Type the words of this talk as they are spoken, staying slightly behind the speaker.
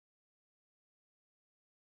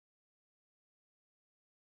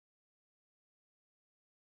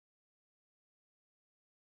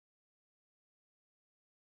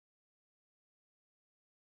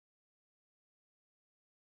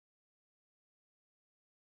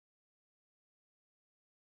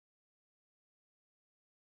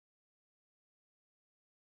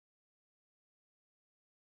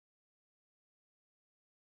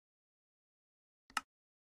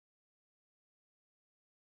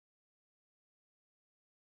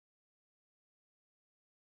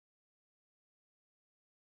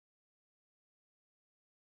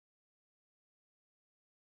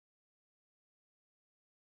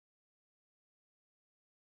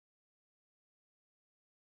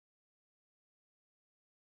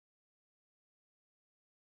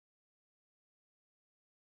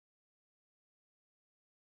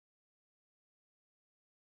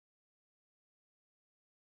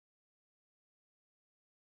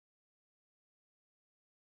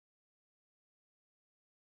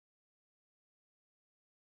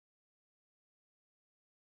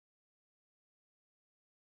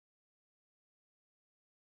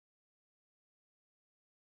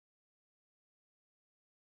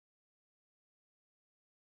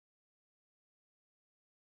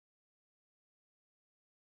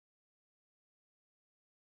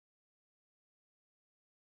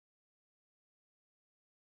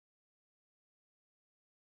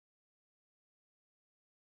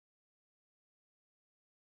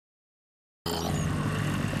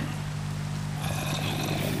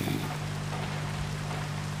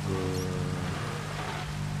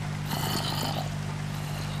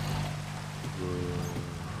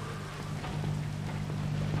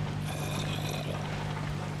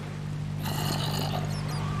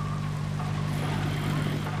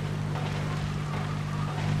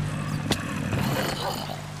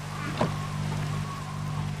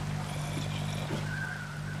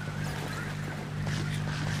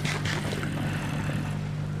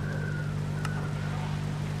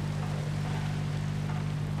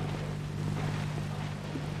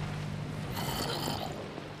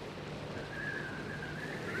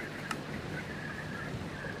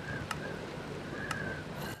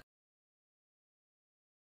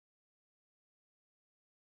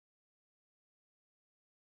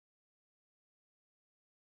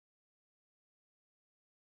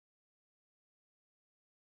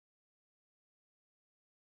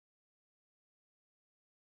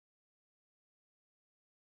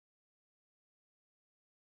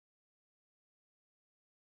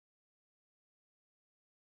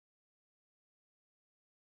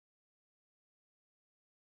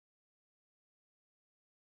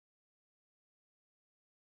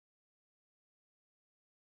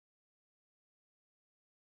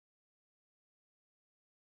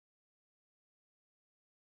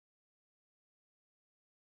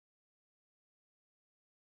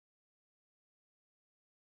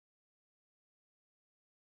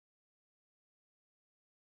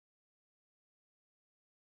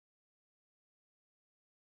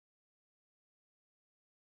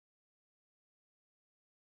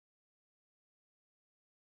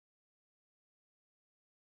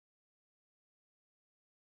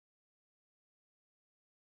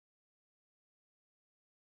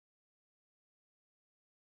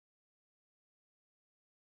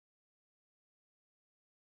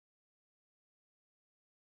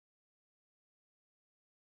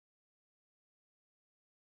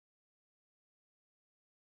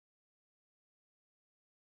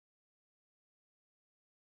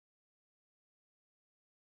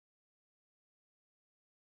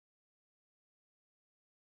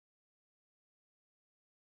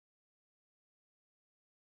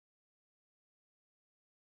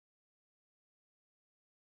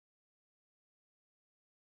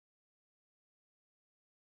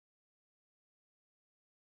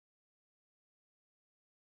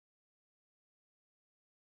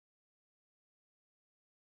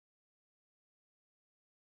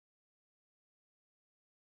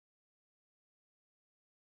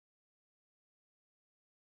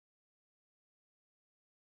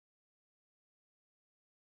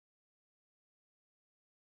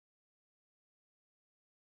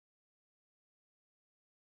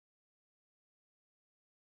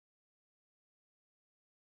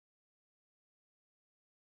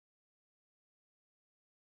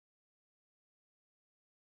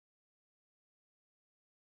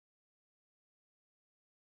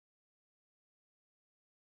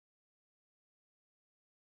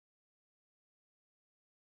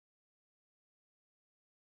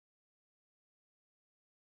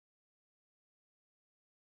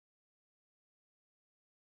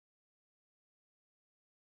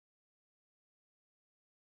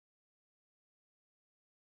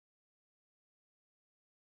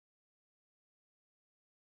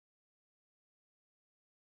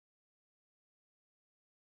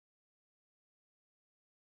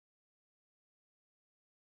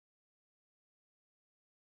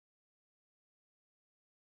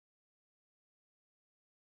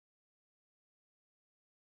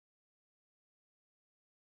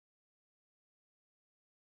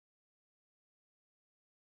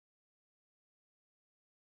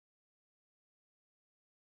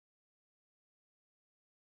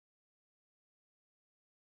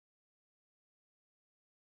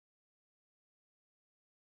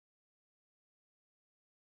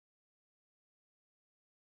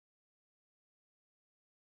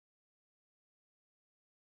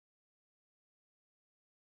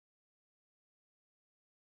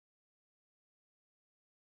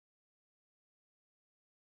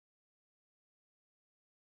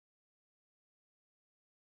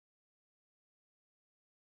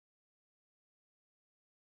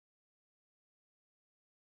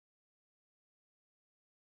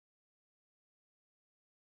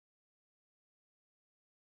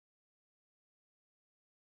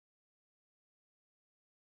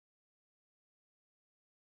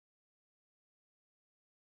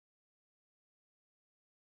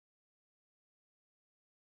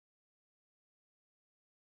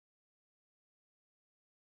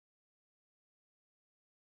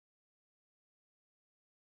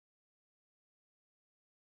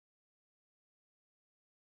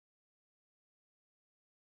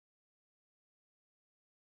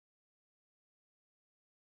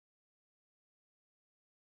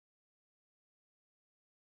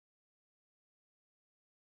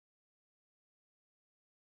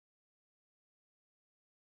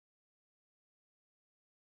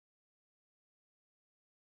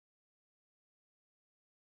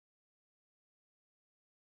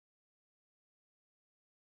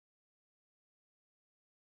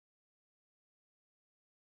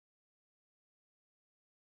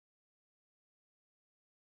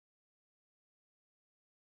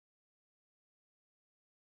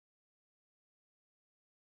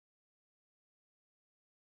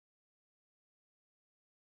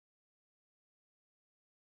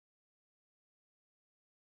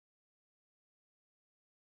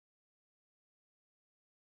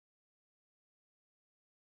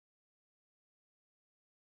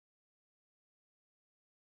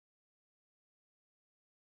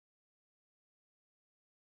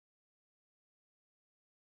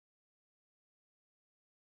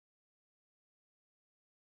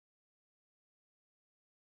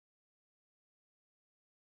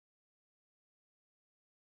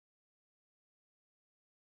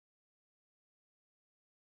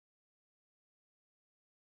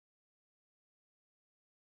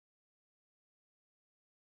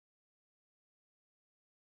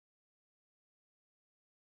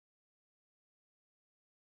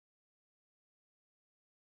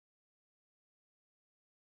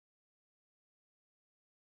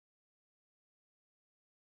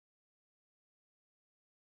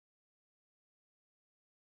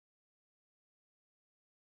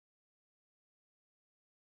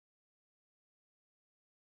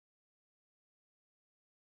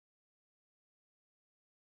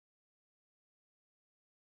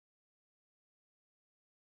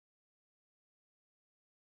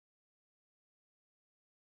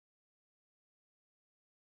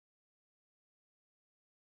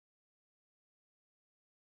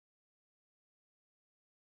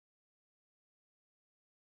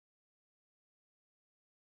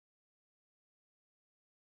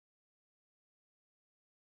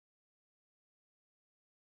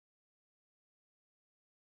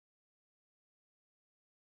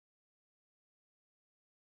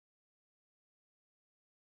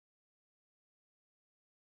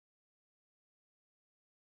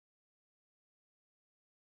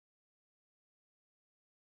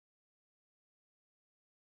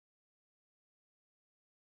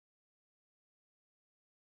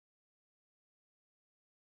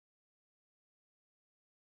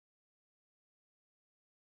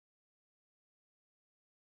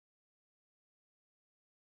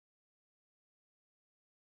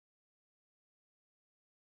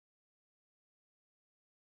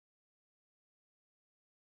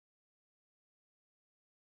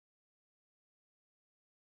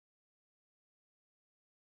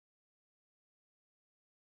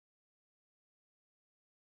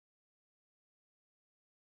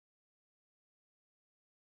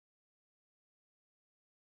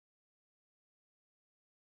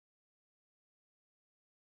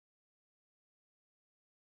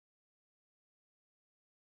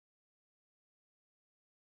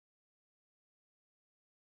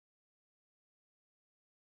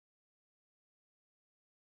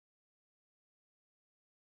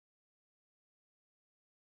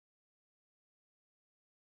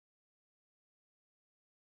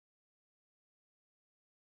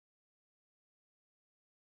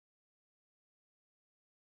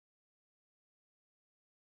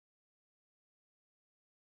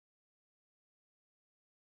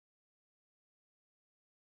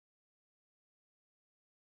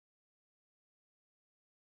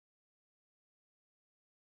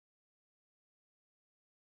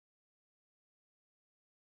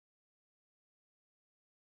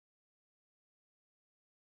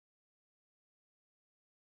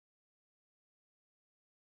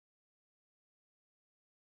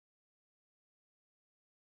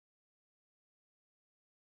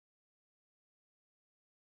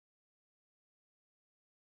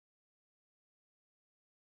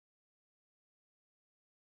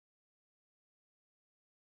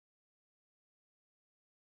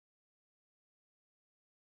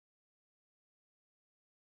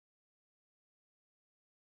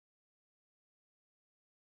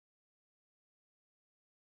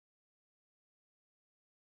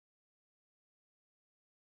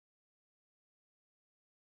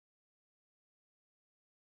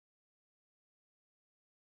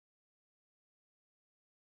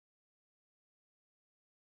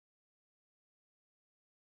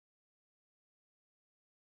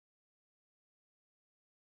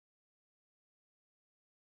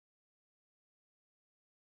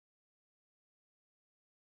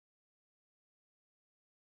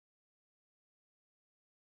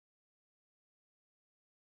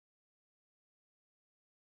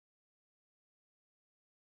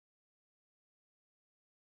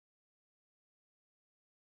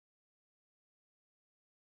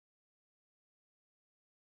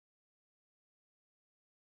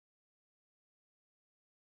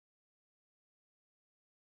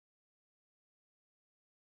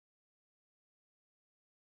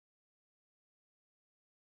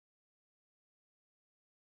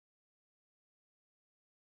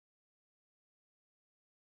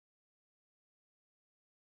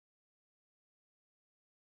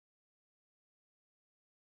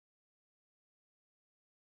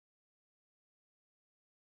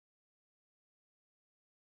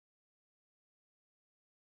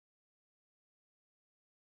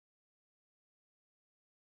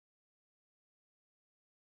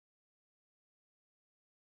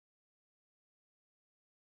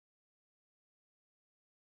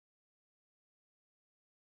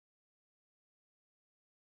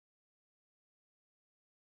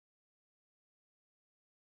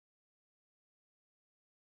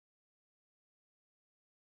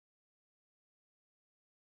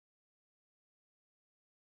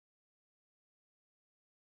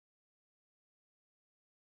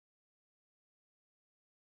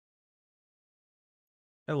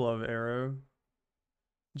I love Arrow.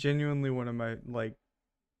 Genuinely one of my like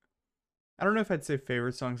I don't know if I'd say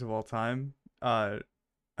favorite songs of all time. I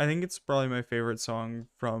think it's probably my favorite song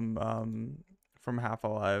from Half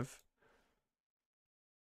Alive.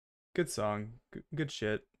 Good song. Good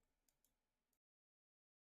shit.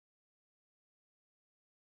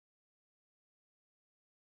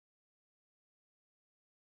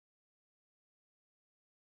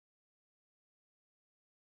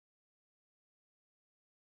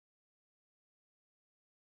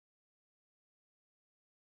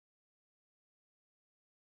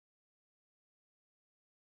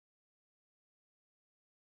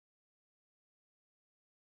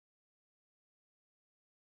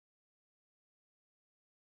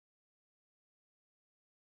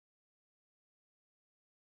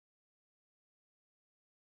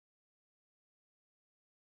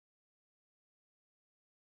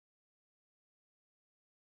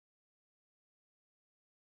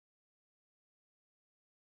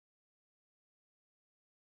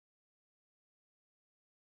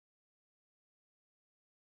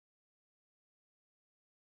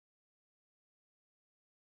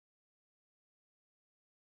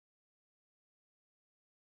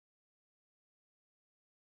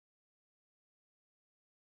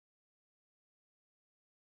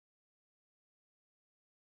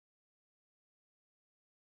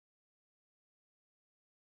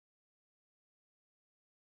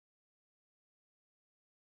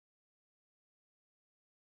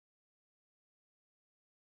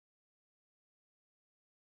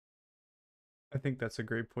 I think that's a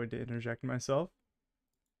great point to interject myself.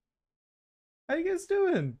 How you guys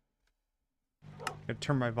doing? Gonna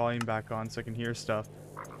turn my volume back on so I can hear stuff.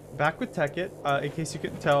 Back with Tekkit, in case you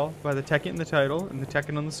couldn't tell by the Tekkit in the title and the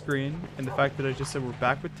Tekkit on the screen, and the fact that I just said we're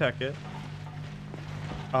back with Tekkit.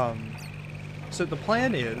 Um, so the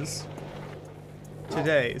plan is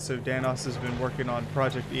today. So Danos has been working on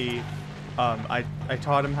Project E. I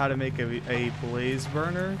taught him how to make a blaze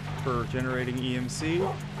burner for generating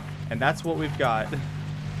EMC, and that's what we've got.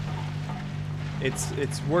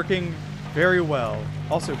 It's working very well.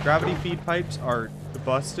 Also, gravity feed pipes are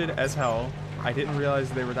busted as hell. I didn't realize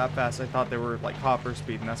they were that fast. I thought they were like hopper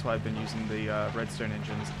speed, and that's why I've been using the redstone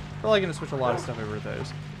engines. Probably gonna switch a lot of stuff over to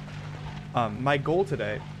those. My goal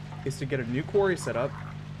today is to get a new quarry set up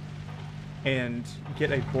and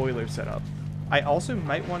get a boiler set up. I also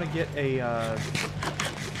might want to get a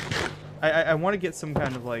I want to get some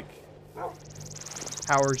kind of like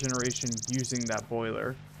power generation using that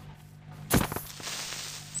boiler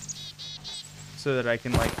so that I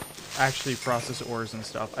can like actually process ores and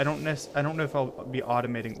stuff. I don't know if I'll be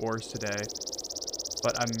automating ores today,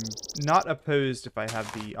 but I'm not opposed if I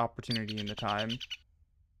have the opportunity and the time.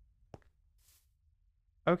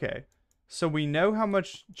 Okay, so we know how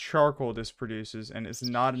much charcoal this produces, and it's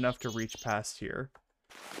not enough to reach past here,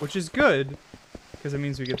 which is good because it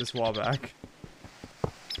means we get this wall back.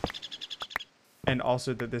 And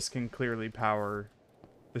also that this can clearly power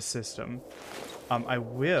the system. I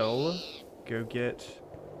will go get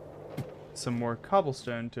some more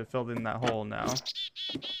cobblestone to fill in that hole now.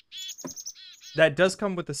 That does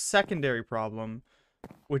come with a secondary problem,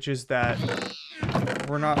 which is that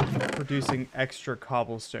we're not producing extra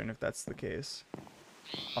cobblestone if that's the case.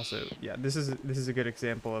 Also, yeah, this is a good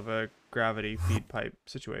example of a gravity feed pipe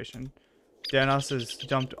situation. Danos has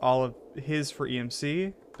dumped all of his for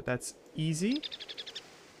EMC, but that's easy.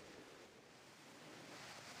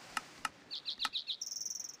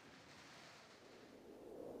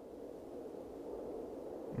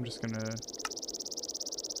 I'm just gonna...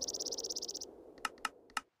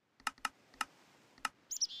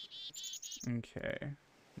 Okay.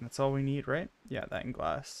 That's all we need, right? Yeah, that and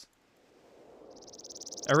glass.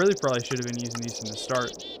 I really probably should have been using these from the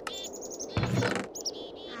start.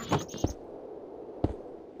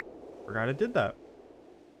 Forgot I did that.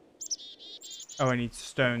 Oh, I need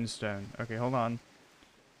stone. Okay, hold on.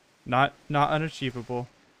 Not unachievable.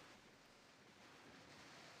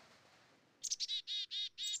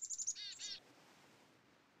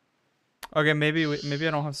 Okay, maybe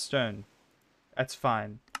I don't have stone. That's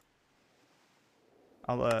fine.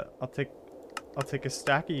 I'll take a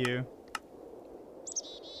stack of you.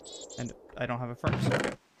 And I don't have a furnace.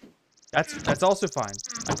 Okay. That's also fine.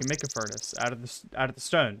 I can make a furnace out of the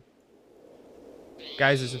stone.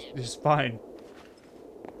 Guys, this is fine.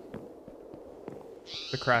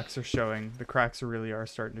 The cracks are showing. The cracks really are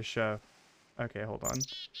starting to show. Okay, hold on.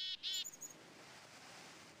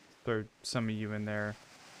 Throw some of you in there.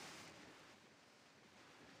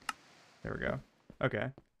 There we go.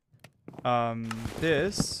 Okay.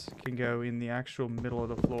 This can go in the actual middle of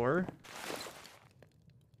the floor.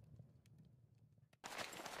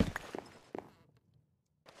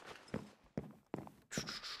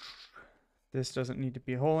 This doesn't need to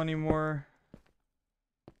be whole anymore.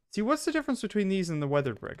 See, what's the difference between these and the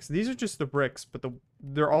weathered bricks? These are just the bricks, but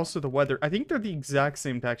they're also the weather. I think they're the exact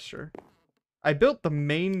same texture. I built the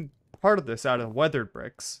main part of this out of weathered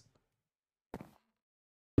bricks.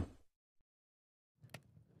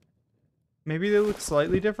 Maybe they look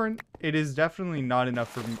slightly different. It is definitely not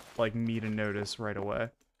enough for like me to notice right away.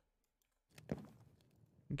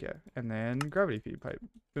 Okay, and then gravity feed pipe.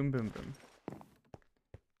 Boom, boom, boom.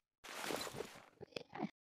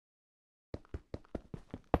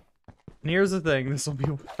 And here's the thing, this will be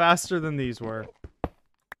faster than these were.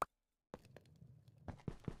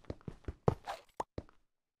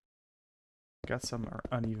 Got some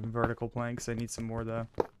uneven vertical planks. I need some more though.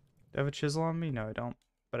 Do I have a chisel on me? No, I don't.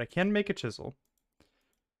 But I can make a chisel.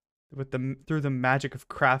 With through the magic of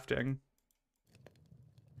crafting.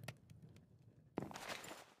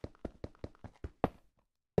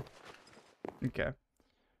 Okay.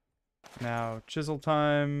 Now, chisel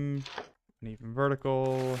time. Uneven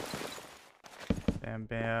vertical. Bam,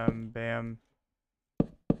 bam, bam.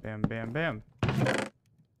 Bam, bam, bam.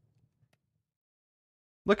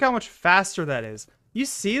 Look how much faster that is. You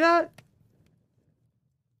see that?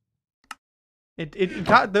 It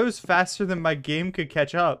got those faster than my game could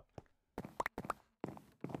catch up.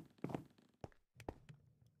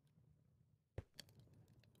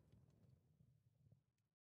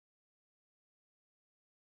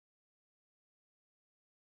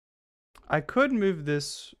 I could move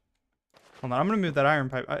this. Hold on, I'm gonna move that iron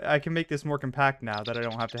pipe. I can make this more compact now that I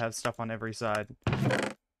don't have to have stuff on every side.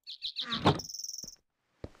 I'm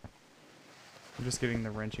just getting the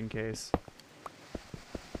wrenching case.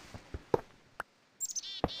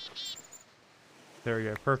 There we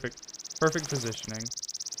go. Perfect. Perfect positioning.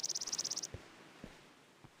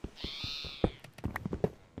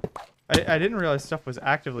 I didn't realize stuff was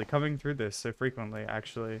actively coming through this so frequently,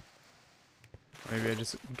 actually. Maybe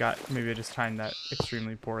I just timed that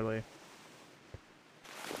extremely poorly.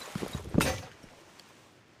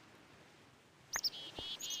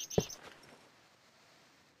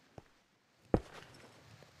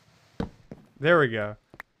 There we go.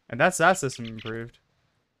 And that's that system improved.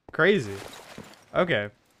 Crazy. Okay.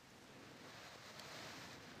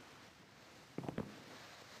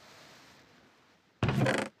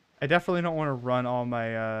 I definitely don't want to run all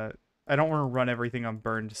my, I don't want to run everything on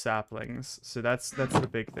burned saplings. So that's the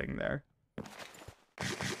big thing there.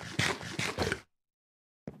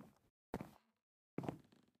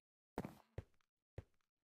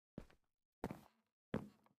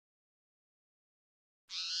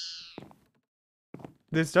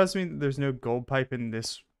 This does mean that there's no gold pipe in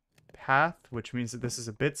this path, which means that this is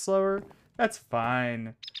a bit slower. That's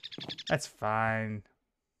fine. That's fine.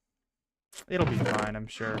 It'll be fine, I'm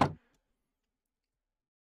sure.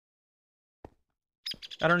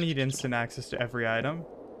 I don't need instant access to every item.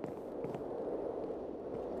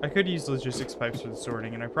 I could use logistics pipes for the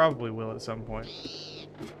sorting, and I probably will at some point.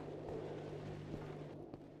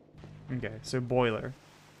 Okay, so boiler.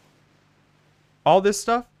 All this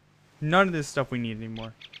stuff? None of this stuff we need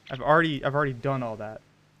anymore. I've already done all that.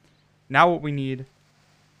 Now what we need,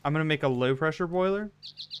 I'm gonna make a low pressure boiler.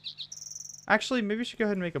 Actually, maybe we should go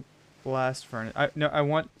ahead and make a blast furnace. No, I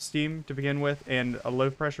want steam to begin with, and a low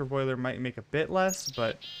pressure boiler might make a bit less,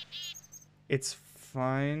 but it's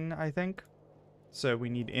fine, I think. So we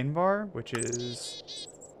need Invar, which is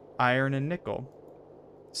iron and nickel.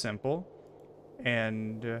 Simple.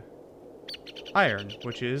 And iron,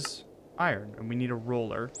 which is iron. And we need a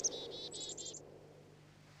roller,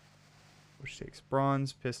 which takes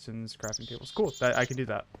bronze, pistons, crafting tables. Cool, I can do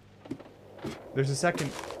that. There's a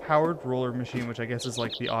second powered roller machine, which I guess is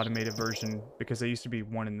like the automated version, because they used to be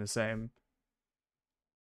one and the same.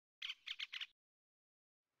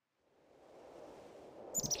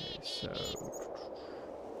 Okay, so...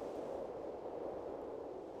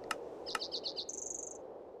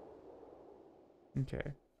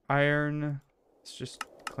 Okay, iron, let's just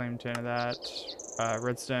claim 10 of that.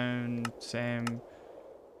 Redstone, same.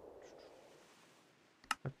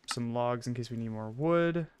 Some logs in case we need more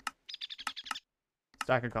wood.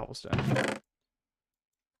 Stack of cobblestone. Okay.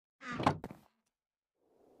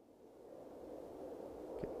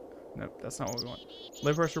 Nope, that's not what we want.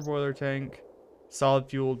 Low pressure boiler tank, solid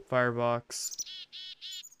fueled firebox,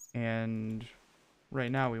 and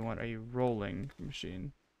right now we want a rolling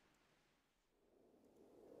machine.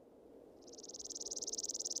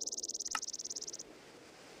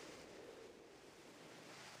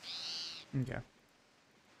 Okay.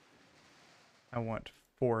 I want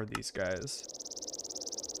 4 of these guys.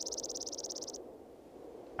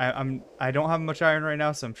 I don't have much iron right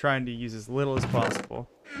now, so I'm trying to use as little as possible.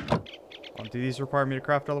 Well, Do these require me to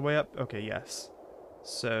craft all the way up? Okay, yes.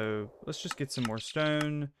 So let's just get some more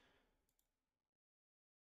stone.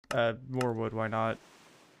 More wood, why not?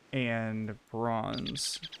 And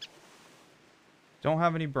bronze. Don't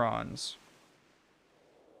have any bronze.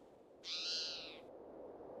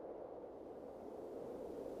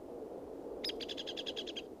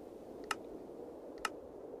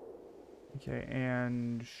 Okay,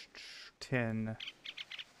 and tin.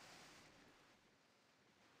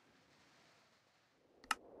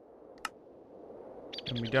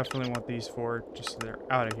 And we definitely want these four just so they're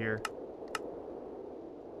out of here.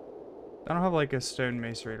 I don't have like a stone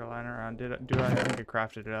masonry to line around. Do I? I think I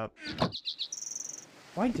crafted it up.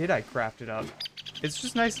 Why did I craft it up? It's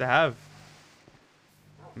just nice to have.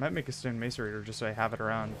 I might make a stone macerator just so I have it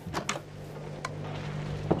around.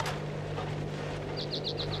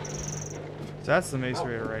 So that's the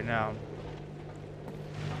macerator right now.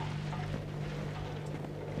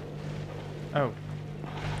 Oh.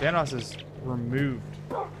 Thanos has removed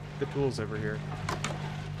the tools over here.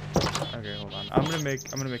 Okay, hold on. I'm gonna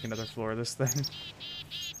make another floor of this thing.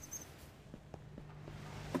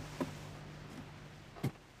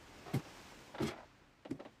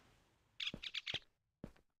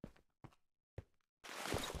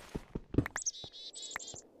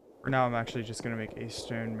 For now, I'm actually just gonna make a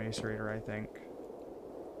stone macerator, I think.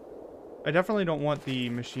 I definitely don't want the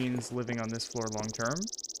machines living on this floor long term.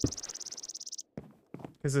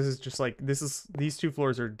 Because this is just like, these two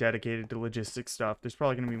floors are dedicated to logistics stuff. There's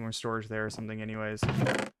probably gonna be more storage there or something anyways.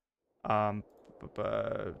 I'm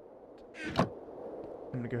gonna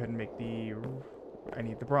go ahead and make the, I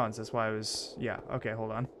need the bronze, that's why I was, yeah, okay,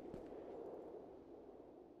 hold on.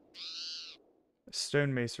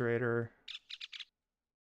 Stone macerator.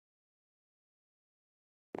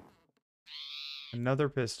 Another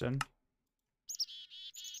piston.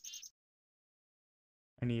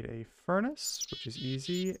 I need a furnace, which is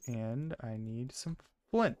easy, and I need some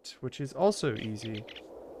flint, which is also easy.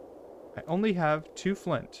 I only have 2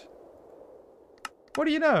 flint. What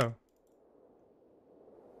do you know?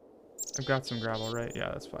 I've got some gravel, right?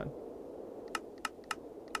 Yeah, that's fine.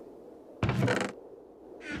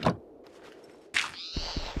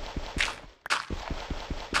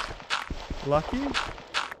 Lucky?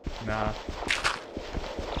 Nah.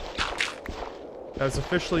 That's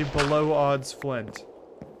officially below odds flint.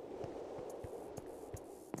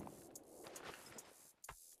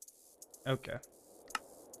 Okay.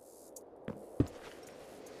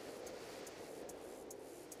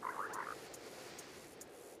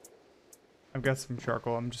 I've got some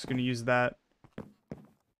charcoal. I'm just gonna use that.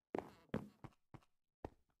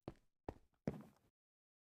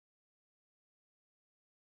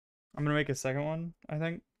 I'm gonna make a second one, I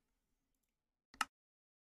think.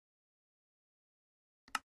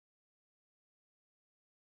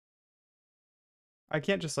 I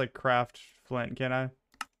can't just like craft flint, can I?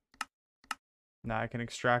 Nah, I can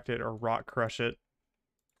extract it or rock crush it.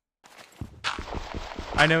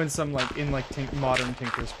 I know in some like modern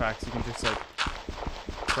Tinker's packs you can just like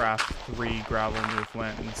craft 3 gravel into a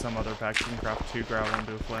flint, and some other packs you can craft 2 gravel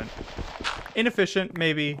into a flint. Inefficient,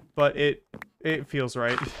 maybe, but it feels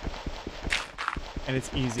right. And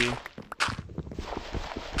it's easy.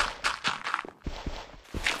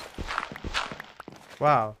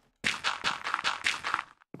 Wow.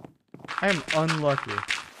 I am unlucky.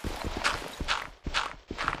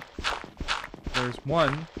 There's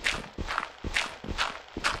one.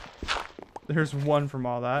 There's one from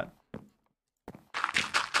all that.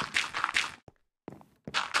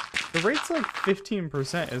 The rate's like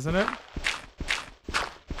 15%, isn't it?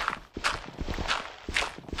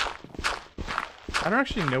 I don't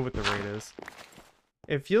actually know what the rate is.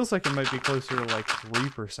 It feels like it might be closer to like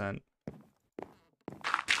 3%.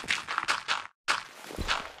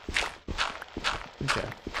 Okay.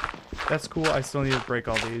 That's cool. I still need to break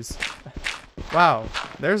all these. Wow.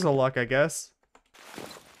 There's the luck, I guess.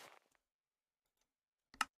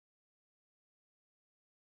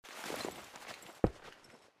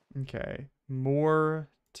 Okay. More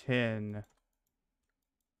tin.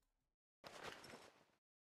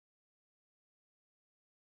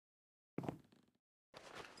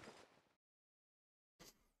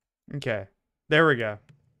 Okay. There we go.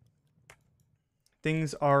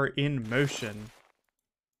 Things are in motion.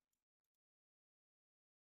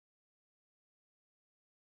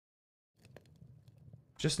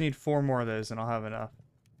 Just need 4 more of those and I'll have enough.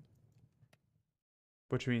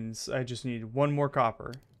 Which means I just need 1 more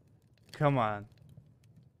copper. Come on.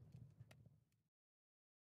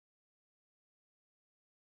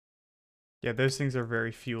 Yeah, those things are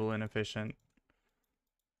very fuel inefficient.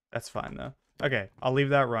 That's fine though. Okay, I'll leave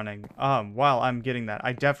that running. While I'm getting that,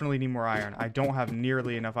 I definitely need more iron. I don't have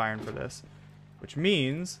nearly enough iron for this, which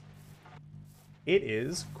means it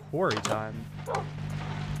is quarry time.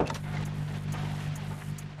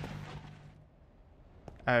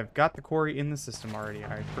 I've got the quarry in the system already.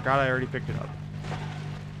 I forgot I already picked it up.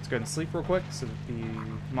 Let's go ahead and sleep real quick so that the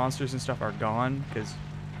monsters and stuff are gone, because,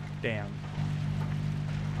 damn.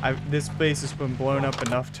 This base has been blown up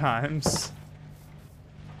enough times.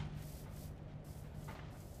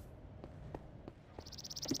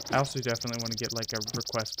 I also definitely want to get, like, a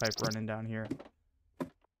request pipe running down here.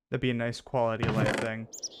 That'd be a nice quality of life thing.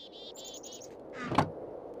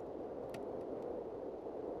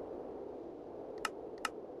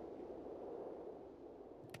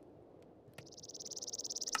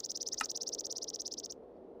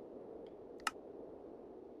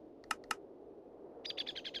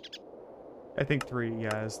 I think 3,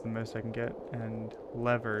 yeah, is the most I can get. And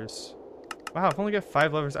levers. Wow, I've only got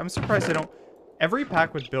 5 levers. I'm surprised I don't... Every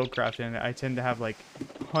pack with Buildcraft in it, I tend to have, like,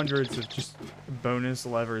 hundreds of just bonus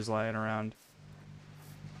levers lying around.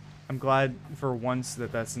 I'm glad for once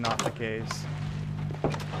that that's not the case.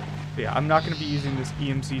 But yeah, I'm not going to be using this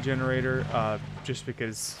EMC generator, just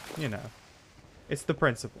because, you know, it's the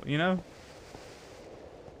principle, you know?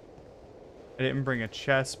 I didn't bring a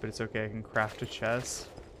chest, but it's okay, I can craft a chest.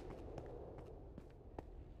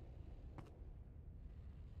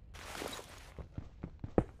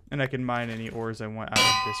 And I can mine any ores I want out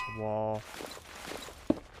of this wall.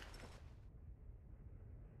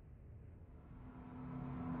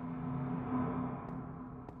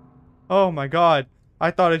 Oh my god.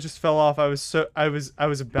 I thought I just fell off. I was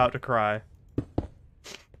about to cry.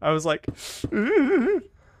 I was like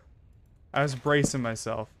I was bracing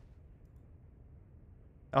myself.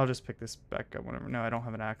 I'll just pick this back up whenever. No, I don't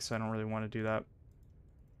have an axe, so I don't really want to do that.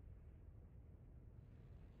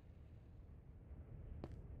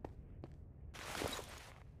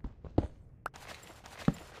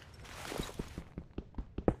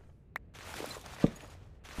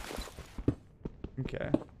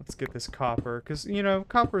 Okay, let's get this copper, because, you know,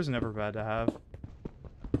 copper is never bad to have.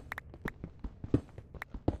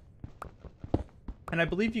 And I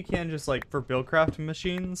believe you can just, like, for Buildcraft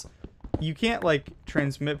machines, you can't, like,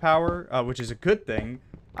 transmit power, which is a good thing.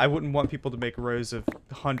 I wouldn't want people to make rows of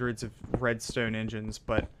hundreds of redstone engines,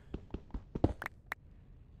 but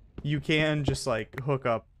you can just, like, hook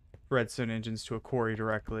up redstone engines to a quarry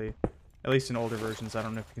directly. At least in older versions. I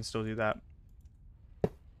don't know if you can still do that.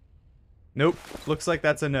 Nope. Looks like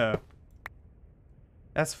that's a no.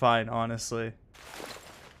 That's fine, honestly.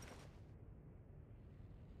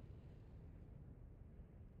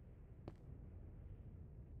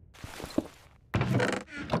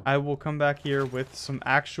 I will come back here with some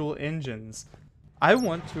actual engines. I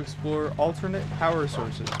want to explore alternate power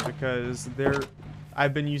sources because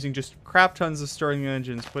I've been using just crap tons of Stirling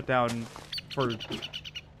engines put down for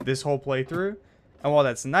this whole playthrough. And while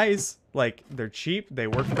that's nice, like, they're cheap, they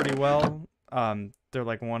work pretty well. They're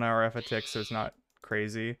like 1 hour F a tick, so it's not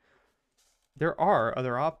crazy. There are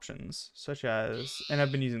other options, such as, and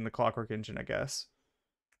I've been using the clockwork engine, I guess.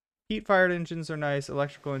 Heat-fired engines are nice,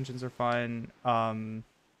 electrical engines are fine.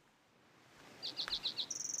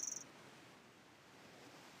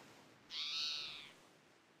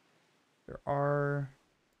 There are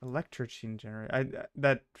electricity generator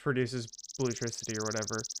that produces electricity or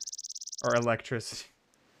whatever, or electricity.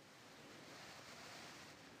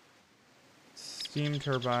 Steam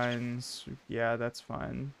turbines, yeah, that's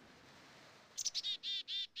fine.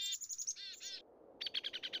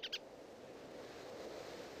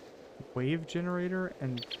 Wave generator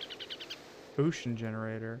and ocean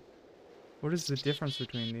generator. What is the difference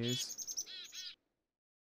between these?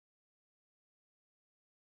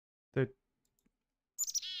 The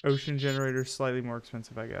ocean generator is slightly more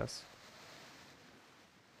expensive, I guess.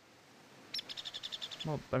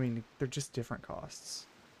 Well, I mean, they're just different costs.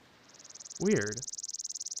 Weird.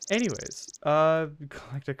 Anyways,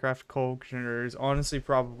 collect a craft coal generator is honestly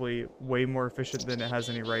probably way more efficient than it has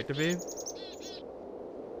any right to be.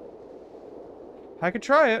 I could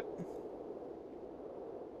try it.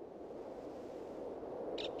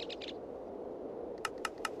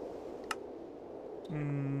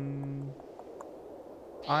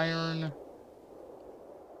 Iron.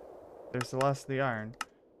 There's the last of the iron.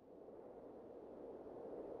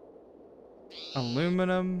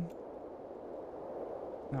 Aluminum.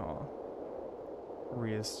 No.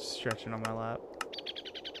 Rhea's stretching on my lap.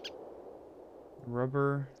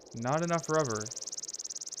 Rubber. Not enough rubber.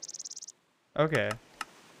 Okay.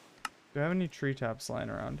 Do I have any tree tops lying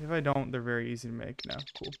around? If I don't, they're very easy to make. No,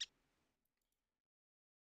 cool.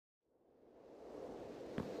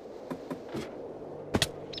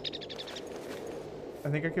 I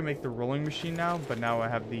think I can make the rolling machine now, but now I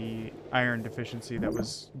have the iron deficiency that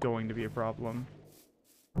was going to be a problem.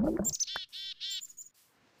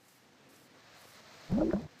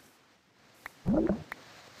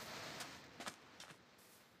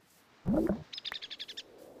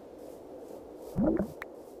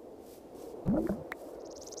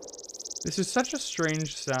 This is such a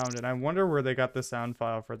strange sound, and I wonder where they got the sound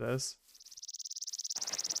file for this.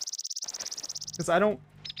 Because I don't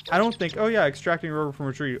think, oh yeah, extracting rubber from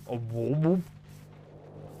a tree.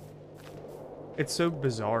 It's so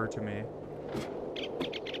bizarre to me.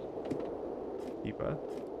 Deepa.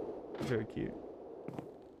 Very cute.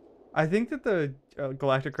 I think that the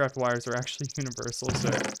Galacticraft wires are actually universal, so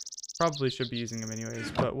probably should be using them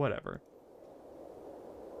anyways, but whatever.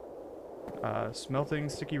 Smelting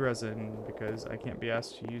sticky resin, because I can't be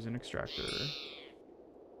asked to use an extractor.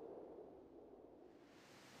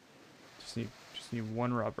 Just need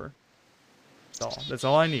one rubber. That's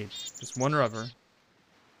all I need. Just one rubber.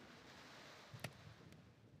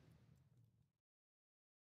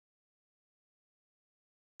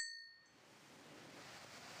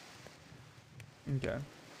 Okay.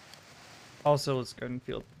 Also, let's go and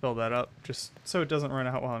fill that up, just so it doesn't run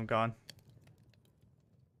out while I'm gone.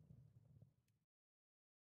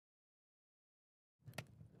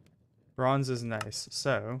 Bronze is nice,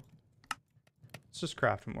 so let's just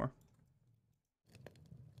craft more.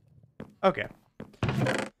 Okay.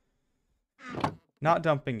 Not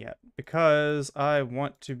dumping yet, because I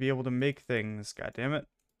want to be able to make things, goddammit.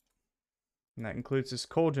 And that includes this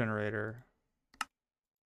coal generator.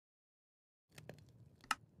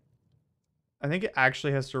 I think it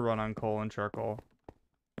actually has to run on coal and charcoal,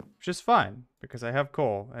 which is fine, because I have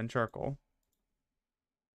coal and charcoal.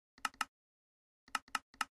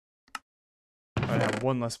 I have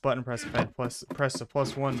one less button press if I had pressed a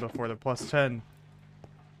 +1 before the +10.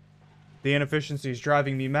 The inefficiency is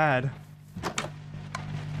driving me mad.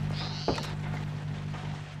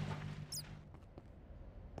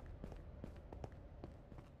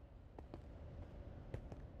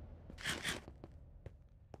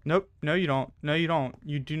 Nope. No, you don't. No, you don't.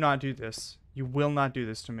 You do not do this. You will not do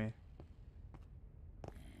this to me.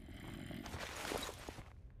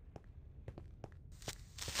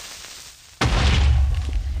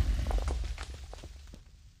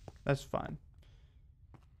 That's fine.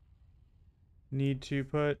 Need to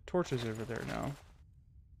put torches over there now.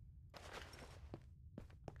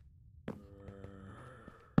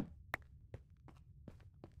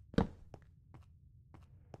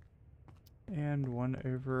 And one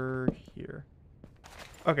over here.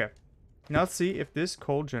 Okay. Now let's see if this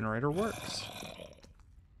coal generator works.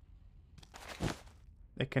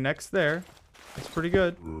 It connects there. It's pretty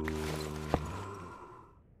good.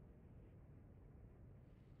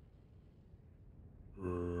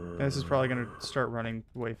 And this is probably going to start running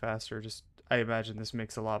way faster. Just, I imagine this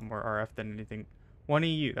makes a lot more RF than anything. 1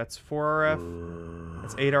 EU, that's 4 RF.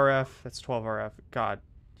 That's 8 RF. That's 12 RF. God.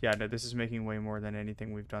 Yeah, no, this is making way more than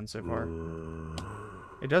anything we've done so far.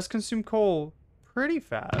 It does consume coal pretty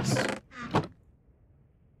fast.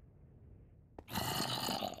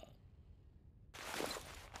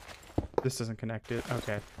 This doesn't connect it.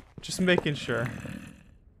 Okay. Just making sure.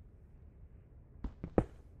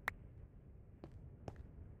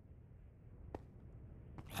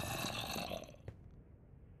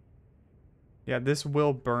 Yeah, this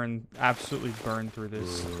will burn, absolutely burn through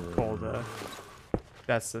this coal though.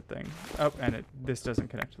 That's the thing. Oh, and this doesn't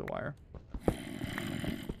connect to the wire.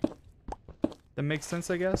 That makes sense,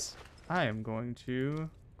 I guess. I am going to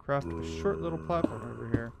craft a short little platform over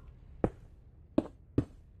here.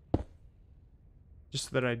 Just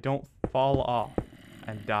so that I don't fall off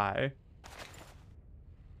and die.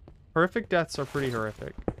 Horrific deaths are pretty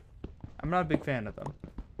horrific. I'm not a big fan of them.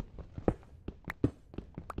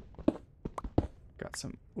 Got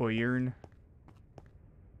some iron.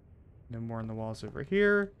 No more on the walls over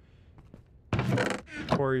here.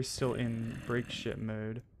 Quarry's still in break shit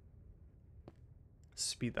mode.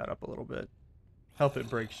 Speed that up a little bit. Help it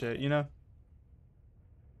break shit, you know?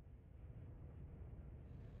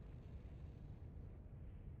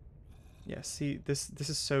 Yeah, see, this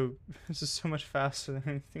is so much faster than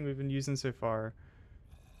anything we've been using so far.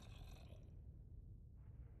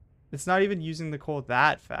 It's not even using the coal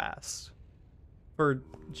that fast. For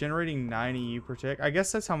generating 9 EU per tick. I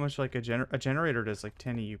guess that's how much like a generator does, like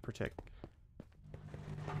 10 EU per tick.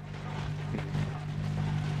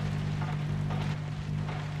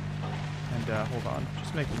 And hold on,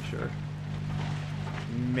 just making sure.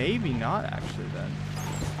 Maybe not actually then.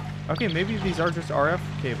 Okay, maybe these are just RF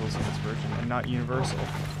cables in this version and not universal.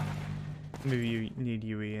 Maybe you need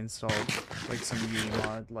UE installed. like some UE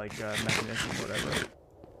mod, like mechanism or whatever.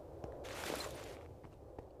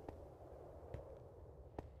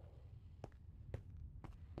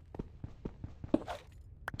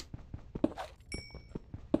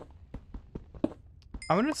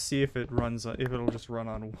 I'm gonna see if it runs, if it'll just run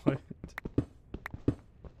on wood.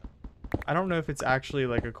 I don't know if it's actually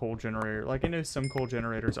like a coal generator. Like I know some coal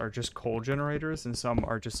generators are just coal generators and some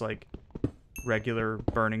are just like regular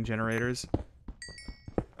burning generators.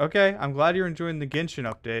 Okay, I'm glad you're enjoying the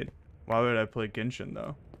Genshin update. Why would I play Genshin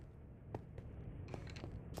though?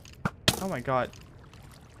 Oh my god.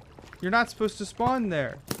 You're not supposed to spawn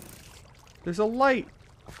there. There's a light.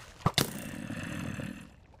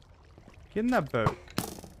 Get in that boat.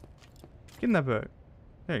 Get in that boat.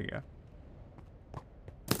 There you go.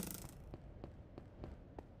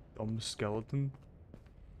 Dumb skeleton.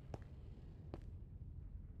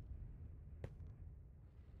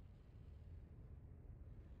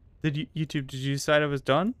 YouTube, did you decide I was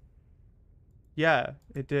done? Yeah,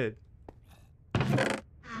 it did.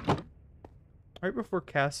 Right before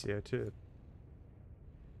Cassia, too.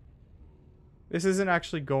 This isn't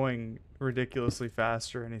actually going ridiculously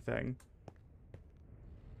fast or anything.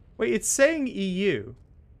 Wait, it's saying EU.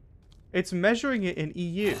 It's measuring it in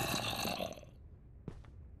EU.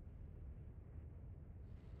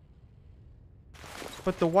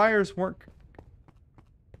 But the wires weren't...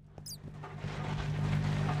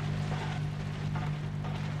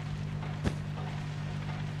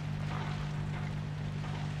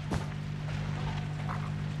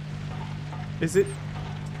 Is it...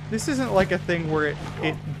 This isn't like a thing where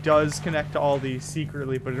it does connect to all these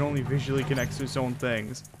secretly, but it only visually connects to its own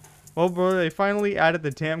things. Well, bro, they finally added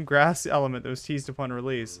the damn grass element that was teased upon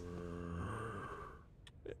release.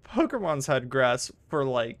 Pokemon's had grass for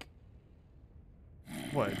like...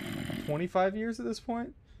 What? 25 years at this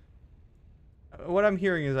point? What I'm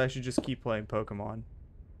hearing is I should just keep playing Pokemon.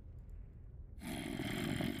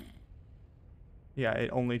 Yeah, it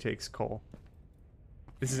only takes coal.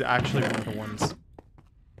 This is actually one of the ones.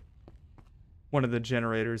 One of the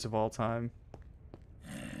generators of all time.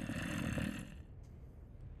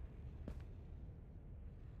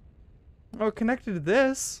 Oh, connected to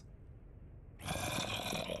this.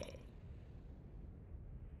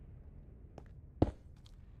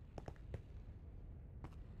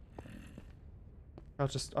 I'll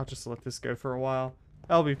just let this go for a while.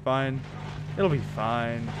 That'll be fine. It'll be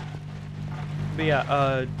fine. But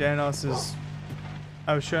yeah, Danos's...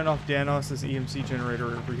 I was showing off Danos's EMC generator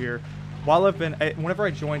over here. While I've been... whenever I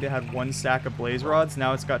joined, it had 1 stack of blaze rods.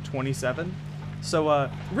 Now it's got 27. So,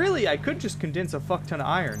 really, I could just condense a fuck ton of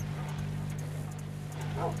iron.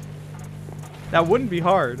 That wouldn't be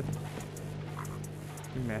hard.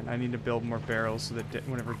 Man, I need to build more barrels so that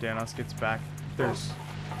whenever Danos gets back, there's...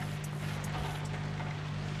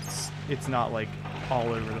 It's not, like, all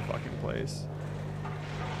over the fucking place.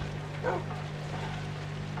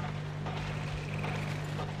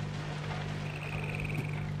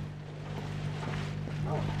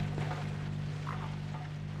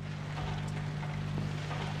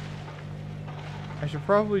 I should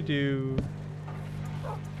probably do...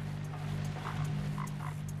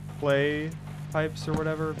 clay pipes or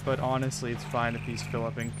whatever, but honestly, it's fine if these fill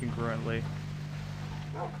up incongruently.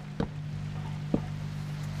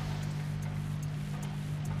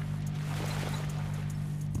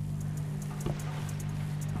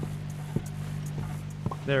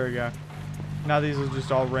 There we go. Now these will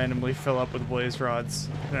just all randomly fill up with blaze rods.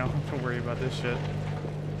 I don't have to worry about this shit.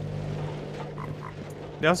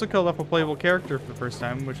 They also killed off a playable character for the first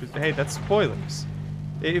time, which was... Hey, that's spoilers.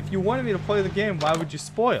 If you wanted me to play the game, why would you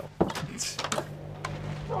spoil?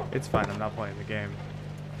 It's fine, I'm not playing the game.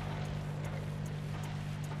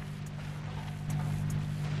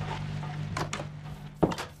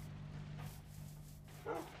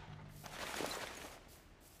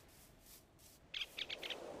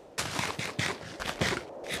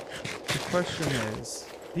 The question is,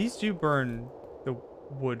 these do burn the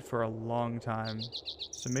wood for a long time,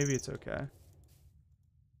 so maybe it's okay.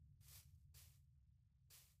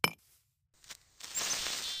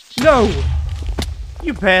 No!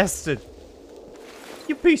 You bastard!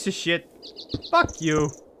 You piece of shit! Fuck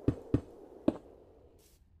you!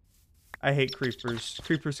 I hate creepers.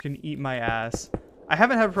 Creepers can eat my ass. I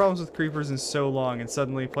haven't had problems with creepers in so long, and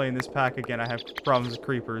suddenly playing this pack again, I have problems with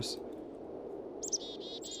creepers.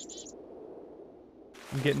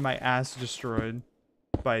 I'm getting my ass destroyed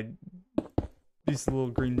by these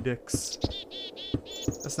little green dicks.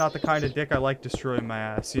 That's not the kind of dick I like destroying my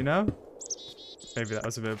ass, you know? Maybe that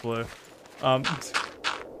was a bit blue.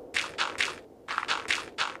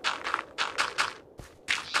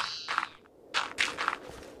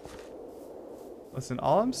 Listen,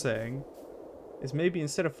 all I'm saying is maybe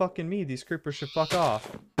instead of fucking me, these creepers should fuck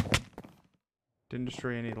off. Didn't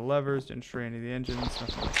destroy any of the levers, didn't destroy any of the engines,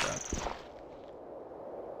 nothing like that.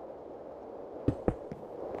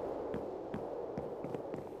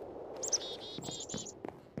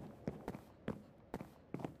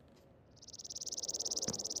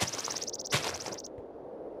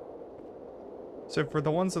 So for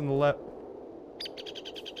the ones on the left...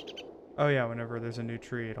 Oh yeah, whenever there's a new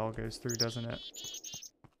tree, it all goes through, doesn't it?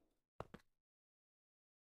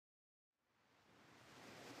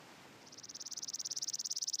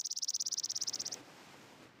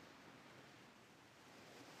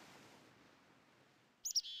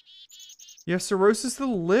 You have cirrhosis of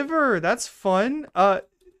the liver. That's fun.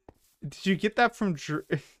 Did you get that from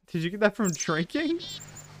did you get that from drinking?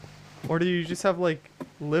 Or do you just have like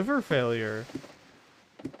liver failure?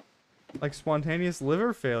 Like spontaneous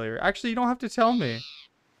liver failure. Actually, you don't have to tell me.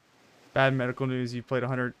 Bad medical news. You played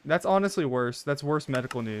 100. That's honestly worse. That's worse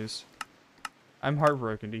medical news. I'm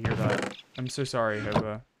heartbroken to hear that. I'm so sorry,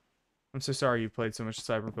 Hoba. I'm so sorry you played so much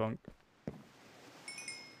Cyberpunk.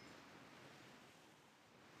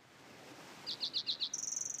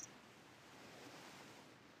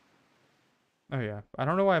 Oh yeah. I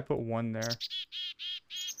don't know why I put 1 there.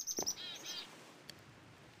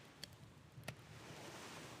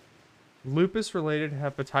 Lupus-related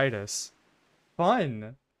hepatitis.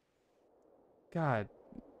 Fun. God.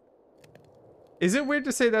 Is it weird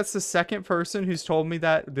to say that's the second person who's told me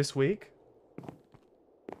that this week?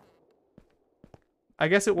 I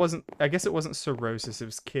guess it wasn't cirrhosis, it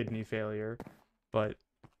was kidney failure. But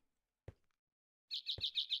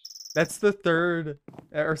that's the third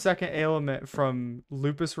or second ailment from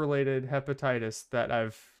lupus-related hepatitis that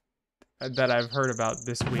I've heard about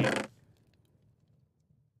this week.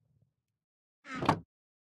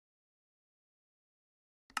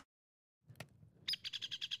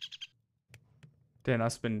 Dan,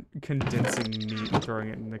 I've been condensing meat and throwing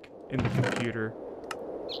it in the computer.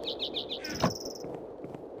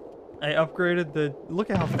 I upgraded the...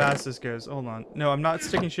 Look at how fast this goes. Hold on. No, I'm not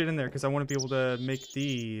sticking shit in there because I want to be able to make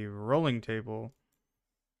the rolling table.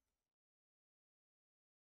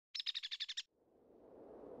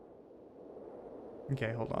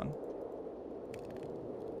 Okay, hold on.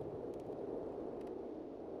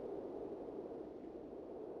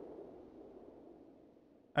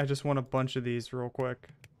 I just want a bunch of these real quick.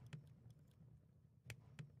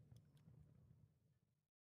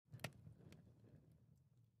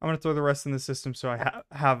 I'm going to throw the rest in the system so I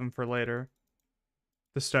have them for later.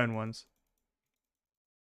 The stone ones.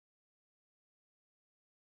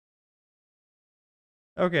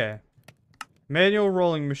 Okay. Manual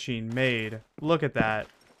rolling machine made. Look at that.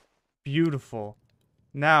 Beautiful.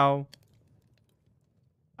 Now,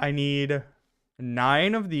 I need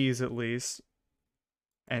 9 of these at least.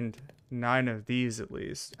 And 9 of these at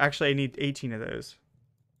least. Actually, I need 18 of those.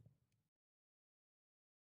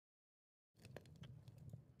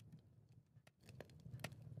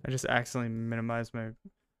 I just accidentally minimized my...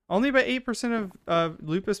 Only about 8% of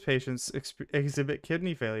lupus patients exhibit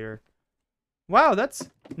kidney failure. Wow, that's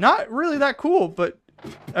not really that cool, but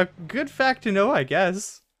a good fact to know, I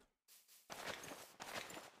guess.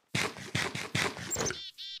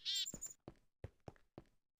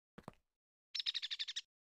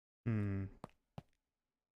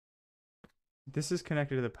 This is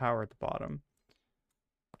connected to the power at the bottom.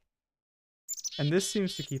 And this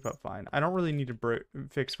seems to keep up fine. I don't really need to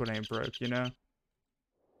fix what ain't broke, you know?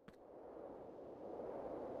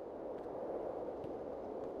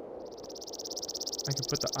 I could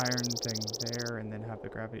put the iron thing there and then have the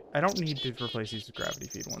gravity... I don't need to replace these with gravity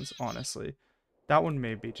feed ones, honestly. That one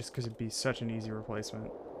may be, just because it'd be such an easy replacement.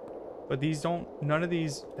 But these don't... None of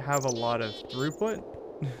these have a lot of throughput.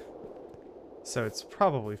 So it's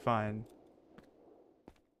probably fine.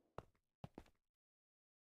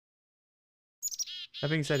 That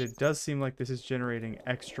being said, it does seem like this is generating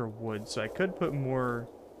extra wood, so I could put more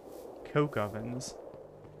coke ovens.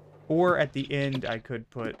 Or at the end, I could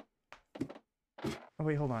put... Oh,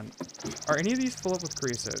 wait, hold on. Are any of these full up with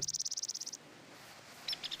creosote?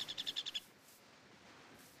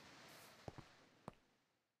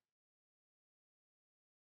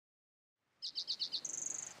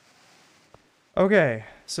 Okay,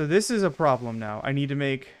 so this is a problem now. I need to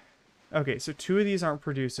make... Okay, so 2 of these aren't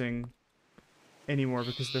producing anymore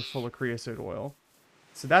because they're full of creosote oil.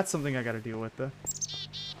 So that's something I gotta deal with.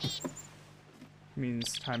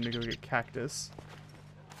 Means time to go get cactus.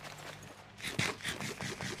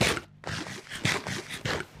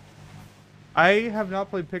 I have not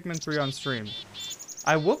played Pikmin 3 on stream.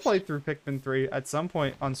 I will play through Pikmin 3 at some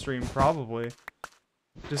point on stream, probably.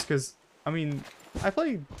 Just because I mean, I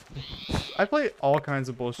play I play all kinds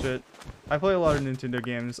of bullshit. I play a lot of Nintendo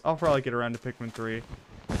games. I'll probably get around to Pikmin 3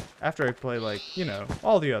 after I play, like, you know,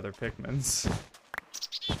 all the other Pikmins.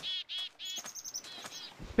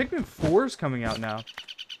 Pikmin 4 is coming out now.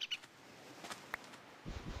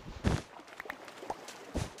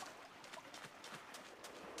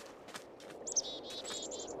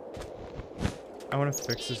 I want to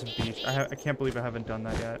fix this beach. I can't believe I haven't done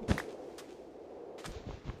that yet.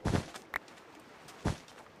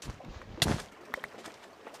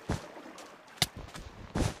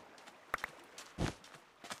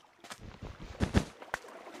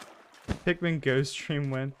 Pikmin Go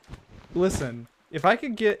stream win. Listen, if I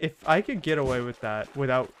could get away with that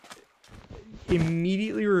without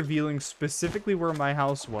immediately revealing specifically where my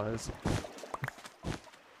house was,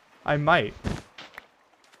 I might.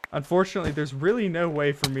 Unfortunately, there's really no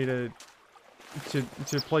way for me to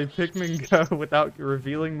play Pikmin Go without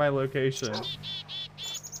revealing my location.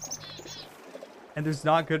 And there's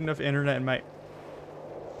not good enough internet in my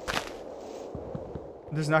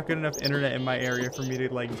area for me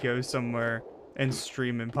to, like, go somewhere and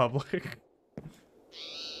stream in public.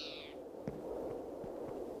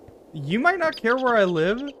 You might not care where I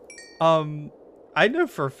live. I know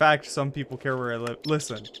for a fact some people care where I live.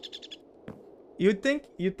 Listen. You'd think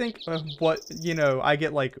what, you know, I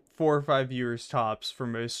get like 4 or 5 viewers tops for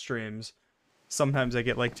most streams. Sometimes I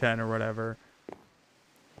get like 10 or whatever.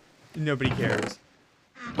 Nobody cares.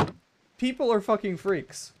 People are fucking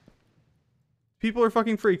freaks. People are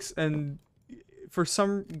fucking freaks and for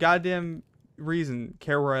some goddamn reason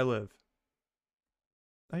care where I live.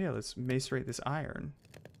 Oh yeah, let's macerate this iron.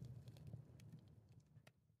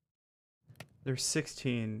 There's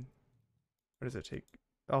 16. What does it take?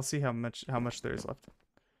 I'll see how much there is left.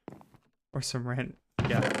 Or some random.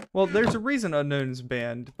 Yeah. Well, there's a reason Unknown's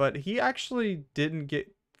banned, but he actually didn't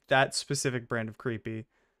get that specific brand of creepy.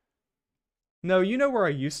 No, you know where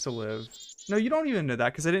I used to live. No, you don't even know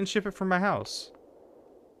that because I didn't ship it from my house.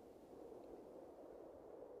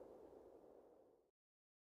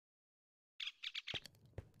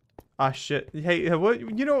 Ah, shit. Hey,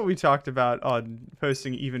 what? You know what we talked about on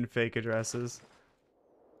posting even fake addresses?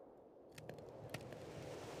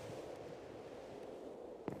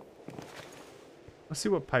 Let's see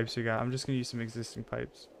what pipes we got. I'm just gonna use some existing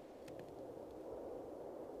pipes.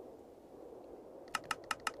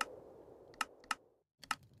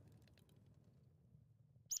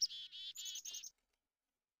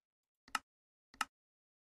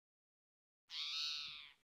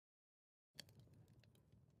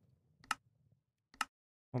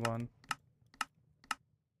 Hold on.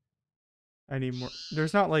 I need more.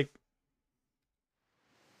 There's not like...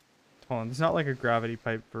 Hold on. There's not like a gravity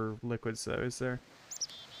pipe for liquids though, is there?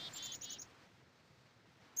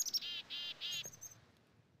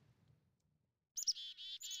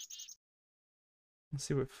 Let's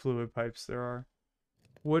see what fluid pipes there are.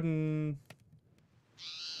 Wooden...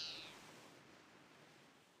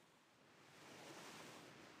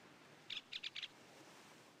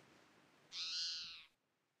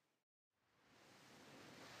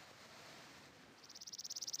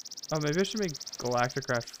 Oh, maybe I should make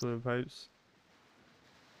Galacticraft fluid pipes.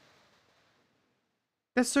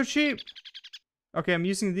 That's so cheap! Okay, I'm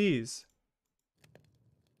using these.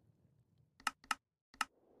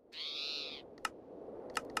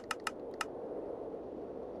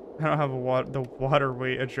 I don't have the water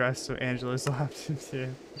weight address, so Angela's will have to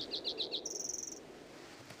do.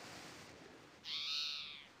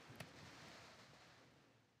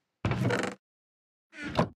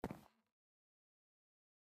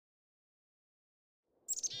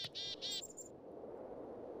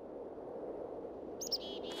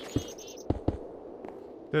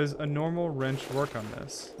 Does a normal wrench work on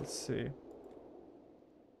this? Let's see.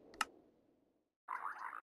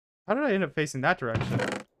 How did I end up facing that direction?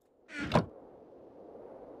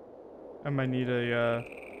 I might need a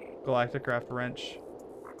Galacticraft wrench.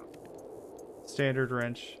 Standard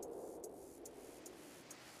wrench.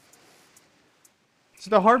 So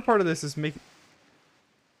the hard part of this is making...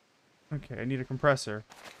 Okay, I need a compressor.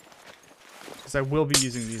 Because I will be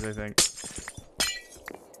using these, I think.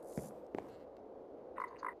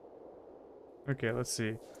 Okay, let's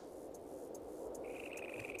see.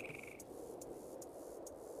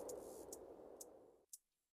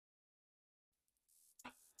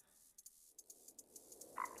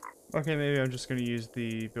 Okay, maybe I'm just gonna use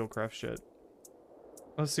the Buildcraft shit.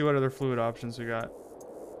 Let's see what other fluid options we got.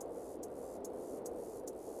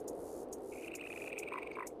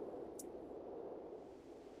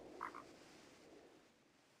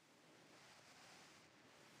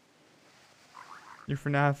 Your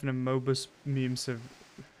FNAF and Amobus memes have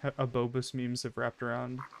Abobus memes have wrapped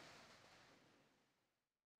around.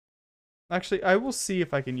 Actually, I will see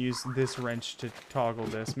if I can use this wrench to toggle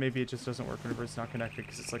this. Maybe it just doesn't work whenever it's not connected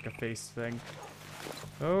because it's like a face thing.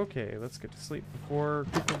 Okay, let's get to sleep before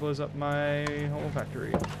Creeper blows up my whole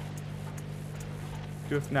factory.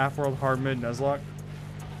 Do a FNAF World hard mid Nuzlocke.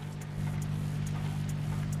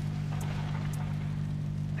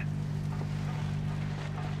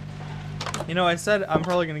 You know, I said I'm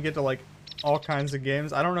probably going to get to like all kinds of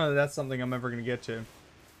games. I don't know that that's something I'm ever going to get to.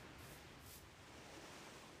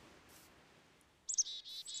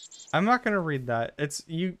 I'm not going to read that. It's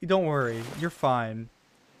you. Don't worry. You're fine.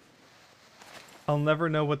 I'll never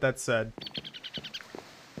know what that said.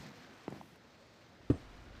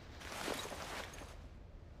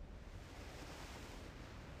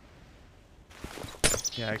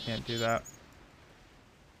 Yeah, I can't do that.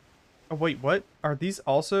 Oh, wait, what? Are these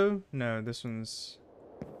also? No, this one's...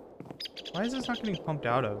 Why is this not getting pumped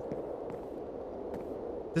out of?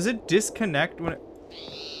 Does it disconnect when it...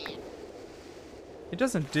 It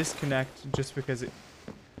doesn't disconnect just because it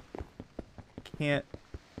can't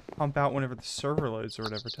pump out whenever the server loads or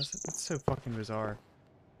whatever, does it? That's so fucking bizarre.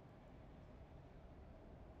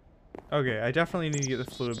 Okay, I definitely need to get the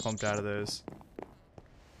fluid pumped out of those.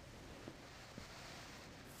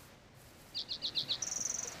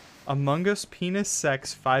 Among Us penis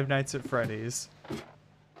sex 5 Nights at Freddy's.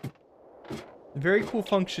 Very cool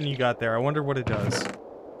function you got there. I wonder what it does.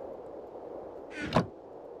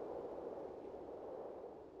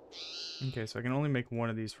 Okay, so I can only make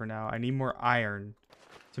one of these for now. I need more iron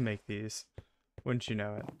to make these. Wouldn't you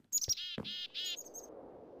know it?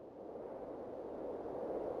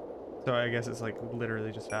 So I guess it's like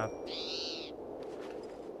literally just half.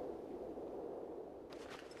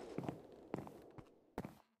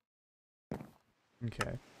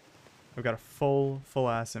 Okay. I've got a full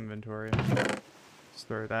ass inventory. Just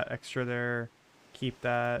throw that extra there. Keep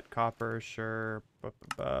that. Copper, sure.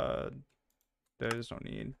 Those don't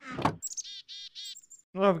need.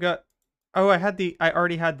 Oh, I've got... Oh, I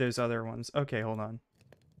already had those other ones. Okay, hold on.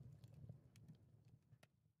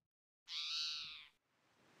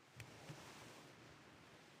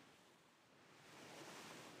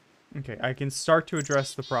 Okay, I can start to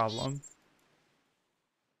address the problem.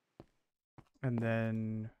 And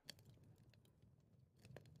then...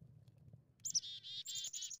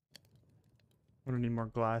 I don't need more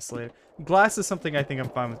glass later. Glass is something I think I'm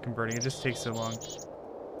fine with converting. It just takes so long.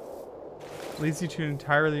 Leads you to an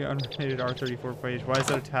entirely unrelated R34 page. Why is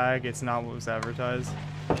that a tag? It's not what was advertised.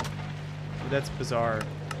 That's bizarre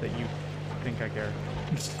that you think I care.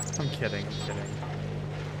 I'm kidding, I'm kidding.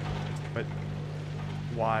 But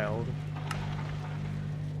wild.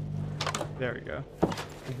 There we go.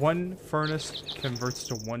 One furnace converts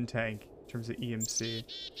to one tank in terms of EMC.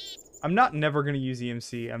 I'm not never going to use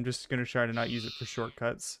EMC. I'm just going to try to not use it for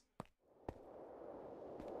shortcuts.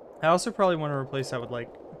 I also probably want to replace that with, like,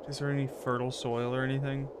 is there any fertile soil or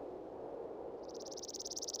anything?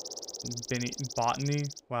 Botany?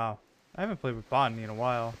 Wow. I haven't played with botany in a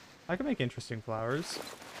while. I can make interesting flowers.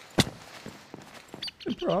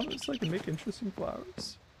 I promise I can make interesting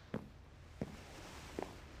flowers.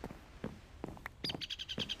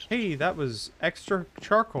 Hey, that was extra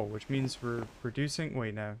charcoal, which means we're reducing...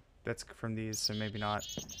 Wait, no. That's from these, so maybe not.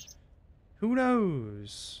 Who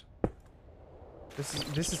knows?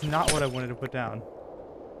 This is not what I wanted to put down.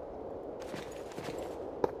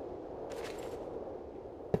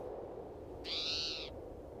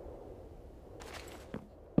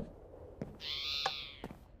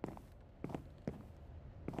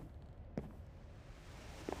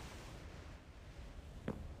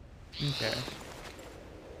 Okay.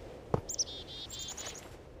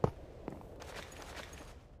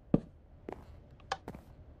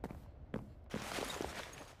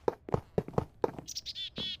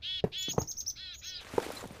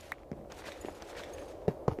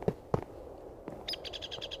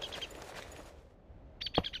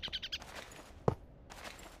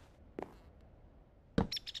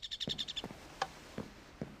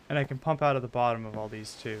 And I can pump out of the bottom of all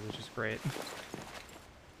these too, which is great.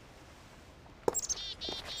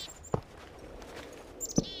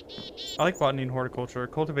 I like botany and horticulture,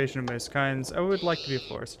 cultivation of most kinds. I would like to be a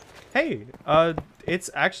florist. Hey, it's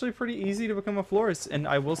actually pretty easy to become a florist, and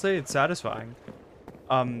I will say it's satisfying.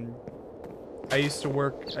 I used to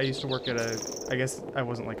work at a, I guess I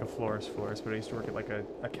wasn't like a florist, but I used to work at like a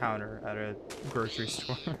counter at a grocery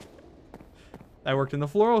store. I worked in the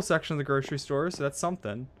floral section of the grocery store, so that's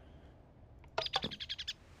something.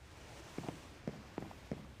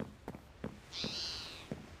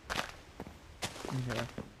 Okay.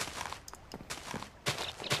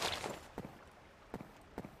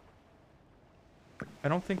 I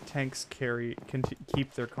don't think tanks can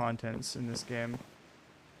keep their contents in this game.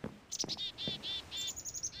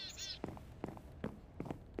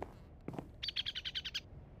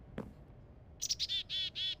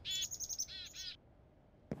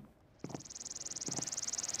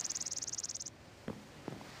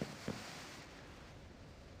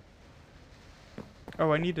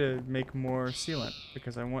 Oh, I need to make more sealant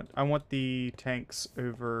because I want the tanks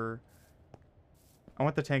over. I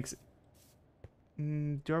want the tanks.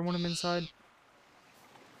 Do I want them inside?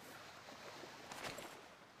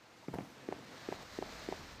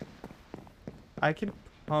 I can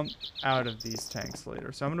pump out of these tanks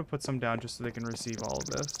later, so I'm gonna put some down just so they can receive all of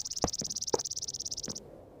this.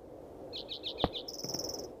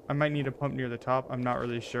 I might need a pump near the top. I'm not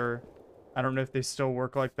really sure. I don't know if they still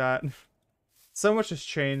work like that. So much has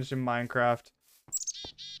changed in Minecraft.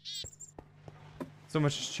 So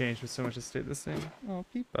much has changed, but so much has stayed the same. Oh,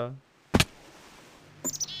 Peepa.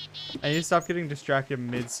 I need to stop getting distracted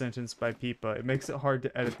mid-sentence by Peepa. It makes it hard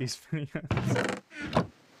to edit these videos.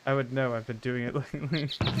 I would know. I've been doing it lately.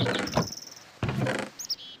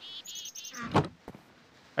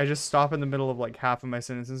 I just stop in the middle of like half of my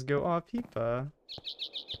sentences and go, "Oh, Peepa.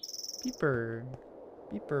 Peeper.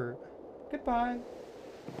 Peeper. Goodbye."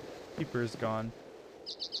 Peeper is gone.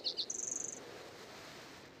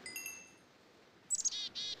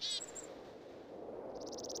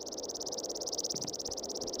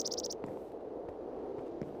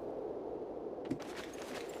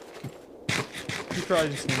 She's probably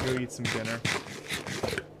just gonna go eat some dinner.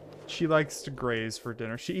 She likes to graze for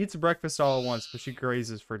dinner. She eats breakfast all at once, but she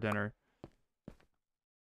grazes for dinner.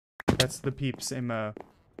 That's the Peeps MO.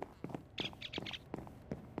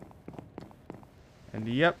 And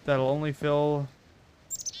yep, that'll only fill...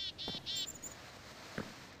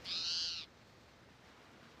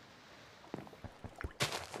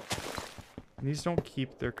 These don't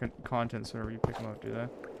keep their contents whenever you pick them up, do they?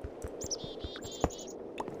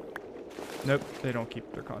 Nope, they don't keep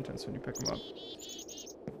their contents when you pick them up.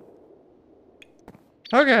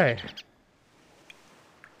 Okay.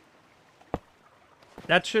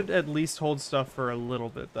 That should at least hold stuff for a little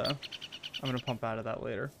bit, though. I'm gonna pump out of that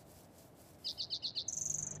later.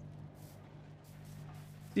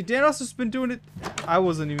 See, Danos has been doing it. I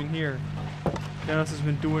wasn't even here. Danos has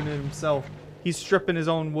been doing it himself. He's stripping his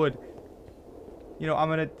own wood. You know, I'm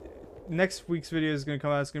gonna... Next week's video is gonna come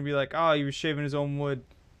out. It's gonna be like, oh, he was shaving his own wood.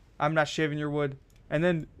 I'm not shaving your wood. And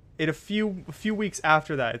then in a few weeks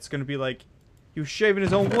after that, it's gonna be like, he was shaving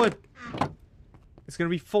his own wood. It's gonna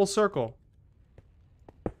be full circle.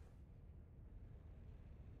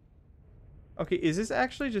 Okay, is this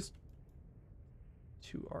actually just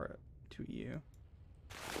 2U?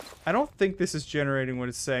 I don't think this is generating what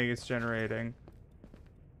it's saying it's generating.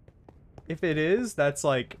 If it is, that's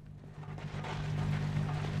like...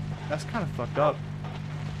 That's kind of fucked up.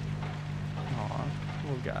 Aw,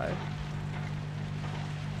 little guy.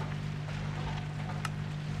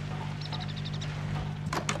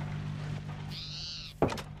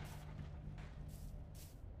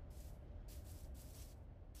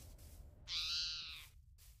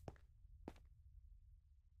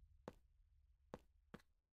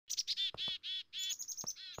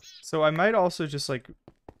 So I might also just like...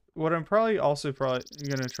 What I'm probably gonna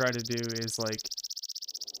try to do is like...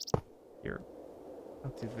 Here.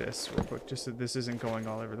 I'll do this real quick, just so this isn't going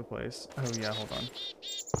all over the place. Oh yeah, hold on.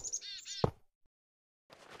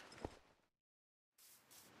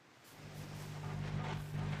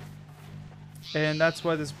 And that's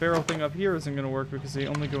why this barrel thing up here isn't gonna work, because they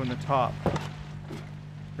only go in the top.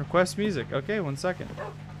 Request music. Okay, 1 second.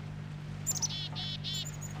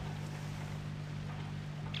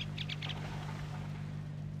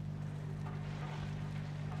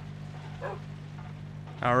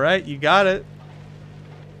 Alright, you got it.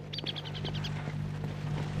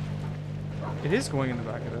 It is going in the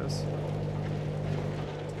back of this.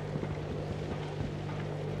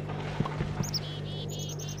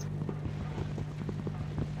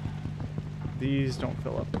 These don't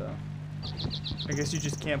fill up though. I guess you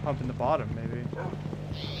just can't pump in the bottom, maybe.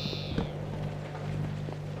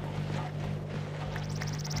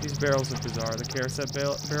 These barrels are bizarre. The carousel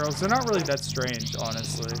barrels, they're not really that strange,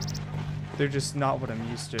 honestly. They're just not what I'm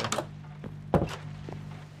used to.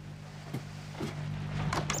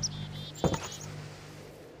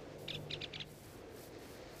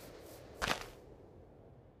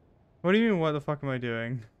 What do you mean, what the fuck am I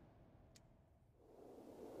doing?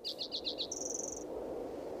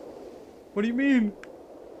 What do you mean?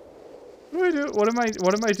 What do I do? What am I doing?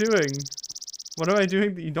 What am I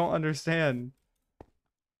doing that you don't understand?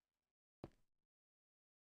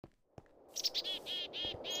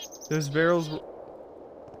 Those barrels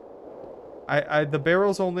The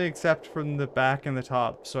barrels only accept from the back and the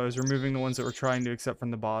top, so I was removing the ones that were trying to accept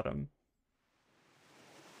from the bottom.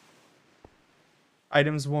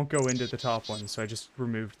 Items won't go into the top ones, so I just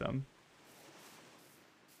removed them.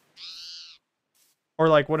 Or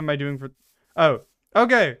like, what am I doing for... Oh,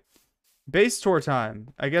 okay. Base tour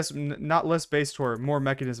time. I guess not less base tour, more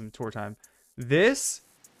mechanism tour time. This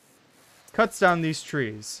cuts down these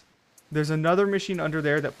trees. There's another machine under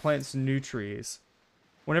there that plants new trees.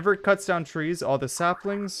 Whenever it cuts down trees, all the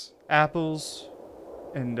saplings, apples,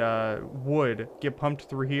 and wood get pumped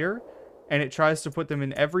through here, and it tries to put them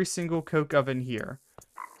in every single coke oven here.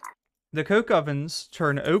 The coke ovens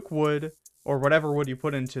turn oak wood, or whatever wood you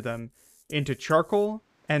put into them, into charcoal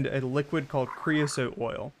and a liquid called creosote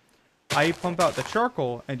oil. I pump out the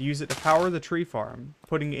charcoal and use it to power the tree farm,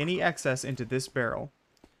 putting any excess into this barrel.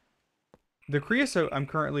 The creosote I'm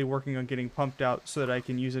currently working on getting pumped out so that I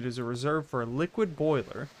can use it as a reserve for a liquid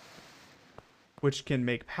boiler, which can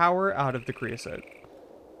make power out of the creosote.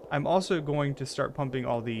 I'm also going to start pumping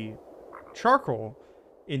all the charcoal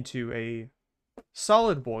into a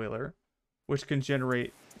solid boiler, which can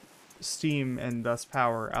generate steam and thus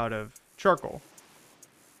power out of charcoal.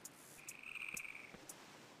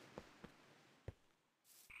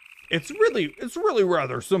 It's really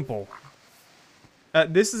rather simple.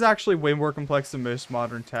 This is actually way more complex than most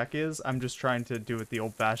modern tech is. I'm just trying to do it the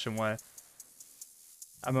old-fashioned way.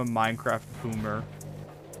 I'm a Minecraft boomer.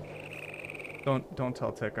 Don't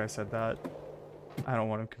tell Tick I said that. I don't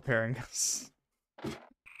want him comparing us.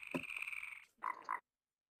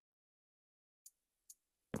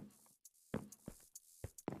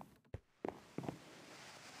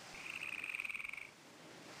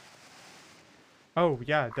 Oh,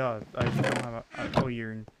 yeah, duh. I don't have a... Oh,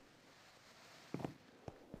 you're...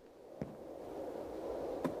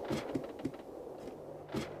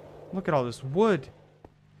 Look at all this wood.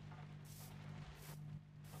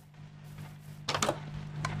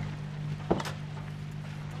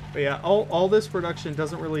 But yeah, all this production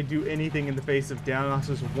doesn't really do anything in the face of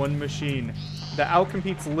Danos' one machine that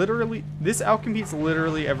outcompetes literally... This outcompetes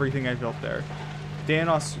literally everything I built there.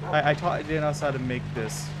 Danos... I taught Danos how to make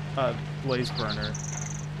this blaze burner.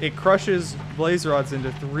 It crushes blaze rods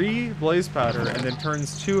into 3 blaze powder and then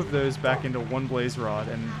turns 2 of those back into 1 blaze rod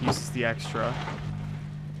and uses the extra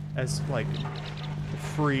as, like,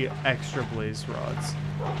 free extra blaze rods.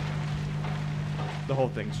 The whole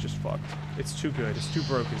thing's just fucked. It's too good. It's too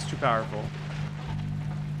broken. It's too powerful.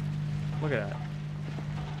 Look at that.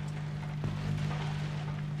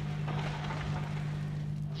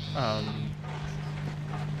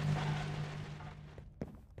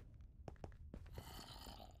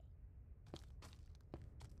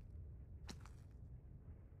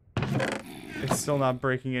 It's still not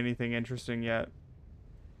breaking anything interesting yet.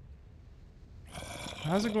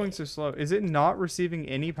 How's it going so slow? Is it not receiving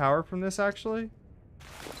any power from this, actually?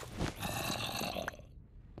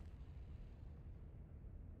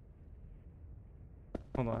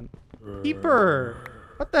 Hold on. Keeper!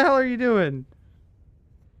 What the hell are you doing?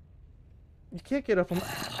 You can't get up on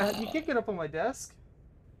my, you can't get up on my desk.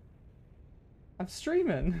 I'm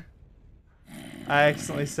streaming. I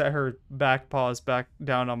accidentally set her back paws back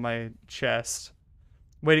down on my chest.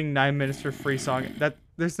 Waiting 9 minutes for free song.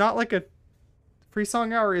 There's not like a... Free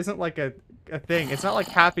song hour isn't like a thing. It's not like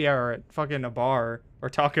happy hour at fucking a bar or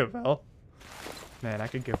Taco Bell. Man, I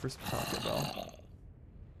could go for some Taco Bell.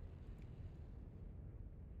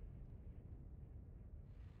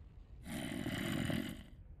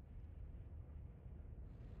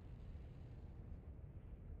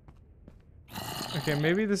 Okay,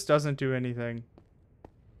 maybe this doesn't do anything.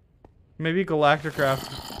 Maybe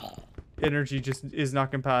Galacticraft energy just is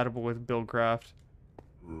not compatible with Buildcraft.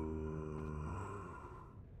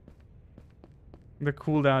 The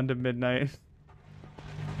cooldown to midnight.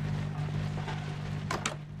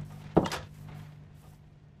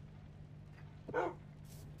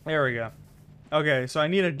 There we go. Okay, so I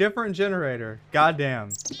need a different generator. Goddamn.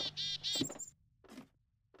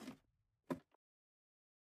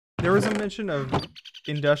 There was a mention of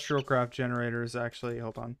industrial craft generators, actually.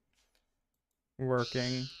 Hold on.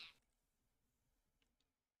 Working.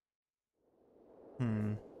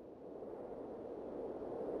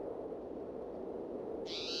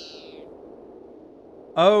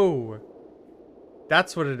 Oh!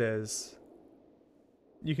 That's what it is.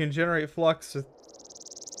 You can generate flux with...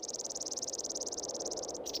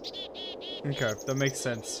 Okay, that makes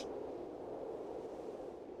sense.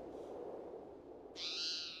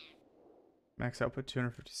 Max output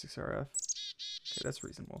 256 RF. Okay, that's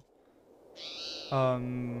reasonable.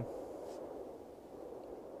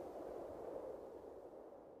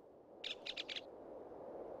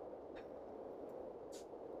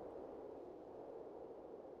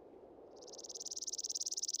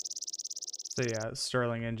 So yeah,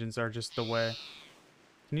 Sterling engines are just the way.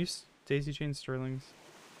 Can you daisy chain Sterlings?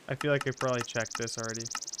 I feel like I probably checked this already.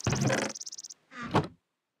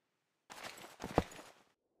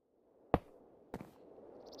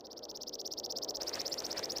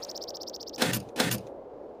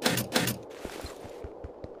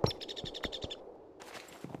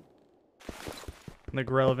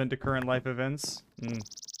 Like relevant to current life events.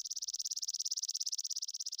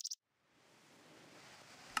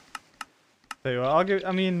 Tell you what, I'll give.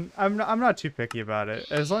 I mean, I'm not too picky about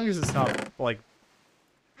it. As long as it's not like,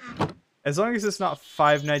 as long as it's not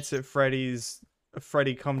Five Nights at Freddy's,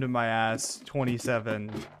 Freddy Come to My Ass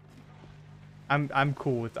 27. I'm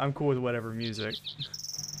cool with whatever music.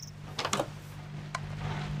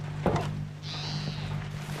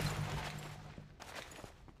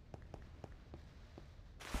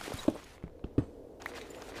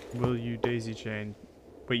 Will you daisy chain?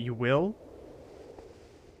 Wait, you will?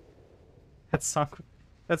 That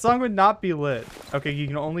song would not be lit. Okay, you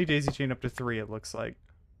can only daisy chain up to 3, it looks like.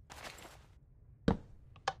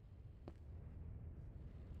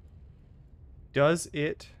 Does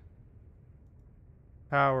it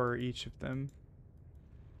power each of them?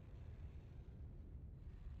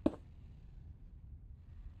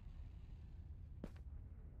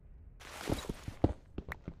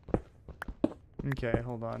 Okay,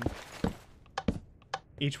 hold on.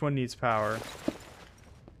 Each one needs power.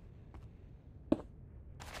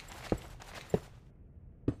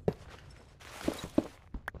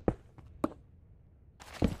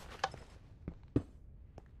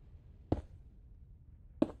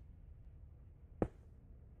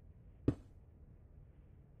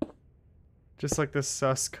 Just like the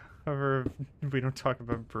sus cover of We Don't Talk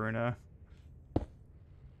About Bruna.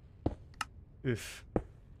 Oof.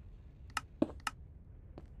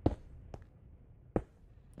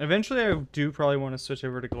 Eventually I do probably want to switch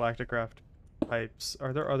over to Galacticraft pipes.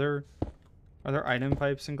 Are there item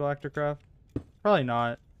pipes in Galacticraft? Probably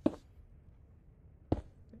not.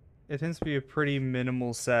 It tends to be a pretty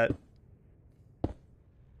minimal set.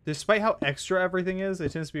 Despite how extra everything is,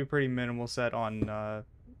 it tends to be a pretty minimal set on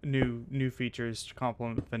new features to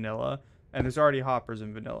complement vanilla, and there's already hoppers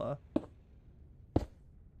in vanilla.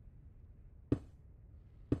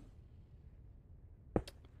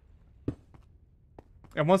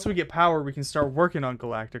 And once we get power, we can start working on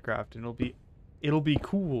Galacticraft, and it'll be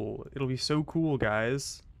cool. It'll be so cool,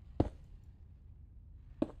 guys.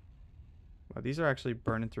 Wow, these are actually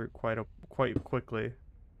burning through quite quickly.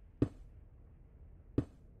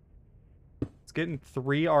 It's getting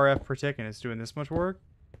 3 RF per tick, and it's doing this much work.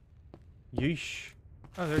 Yeesh.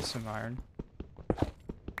 Oh, there's some iron.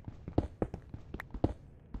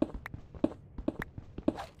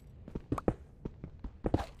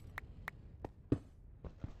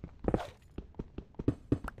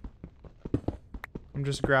 I'm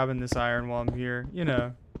just grabbing this iron while I'm here. You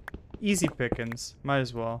know, easy pickings. Might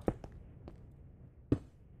as well.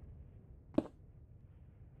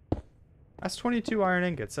 That's 22 iron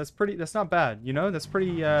ingots. That's not bad, you know? That's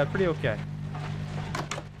pretty okay.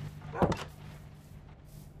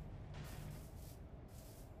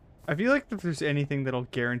 I feel like if there's anything that'll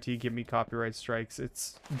guarantee give me copyright strikes,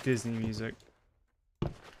 it's Disney music.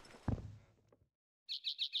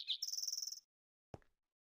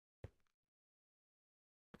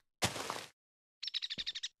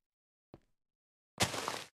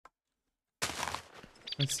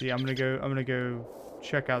 Let's see, I'm gonna go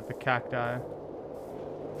check out the cacti.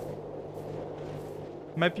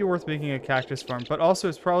 Might be worth making a cactus farm, but also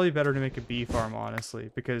it's probably better to make a bee farm, honestly,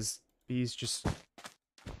 because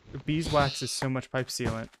beeswax is so much pipe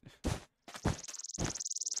sealant.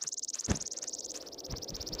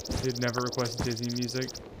 Did never request Disney music.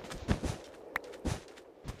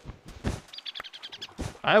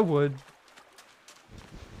 I would.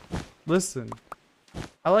 Listen,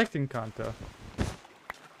 I liked Encanto.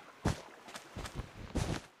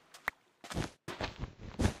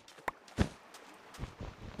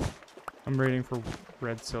 I'm waiting for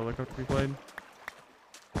Red Silica to be played.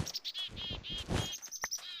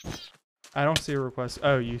 I don't see a request.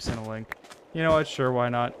 Oh, you sent a link. You know what? Sure, why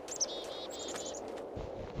not?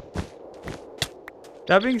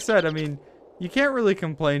 That being said, I mean, you can't really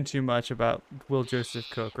complain too much about Will Joseph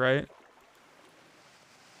Cook, right?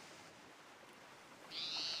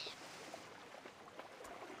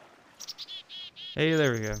 Hey,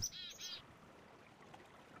 there we go.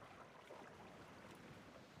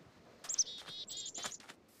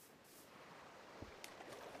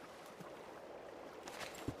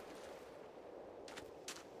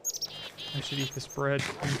 I should eat this bread.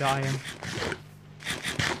 I'm dying.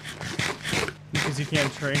 Because you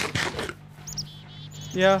can't drink.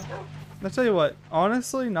 Yeah. I'll tell you what,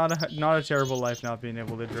 honestly, not a terrible life not being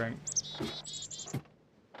able to drink.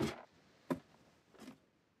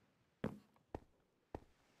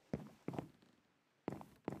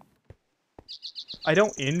 I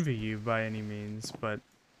don't envy you by any means, but...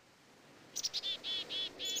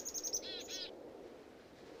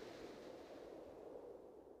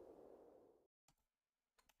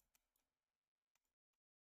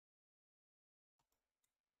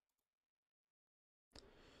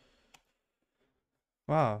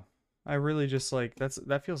 Wow. I really just like,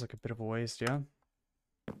 that feels like a bit of a waste, yeah?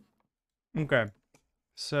 Okay.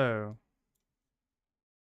 So...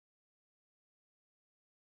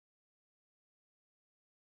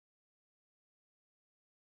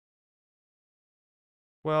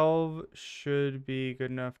 12 should be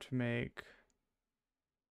good enough to make...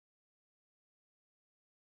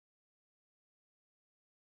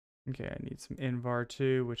 Okay, I need some Invar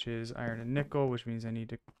too, which is iron and nickel, which means I need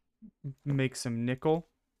to make some nickel.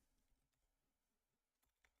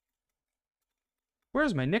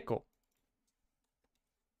 Where's my nickel?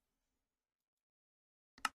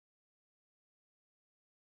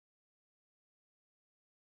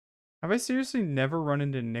 Have I seriously never run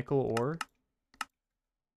into nickel ore?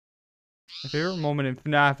 My favorite moment in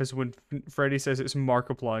FNAF is when Freddy says it's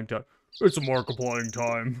Markiplier's time. It's Markiplier's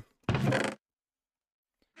time.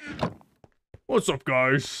 What's up,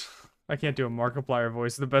 guys? I can't do a Markiplier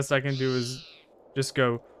voice. The best I can do is just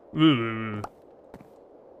go. Ugh.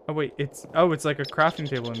 Oh wait, it's like a crafting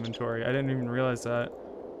table inventory. I didn't even realize that.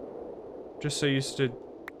 I'm just so used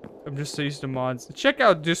to mods. Check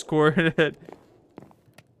out Discord.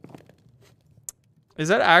 Is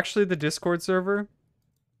that actually the Discord server?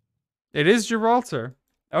 It is Gibraltar.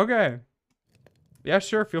 Okay. Yeah,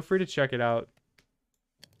 sure. Feel free to check it out.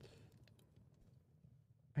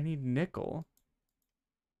 I need nickel.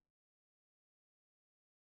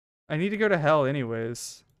 I need to go to hell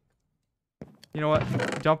anyways. You know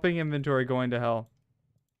what? Dumping inventory, going to hell.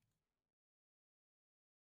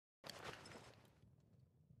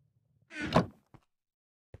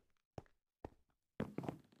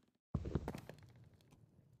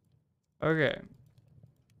 Okay.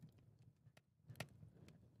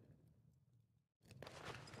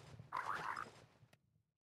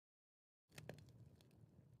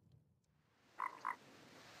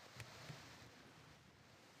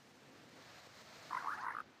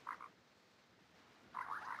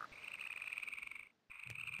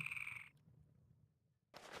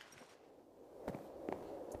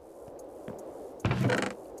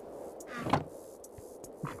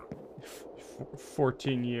 For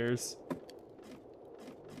 14 years.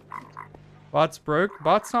 Bot's broke?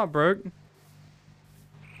 Bot's not broke.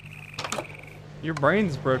 Your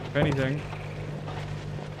brain's broke, if anything.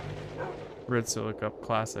 Red Silica,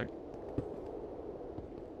 classic.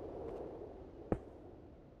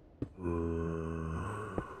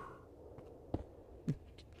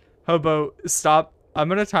 Hobo, stop. I'm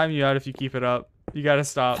gonna time you out if you keep it up. You gotta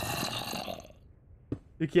stop.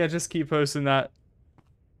 You can't just keep posting that.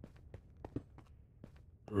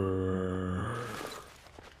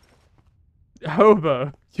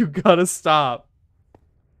 Hobo, you gotta stop.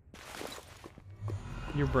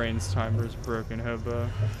 Your brain's timer's broken, Hobo.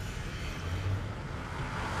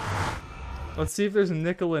 Let's see if there's a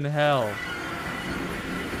nickel in hell.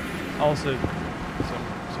 Also, some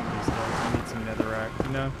of these guys, I need some netherrack,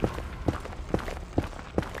 you know?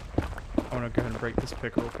 I wanna go ahead and break this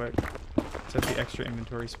pick real quick. Set the extra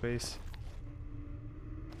inventory space.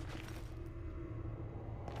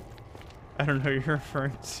 I don't know what you're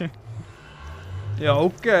referring to. Yeah,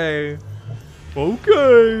 okay.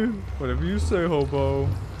 Okay. Whatever you say, Hobo.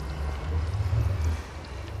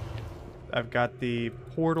 I've got the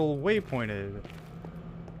portal waypointed.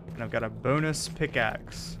 And I've got a bonus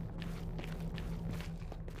pickaxe.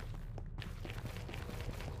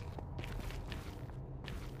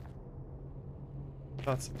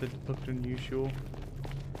 Thought something looked unusual.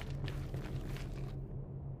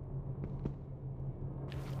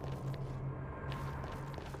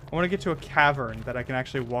 I want to get to a cavern that I can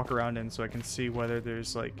actually walk around in so I can see whether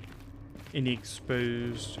there's like any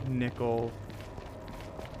exposed nickel.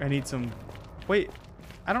 I need some... Wait,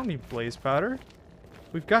 I don't need blaze powder.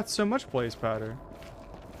 We've got so much blaze powder.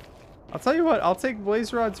 I'll tell you what, I'll take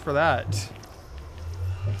blaze rods for that.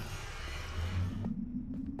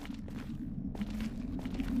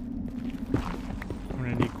 I'm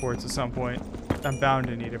gonna need quartz at some point. I'm bound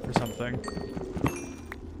to need it for something.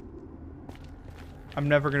 I'm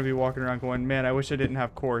never going to be walking around going, man, I wish I didn't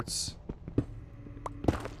have quartz.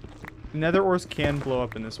 Nether ores can blow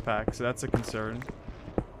up in this pack, so that's a concern.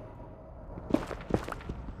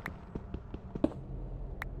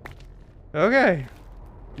 Okay.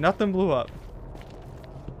 Nothing blew up.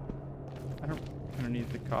 I don't need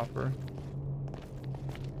the copper.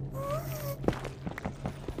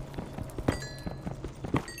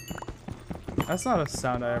 That's not a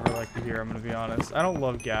sound I ever like to hear, I'm gonna be honest. I don't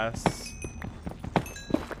love gas.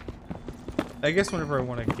 I guess whenever I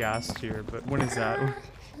want a gas tier, but when is that?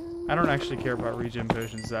 I don't actually care about regen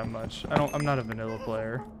potions that much. I'm not a vanilla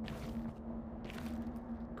player.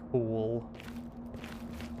 Cool.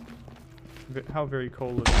 How very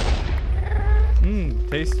cool is it? Mmm,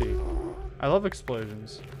 tasty. I love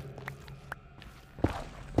explosions.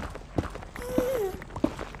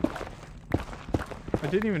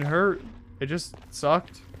 It didn't even hurt. It just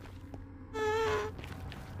sucked.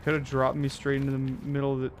 Could have dropped me straight into the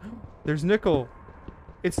middle of it. There's nickel.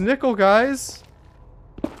 It's nickel, guys.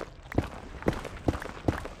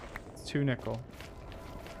 It's 2 nickel.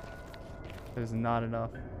 That is not enough.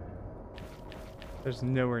 There's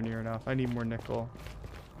nowhere near enough. I need more nickel.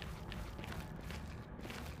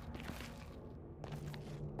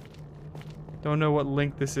 Don't know what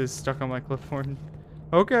link this is stuck on my clipboard.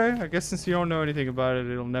 Okay, I guess since you don't know anything about it,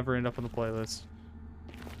 it'll never end up on the playlist.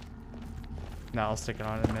 Nah, I'll stick it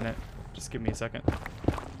on in a minute. Just give me a second.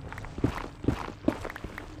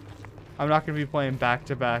 I'm not going to be playing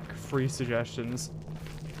back-to-back free suggestions.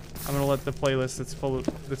 I'm going to let the playlist that's full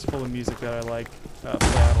of music that I like play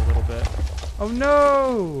out a little bit. Oh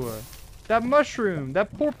no! That mushroom!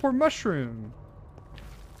 That poor mushroom!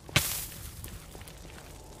 I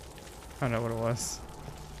don't know what it was.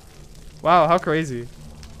 Wow, how crazy.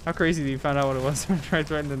 How crazy that you found out what it was when I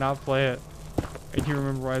tried to not play it. And you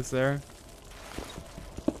remember why it's there?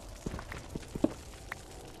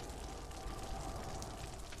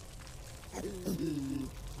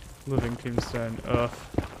 Living tombstone. Ugh.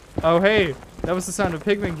 Oh hey! That was the sound of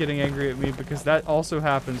pigmen getting angry at me because that also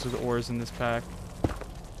happens with ores in this pack.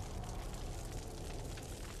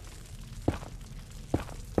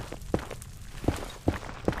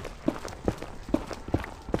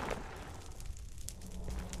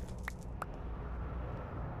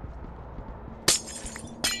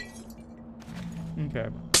 Okay.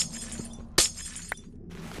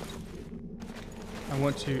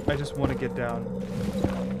 I just want to get down.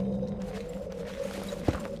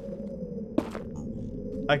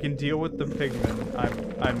 I can deal with the pigmen.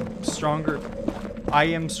 I'm stronger. I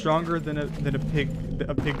am stronger than a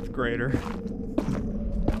pig grader.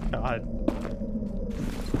 God.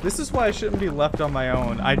 This is why I shouldn't be left on my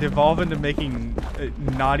own. I devolve into making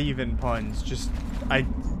not even puns. I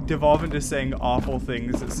devolve into saying awful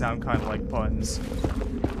things that sound kind of like puns.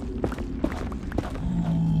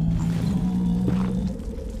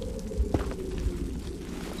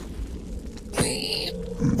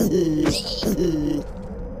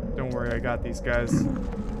 Don't worry, I got these guys.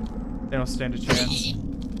 They don't stand a chance.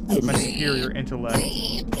 My superior intellect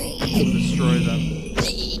will destroy them.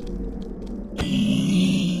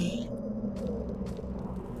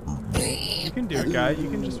 You can do it, guy. You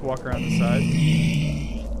can just walk around the side.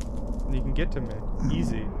 And you can get to me.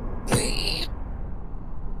 Easy.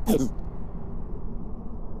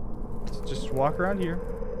 Just walk around here.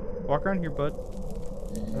 Walk around here, bud.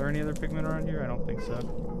 Are there any other pigmen around here? I don't think so.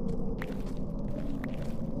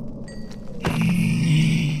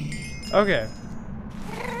 Okay.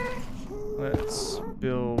 Let's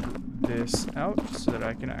build this out so that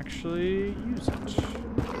I can actually use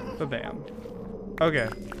it. Ba-bam. Okay.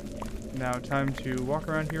 Now time to walk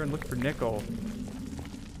around here and look for nickel.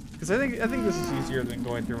 Because I think this is easier than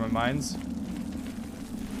going through my mines.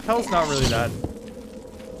 Hell's not really that.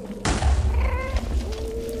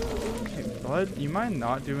 Hey, bud, you mind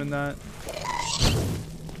not doing that?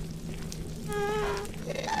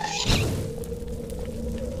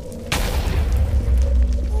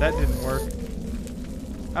 That didn't work.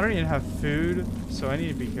 I don't even have food, so I need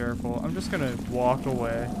to be careful. I'm just gonna walk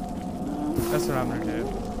away. That's what I'm gonna do.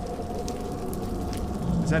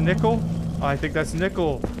 Is that nickel? Oh, I think that's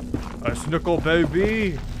nickel. That's nickel,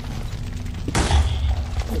 baby.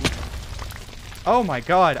 Oh my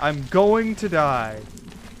god, I'm going to die.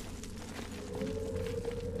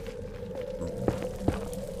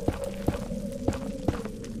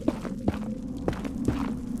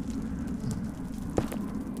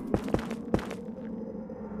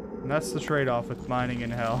 And that's the trade-off with mining in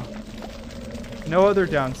hell. No other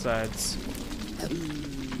downsides.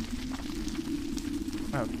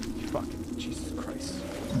 Oh, fuck. Jesus Christ.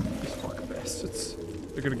 These fucking bastards.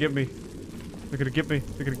 They're gonna get me. They're gonna get me.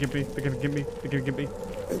 They're gonna get me. They're gonna get me. They're gonna get me.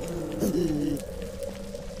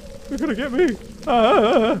 They're gonna get me.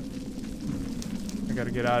 Ah! I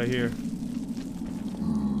gotta get out of here.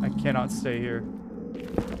 I cannot stay here.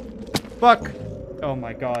 Fuck! Oh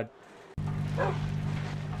my god.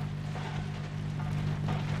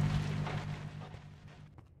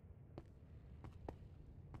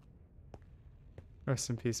 Rest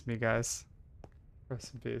in peace, me guys.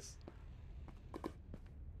 Rest in peace.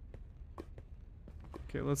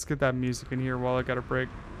 Okay, let's get that music in here while I got a break.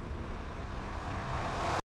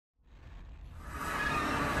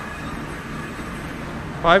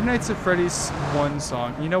 Five Nights at Freddy's one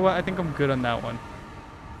song. You know what? I think I'm good on that one.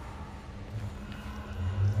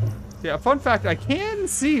 Yeah, fun fact, I can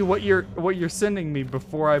see what you're sending me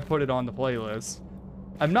before I put it on the playlist.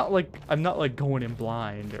 I'm not like going in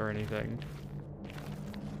blind or anything.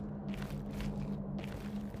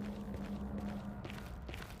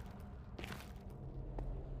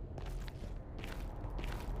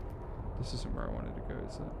 This isn't where I wanted to go,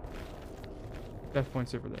 is it? Death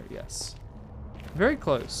point's over there, yes. Very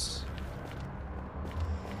close.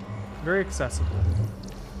 Very accessible.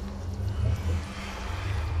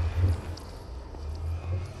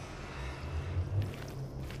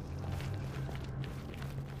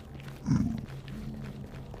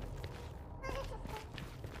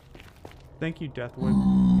 Thank you, Deathwood.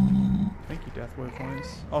 Thank you, Deathwood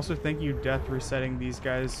points. Also, thank you, Death, resetting these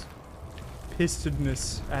guys'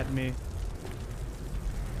 pistedness at me.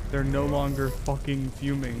 They're no longer fucking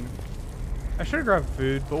fuming. I should have grabbed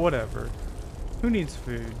food, but whatever. Who needs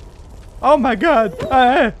food? Oh my god!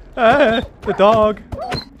 The dog!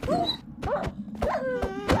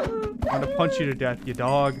 I'm gonna punch you to death, you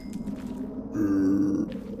dog.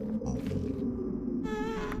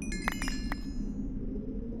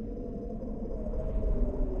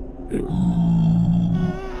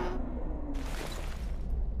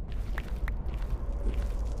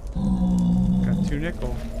 Got 2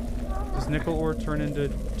 nickel. Does nickel ore turn into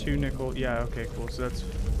 2 nickel? Yeah, okay, cool. So that's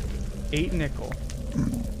 8 nickel.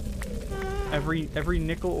 Every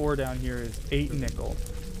nickel ore down here is 8 nickel.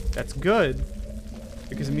 That's good,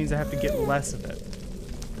 because it means I have to get less of it.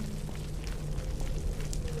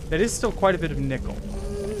 That is still quite a bit of nickel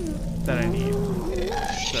that I need.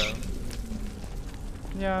 So,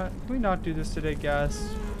 yeah, can we not do this today, gas?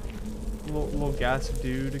 Little gas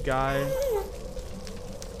dude guy.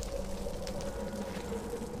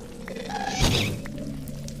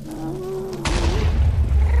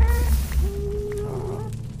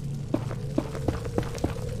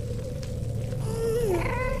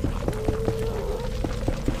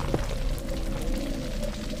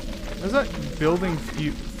 What's that building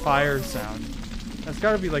fire sound? That's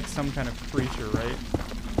gotta be like some kind of creature, right?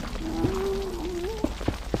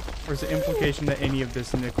 Or is the implication that any of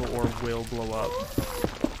this nickel ore will blow up?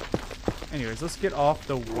 Anyways, let's get off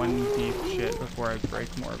the 1 deep shit before I break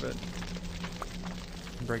more of it.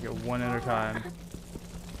 Break it one at a time.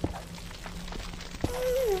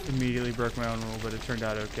 Immediately broke my own rule, but it turned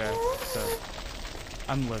out okay. So,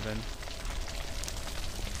 I'm living.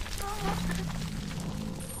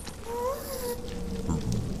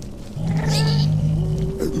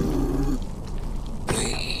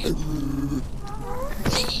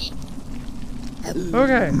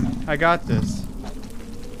 Okay, I got this.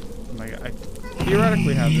 Oh my god, I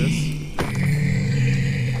theoretically have this.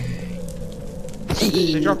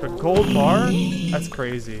 They dropped a gold bar? That's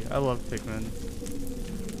crazy. I love Pikmin.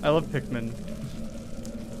 I love Pikmin.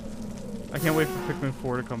 I can't wait for Pikmin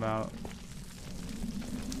 4 to come out.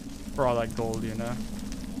 For all that gold, you know?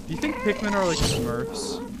 Do you think Pikmin are like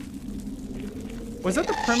Smurfs? Was that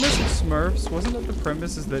the premise of Smurfs? Wasn't that the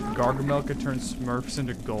premise is that Gargamel could turn Smurfs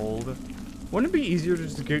into gold? Wouldn't it be easier to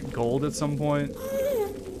just get gold at some point?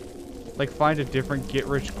 Like find a different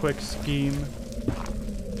get-rich-quick scheme?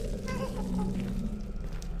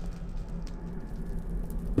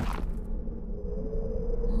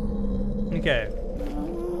 Okay.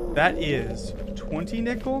 That is 20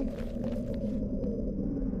 nickel?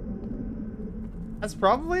 That's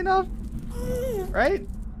probably enough, right?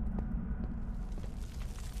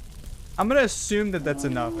 I'm gonna assume that that's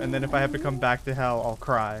enough, and then if I have to come back to hell, I'll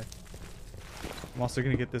cry. I'm also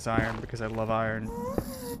gonna get this iron because I love iron.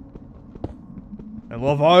 I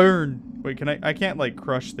love iron! Wait, can I can't like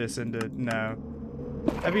crush this into, no.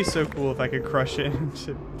 That'd be so cool if I could crush it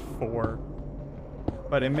into 4.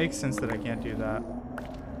 But it makes sense that I can't do that.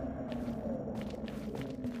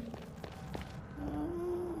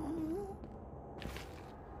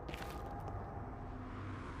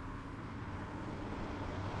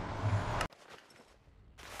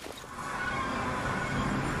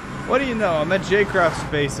 What do you know? I'm at J-Craft's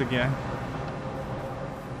base again.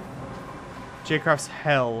 J-Craft's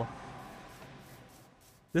hell.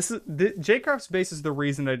 J-Craft's base is the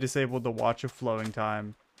reason I disabled the Watch of Flowing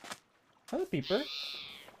Time. Hello, Peeper.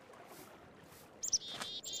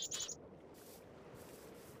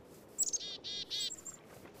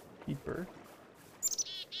 Keeper.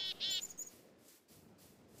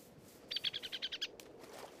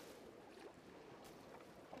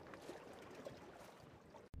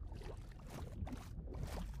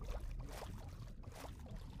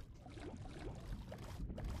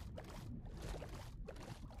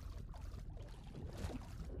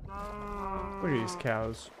 Look at these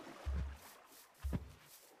cows.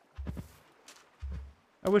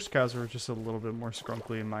 I wish cows were just a little bit more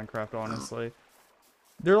scrunkly in Minecraft, honestly.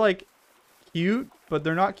 They're like cute, but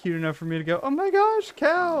they're not cute enough for me to go, oh my gosh,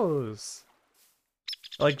 cows!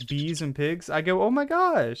 Like bees and pigs, I go, oh my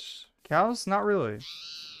gosh. Cows, not really.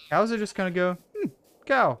 Cows are just gonna go,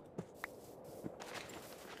 cow.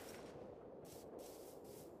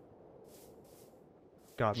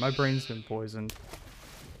 God, my brain's been poisoned.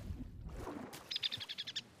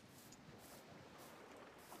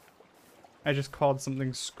 I just called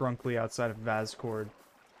something scrunkly outside of Vascord.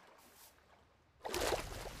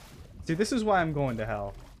 See, this is why I'm going to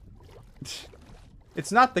hell.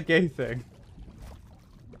 It's not the gay thing.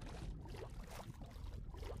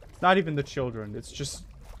 It's not even the children. It's just...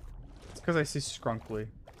 It's because I see scrunkly.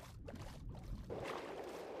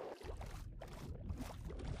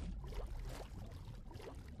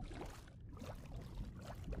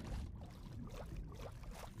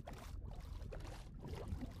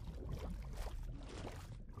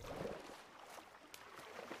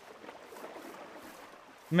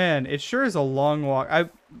 Man, it sure is a long walk.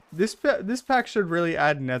 This pack should really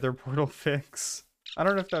add Nether portal fix. I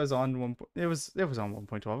don't know if that was on one. It was on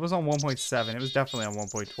 1.12. It was on 1.7. It was definitely on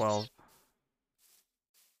 1.12.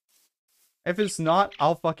 If it's not,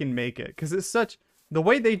 I'll fucking make it, because it's such, the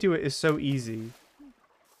way they do it is so easy.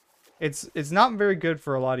 It's not very good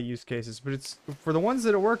for a lot of use cases, but it's for the ones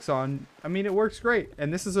that it works on. I mean, it works great,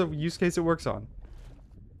 and this is a use case it works on.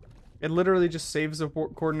 It literally just saves the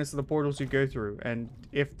coordinates of the portals you go through, and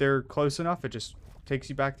if they're close enough, it just takes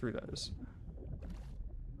you back through those.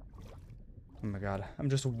 Oh my god, I'm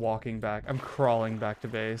just walking back. I'm crawling back to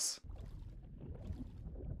base.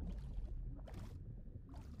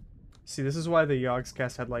 See, this is why the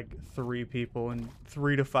Yogscast had like 3 people, and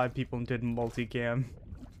 3 to 5 people and did multicam.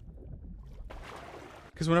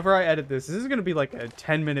 Because whenever I edit this is going to be like a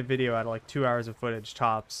 10-minute video out of like 2 hours of footage,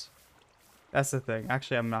 tops. That's the thing.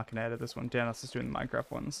 Actually, I'm not going to edit this one. Danos is doing the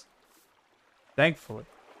Minecraft ones. Thankfully.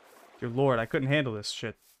 Dear Lord, I couldn't handle this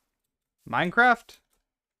shit. Minecraft?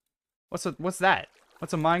 What's that?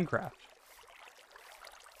 What's a Minecraft?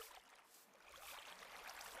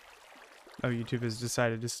 Oh, YouTube has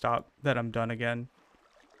decided to stop that I'm done again.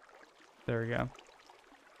 There we go.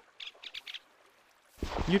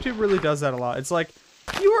 YouTube really does that a lot. It's like,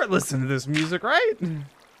 you weren't listening to this music, right?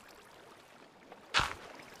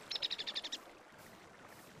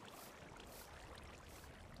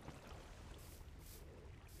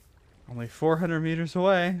 Only 400 meters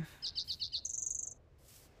away. Is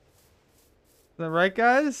that right,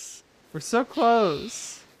 guys? We're so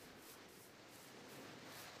close.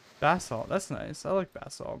 Basalt, that's nice. I like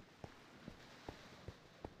basalt.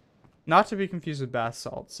 Not to be confused with bath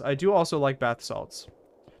salts. I do also like bath salts.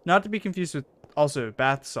 Not to be confused with also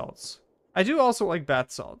bath salts. I do also like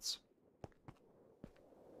bath salts.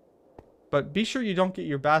 But be sure you don't get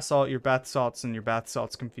your basalt, your bath salts, and your bath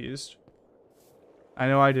salts confused. I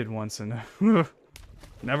know I did once, and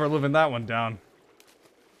never living that one down.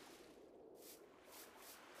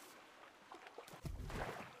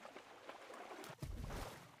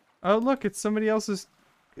 Oh look, it's somebody else's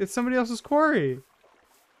quarry.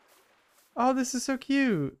 Oh, this is so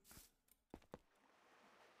cute.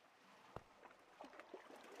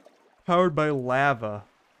 Powered by lava.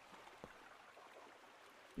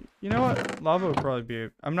 You know what? Lava would probably be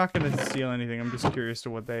I'm not gonna steal anything. I'm just curious to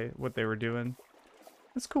what they were doing.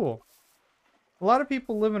 That's cool. A lot of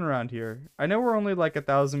people living around here. I know we're only like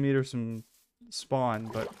 1,000 meters from spawn,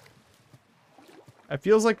 but it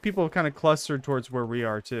feels like people have kind of clustered towards where we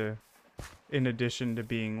are too. In addition to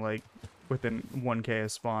being like within 1K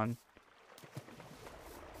of spawn.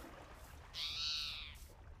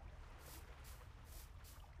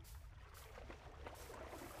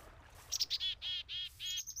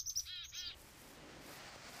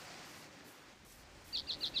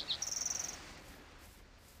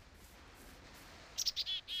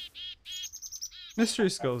 Mystery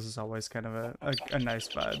Skulls is always kind of a nice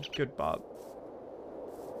vibe. Good bop.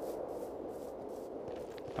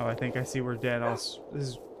 Oh, I think I see where Danos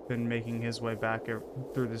has been making his way back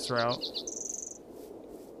through this route.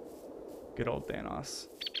 Good old Danos.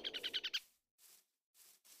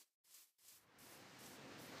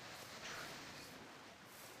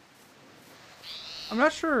 I'm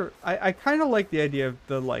not sure. I kind of like the idea of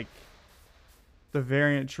the, like, the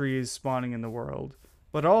variant trees spawning in the world.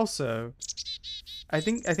 But also, I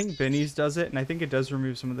think Benny's does it, and I think it does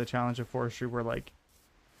remove some of the challenge of forestry where, like,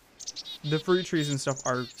 the fruit trees and stuff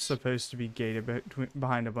are supposed to be gated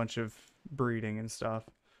behind a bunch of breeding and stuff.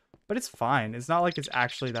 But it's fine. It's not like it's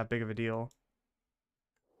actually that big of a deal.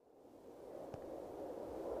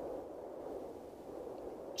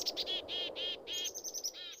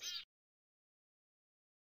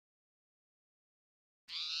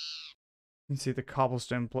 You can see the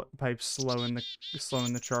cobblestone pipes slowing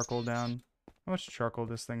the charcoal down. How much charcoal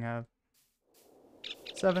does this thing have?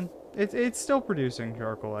 7. It's still producing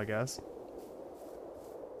charcoal, I guess.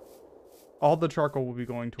 All the charcoal will be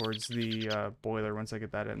going towards the boiler once I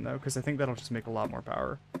get that in, though, because I think that'll just make a lot more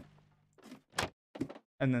power.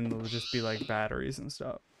 And then there'll just be, like, batteries and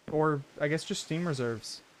stuff. Or, I guess, just steam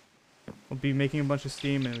reserves. We'll be making a bunch of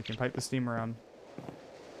steam, and we can pipe the steam around.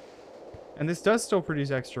 And this does still produce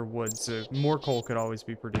extra wood, so more coal could always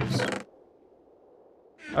be produced.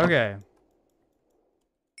 Okay.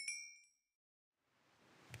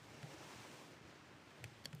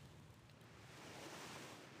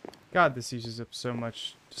 God, this uses up so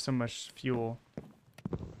much fuel.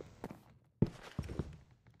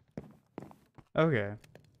 Okay.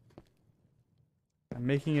 I'm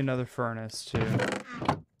making another furnace, too.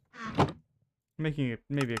 I'm making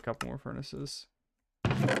maybe a couple more furnaces.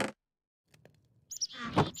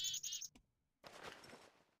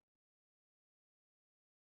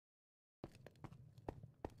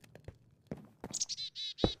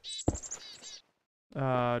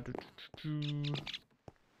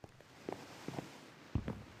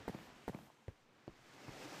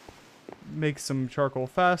 Make some charcoal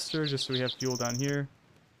faster, just so we have fuel down here.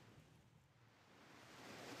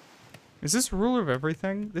 Is this ruler of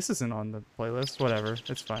everything? This isn't on the playlist. Whatever,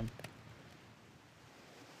 it's fine.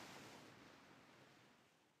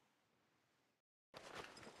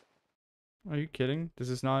 Are you kidding? Does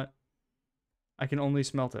this not? I can only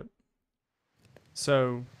smelt it.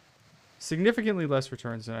 So, significantly less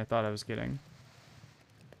returns than I thought I was getting.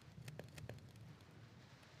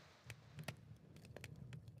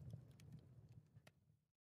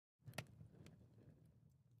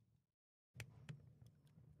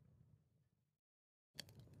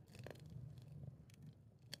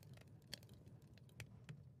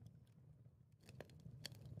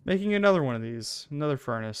 Making another one of these. Another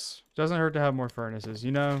furnace. Doesn't hurt to have more furnaces.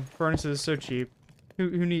 You know, furnaces so cheap.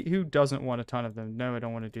 Who doesn't want a ton of them? No, I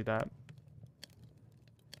don't want to do that.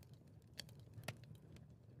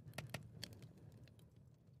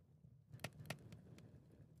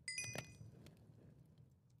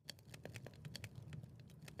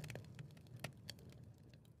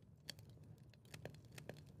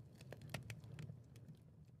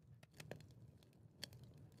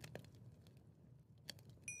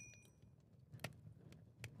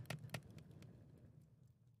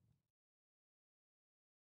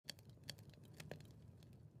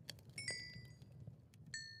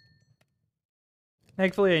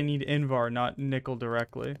 Thankfully, I need Invar, not nickel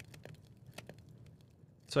directly.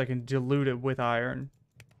 So I can dilute it with iron.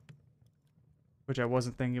 Which I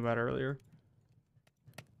wasn't thinking about earlier.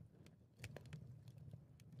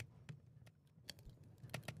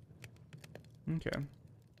 Okay.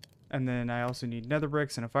 And then I also need nether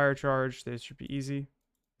bricks and a fire charge. This should be easy.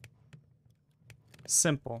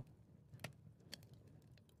 Simple.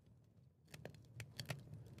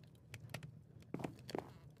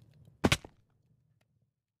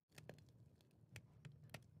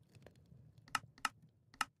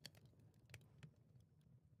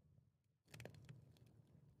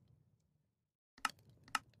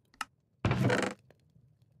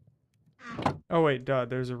 Oh wait, duh,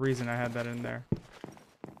 there's a reason I had that in there.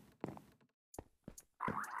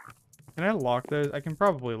 Can I lock those? I can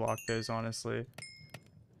probably lock those, honestly.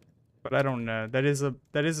 But I don't know. That is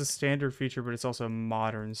a standard feature, but it's also a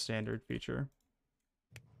modern standard feature.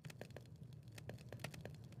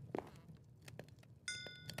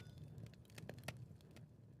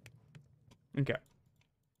 Okay.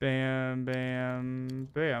 Bam, bam,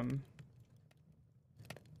 bam.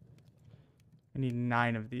 I need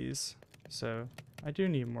 9 of these. So, I do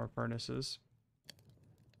need more furnaces.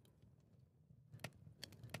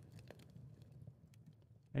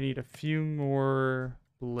 I need a few more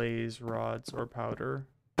blaze rods or powder.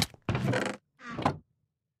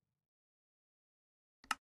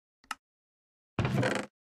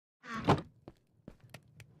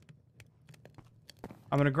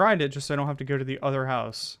 I'm gonna grind it just so I don't have to go to the other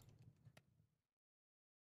house.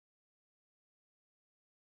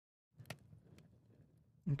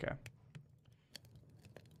 Okay.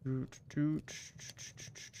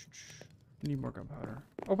 Need more gunpowder.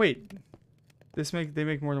 Oh, wait. They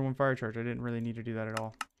make more than one fire charge. I didn't really need to do that at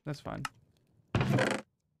all. That's fine.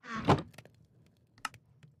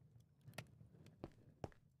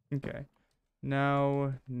 Okay.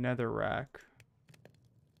 Now netherrack.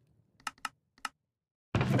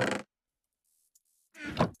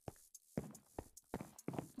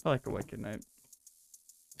 I like a wicked knight.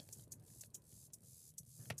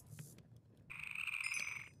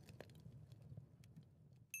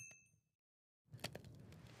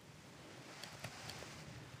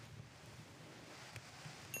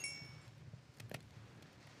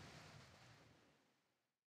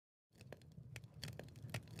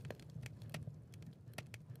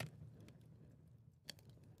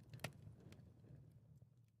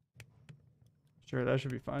 Sure, that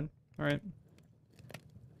should be fine. All right.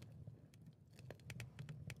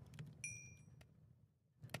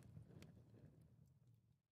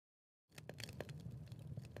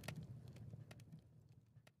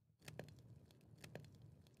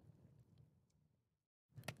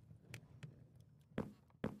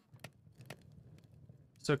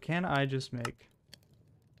 So can I just make...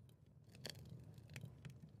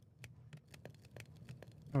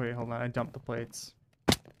 Oh wait, hold on. I dumped the plates.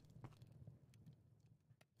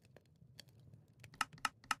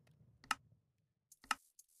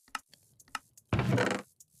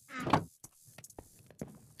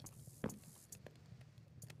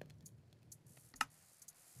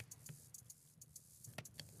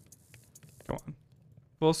 Go on.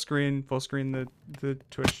 Full screen the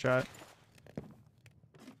Twitch chat.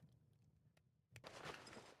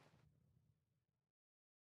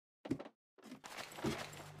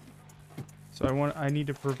 So I need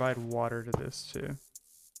to provide water to this too.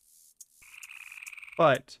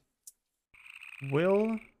 But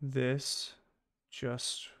will this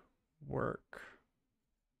just work?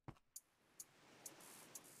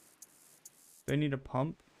 Do I need a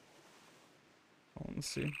pump? Oh, let's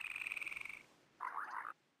see.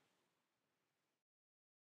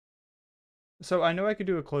 So I know I could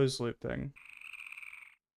do a closed loop thing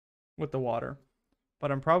with the water,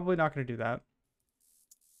 but I'm probably not going to do that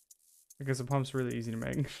because the pump's really easy to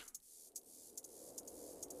make.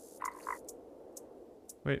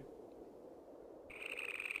 Wait.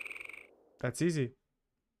 That's easy.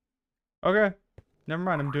 Okay. Never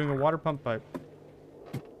mind. I'm doing a water pump pipe.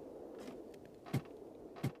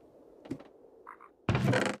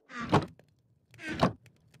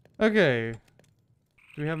 Okay.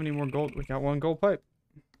 Do we have any more gold? We got one gold pipe.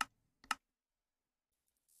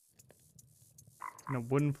 And a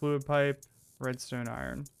wooden fluid pipe. Redstone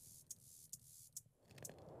iron.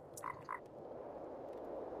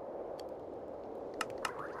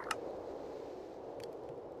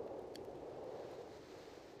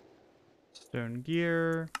 Stone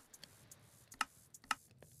gear.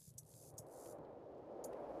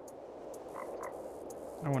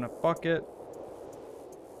 I want a bucket.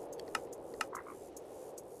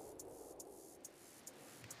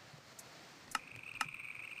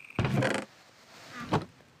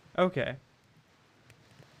 Okay.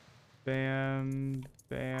 Bam,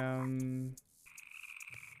 bam.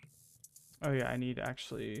 Oh yeah, I need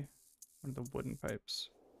actually one of the wooden pipes.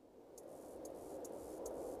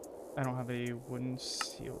 I don't have a wooden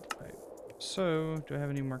sealed pipe. So, do I have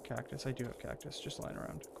any more cactus? I do have cactus just lying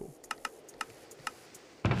around. Cool.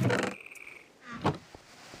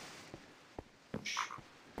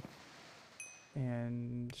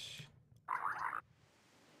 And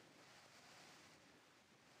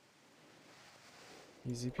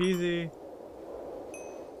easy peasy.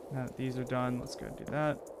 Now that these are done, let's go do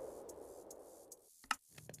that.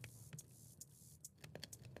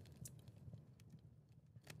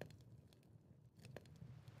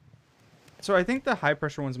 So I think the high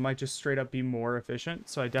pressure ones might just straight up be more efficient.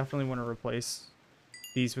 So I definitely want to replace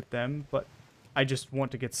these with them, but I just want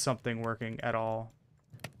to get something working at all.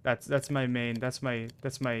 That's my main, that's my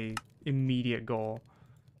immediate goal.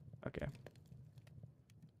 Okay.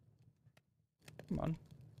 Come on.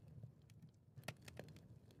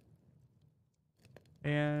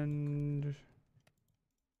 And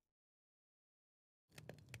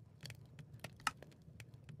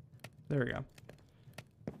there we go.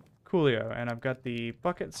 Coolio, and I've got the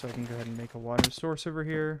bucket, so I can go ahead and make a water source over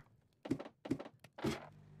here.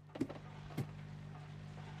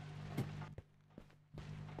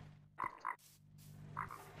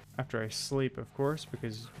 After I sleep, of course,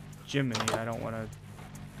 because Jiminy, I don't want to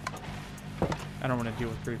deal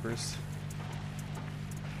with creepers.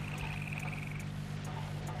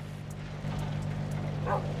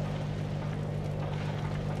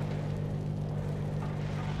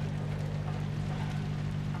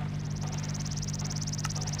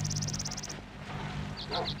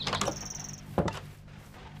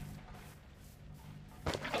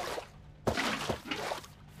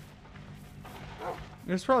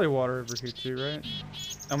 There's probably water over here too, right?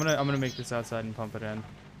 I'm gonna make this outside and pump it in.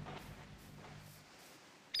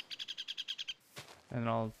 And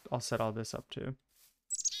I'll set all this up too.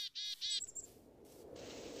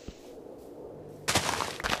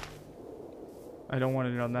 I don't want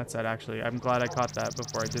it on that side actually. I'm glad I caught that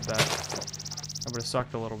before I did that. I would have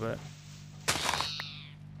sucked a little bit.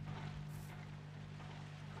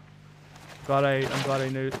 I'm glad I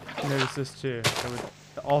noticed this too. It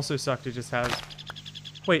would also suck to just have...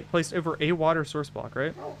 Wait, placed over a water source block,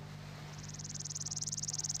 right?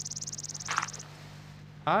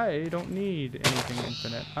 I don't need anything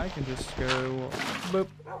infinite. I can just go boop.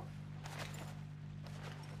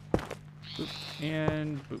 Boop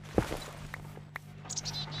and boop.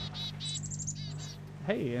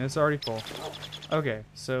 Hey, and it's already full. Okay,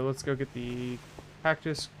 so let's go get the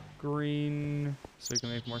cactus green so we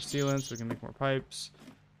can make more sealants, we can make more pipes.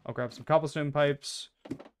 I'll grab some cobblestone pipes.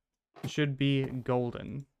 Should be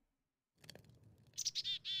golden.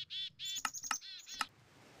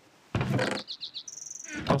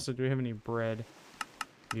 Also, do we have any bread?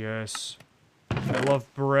 Yes. I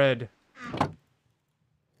love bread.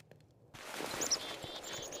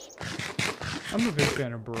 I'm a big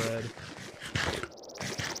fan of bread.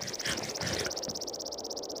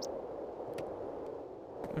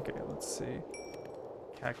 Okay, let's see.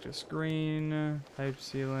 Cactus green, pipe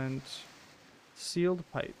sealant, sealed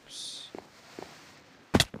pipes.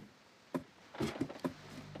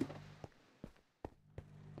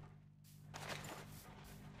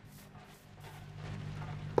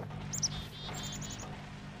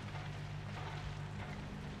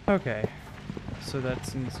 Okay, so that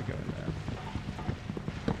seems to go in there.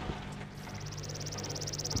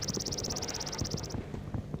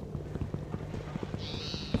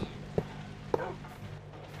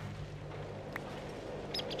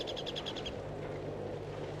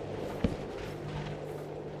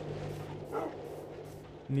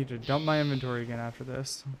 I need to dump my inventory again after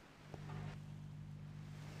this.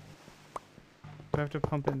 Do I have to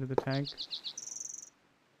pump into the tank?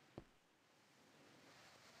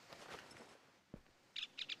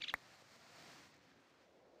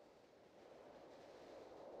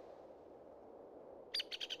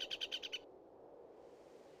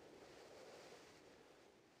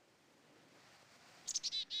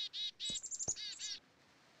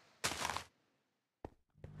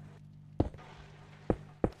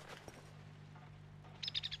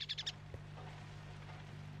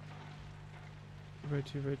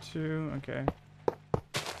 Two by two, okay.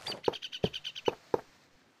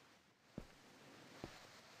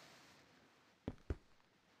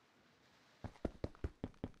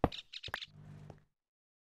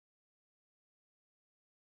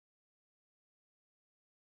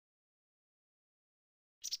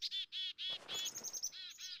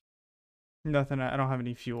 Nothing, I don't have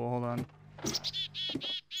any fuel, hold on.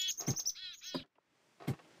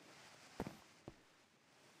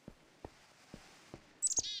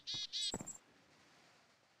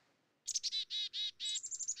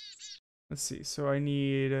 Let's see, so I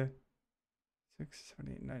need 6,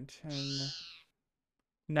 7, 8, 9, 10,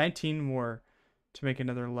 19 more to make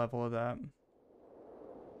another level of that.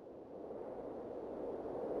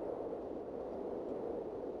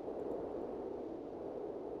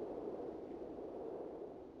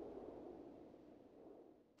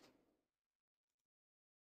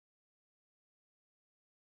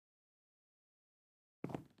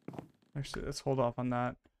 Actually, let's hold off on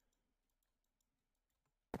that.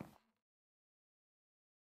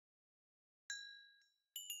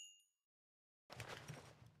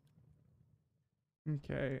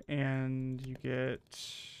 Okay, and you get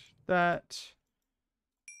that.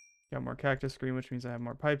 Got more cactus green, which means I have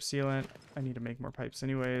more pipe sealant. I need to make more pipes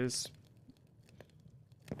anyways.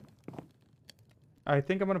 I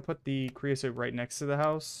think I'm going to put the creosote right next to the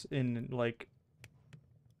house in, like,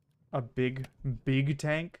 a big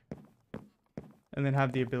tank. And then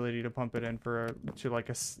have the ability to pump it in to like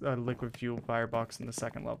a liquid fuel firebox in the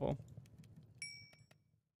second level.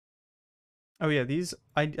 Oh yeah, these,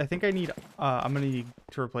 I think I need, I'm going to need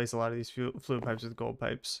to replace a lot of these fluid pipes with gold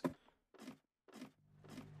pipes.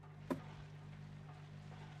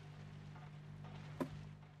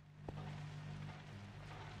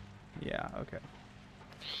 Yeah, okay.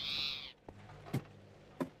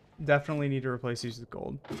 Definitely need to replace these with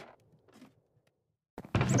gold.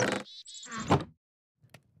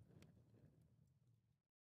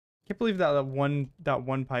 Can't believe that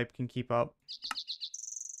one pipe can keep up.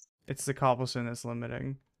 It's the cobblestone that's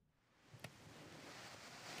limiting.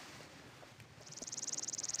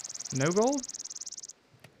 No gold?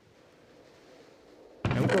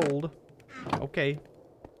 No gold. Okay.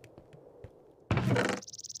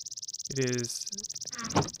 It is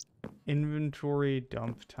inventory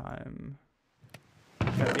dump time.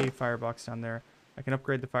 Got a firebox down there. I can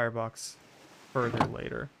upgrade the firebox further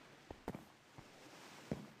later.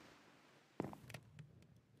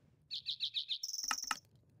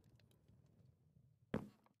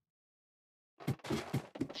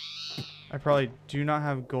 I probably do not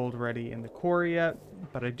have gold ready in the quarry yet,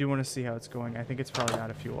 but I do want to see how it's going. I think it's probably out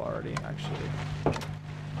of fuel already, actually.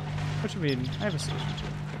 Which, I mean, I have a solution to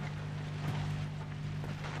it.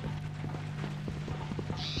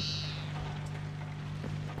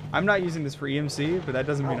 I'm not using this for EMC, but that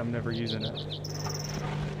doesn't mean I'm never using it.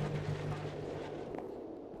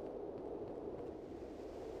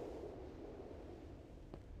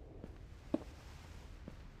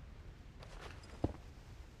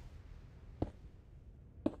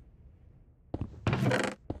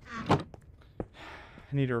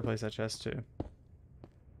 I need to replace that chest too.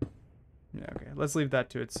 Yeah, okay. Let's leave that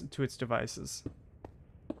to its devices.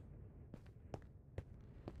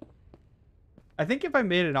 I think if I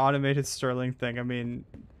made an automated Stirling thing, I mean,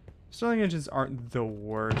 Stirling engines aren't the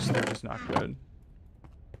worst. They're just not good.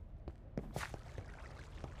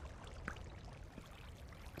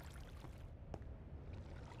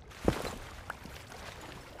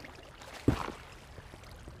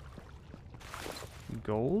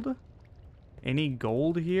 Gold? Any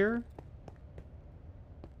gold here?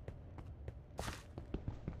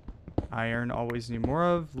 Iron, always need more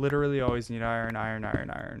of. Literally always need iron, iron, iron,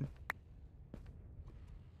 iron.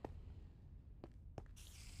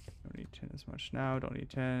 Don't need tin as much now. Don't need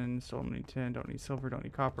tin. Still don't need tin. Don't need silver. Don't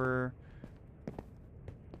need copper.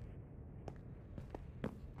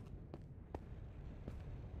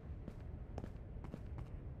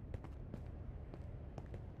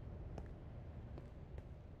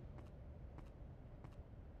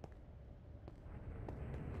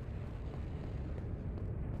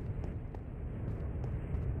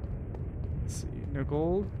 Let's see. No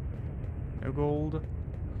gold. No gold.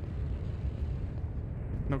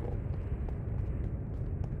 No gold.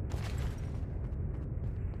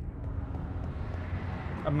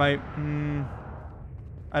 I might...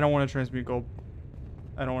 I don't want to transmute gold.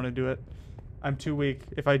 I don't want to do it. I'm too weak.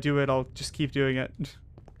 If I do it, I'll just keep doing it.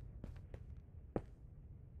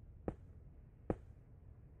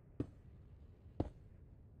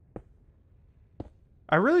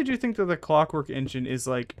 I really do think that the clockwork engine is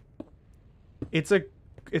like... It's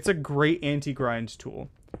a great anti-grind tool.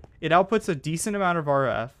 It outputs a decent amount of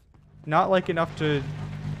RF. Not like enough to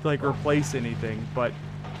like replace anything, but...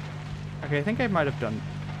 Okay, I think I might have done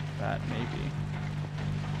that, maybe.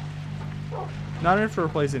 Not enough to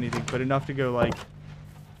replace anything, but enough to go, like,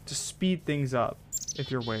 to speed things up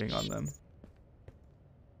if you're waiting on them.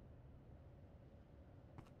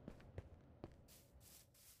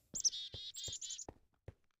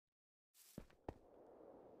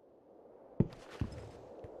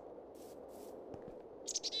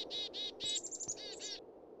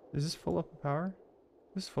 Is this full up in power?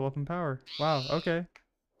 This is full up in power. Wow, okay.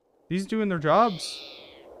 These doing their jobs.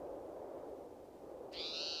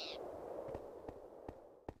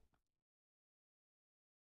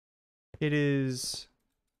 It is...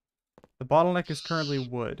 The bottleneck is currently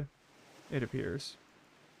wood, it appears.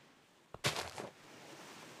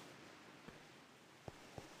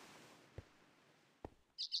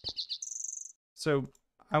 So,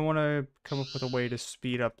 I want to come up with a way to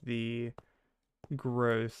speed up the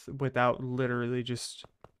growth without literally just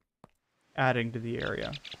adding to the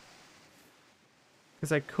area.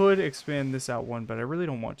 Because I could expand this out one, but I really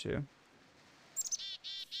don't want to.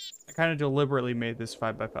 I kind of deliberately made this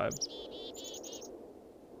 5x5.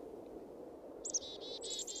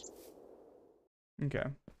 Okay.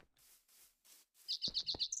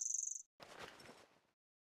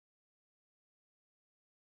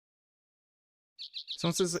 So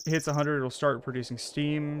once this hits 100, it'll start producing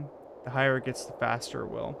steam. The higher it gets, the faster it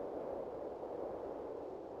will.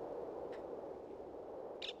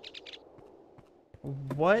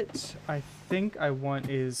 What I think I want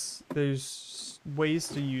is there's ways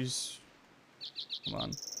to use... Hold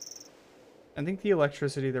on. I think the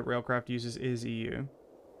electricity that Railcraft uses is EU.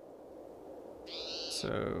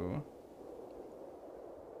 So...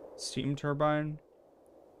 Steam turbine.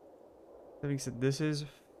 That being said, this is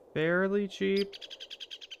fairly cheap.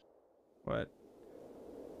 What?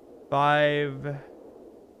 5,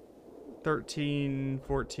 13,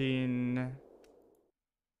 14...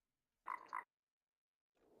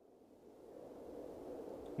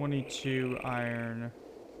 22 iron,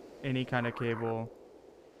 any kind of cable.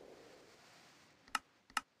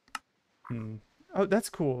 Oh, that's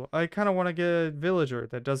cool. I kind of want to get a villager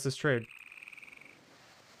that does this trade.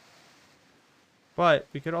 But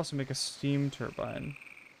we could also make a steam turbine.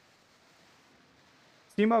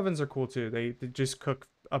 Steam ovens are cool too. They just cook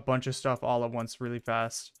a bunch of stuff all at once really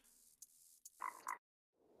fast.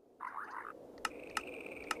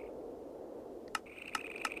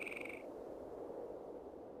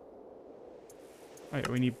 Oh yeah,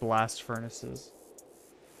 we need blast furnaces.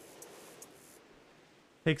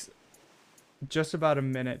 Takes just about a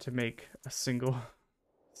minute to make a single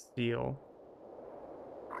steel.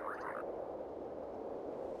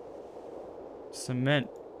 Cement.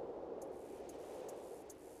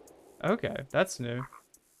 Okay, that's new.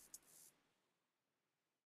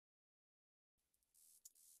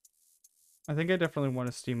 I think I definitely want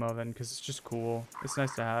a steam oven because it's just cool. It's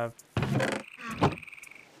nice to have.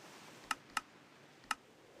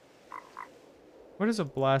 What is a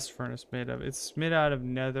blast furnace made of? It's made out of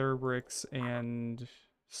nether bricks and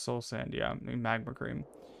soul sand. Yeah, and magma cream.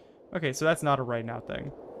 Okay, so that's not a right now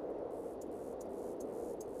thing.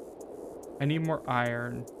 I need more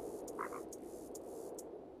iron.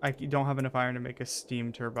 I don't have enough iron to make a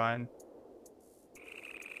steam turbine.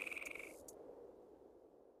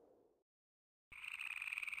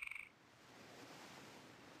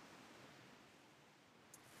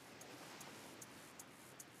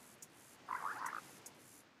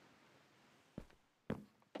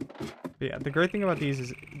 But yeah, the great thing about these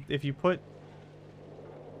is if you put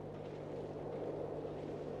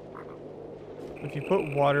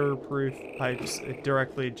waterproof pipes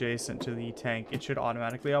directly adjacent to the tank, it should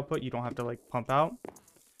automatically output. You don't have to like pump out.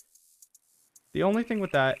 The only thing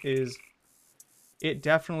with that is it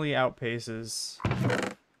definitely outpaces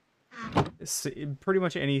pretty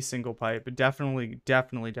much any single pipe.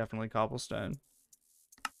 Definitely cobblestone.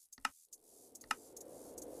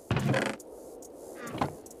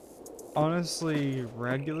 Honestly,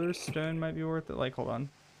 regular stone might be worth it. Like, hold on.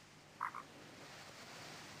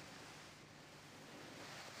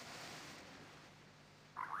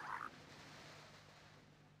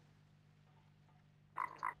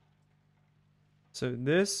 So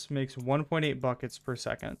this makes 1.8 buckets per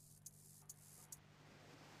second.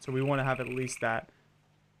 So we want to have at least that,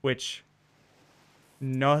 which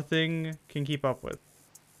nothing can keep up with.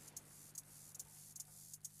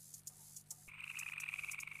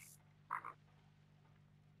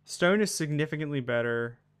 Stone is significantly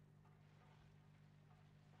better.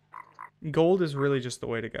 Gold is really just the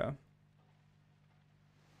way to go.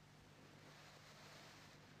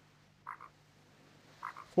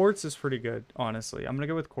 Quartz is pretty good, honestly. I'm going to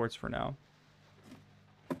go with quartz for now.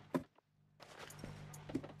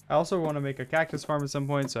 I also want to make a cactus farm at some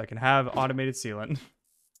point so I can have automated sealant.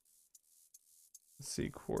 Let's see,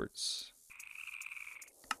 quartz.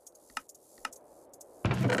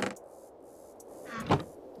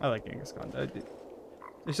 I like Kangaskhan.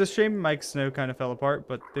 It's just a shame Mike's Snow kind of fell apart,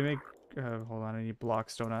 but they make... hold on, I need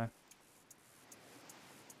blocks, don't I?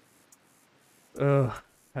 Ugh,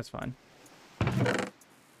 that's fine.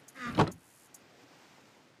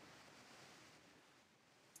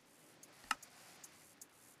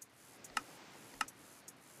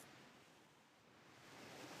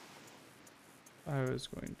 I was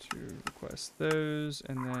going to request those,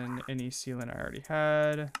 and then any sealant I already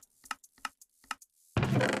had.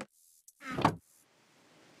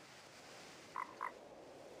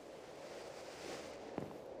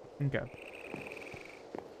 Okay.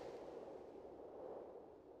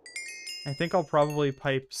 I think I'll probably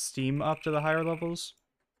pipe steam up to the higher levels.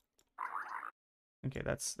 Okay,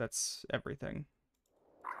 that's everything.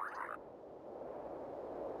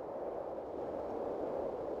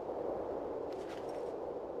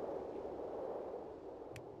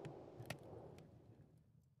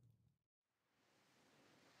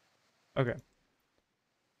 Okay.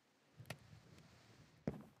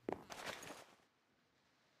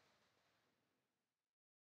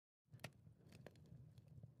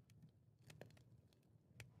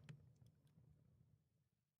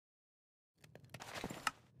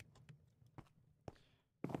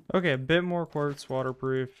 Okay, a bit more quartz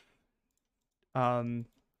waterproof.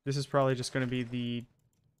 This is probably just going to be the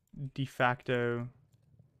de facto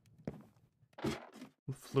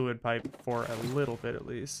fluid pipe for a little bit at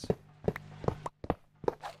least.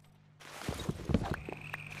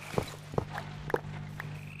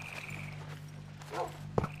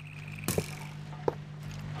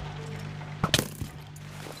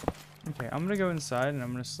 Okay, I'm gonna go inside and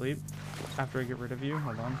I'm gonna sleep after I get rid of you.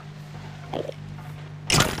 Hold on.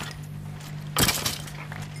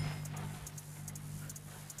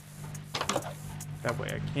 That way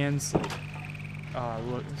I can sleep.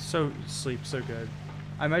 Look, sleep so good.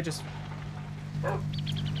 I might just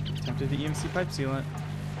attempt the EMC pipe sealant.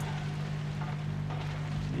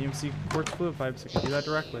 EMC quartz fluid pipes. I can do that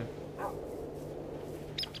directly.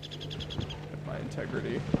 With my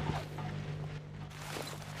integrity.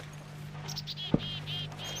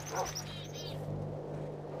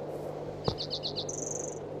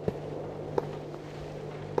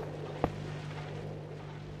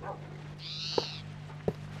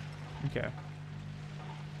 Okay.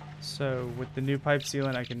 So with the new pipe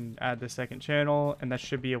sealant, I can add the second channel, and that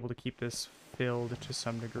should be able to keep this filled to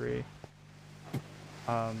some degree.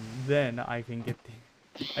 Then I can get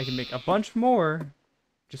I can make a bunch more.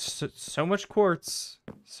 Just so much quartz,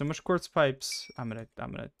 so much quartz pipes. I'm gonna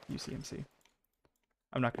use EMC.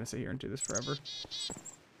 I'm not gonna sit here and do this forever.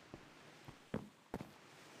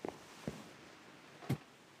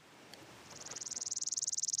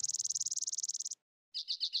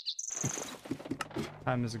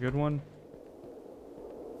 Time is a good one.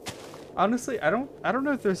 Honestly, I don't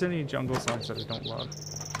know if there's any jungle songs that I don't love.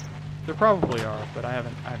 There probably are, but I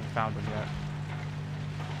haven't found them yet.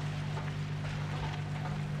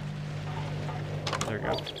 There we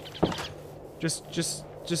go.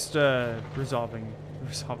 Just resolving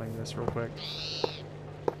this real quick.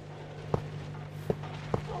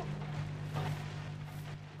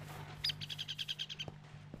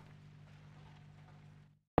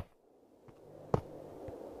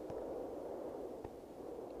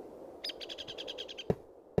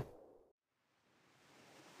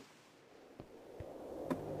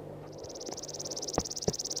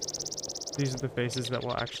 These are the faces that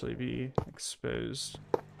will actually be exposed.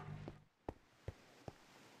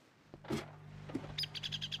 What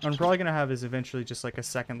I'm probably gonna have is eventually just like a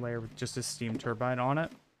second layer with just a steam turbine on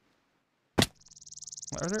it.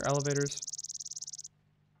 Are there elevators?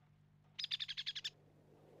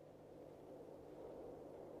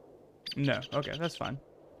 No. Okay, that's fine.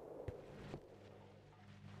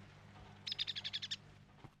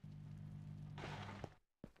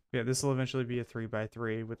 Yeah, this will eventually be a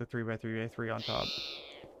 3x3 with a 3x3x3 on top.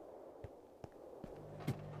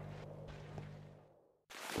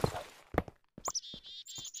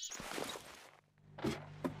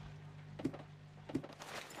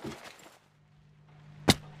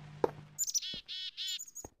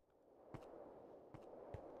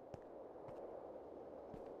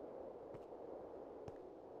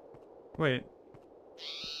 Wait.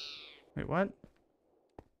 Wait, what?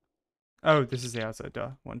 Oh, this is the outside,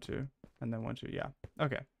 duh. 1, 2. And then 1, 2, yeah.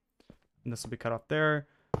 Okay. And this will be cut off there.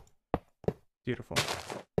 Beautiful.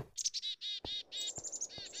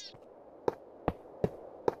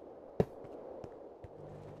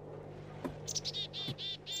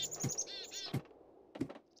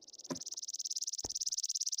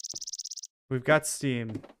 We've got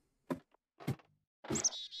steam.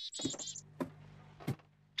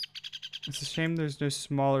 It's a shame there's no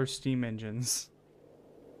smaller steam engines.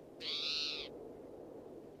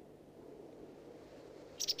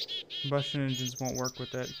 Combustion engines won't work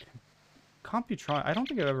with it. Computron. I don't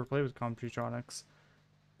think I've ever played with Computronics.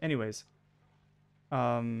 Anyways.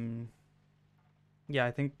 Yeah,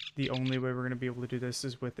 I think the only way we're going to be able to do this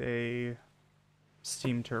is with a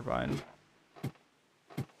steam turbine.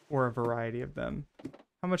 Or a variety of them.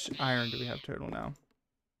 How much iron do we have total now?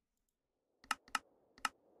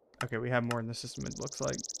 Okay, we have more in the system, it looks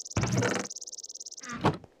like.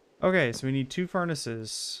 Okay, so we need 2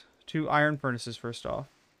 furnaces. 2 iron furnaces first off.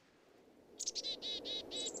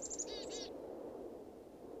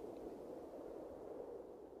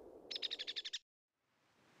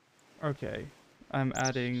 Okay, I'm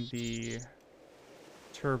adding the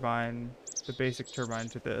turbine, the basic turbine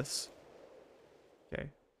to this. Okay.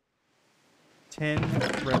 10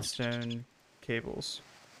 redstone cables.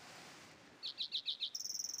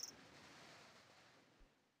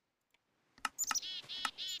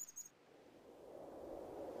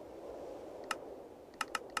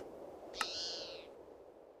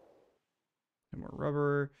 And more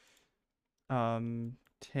rubber.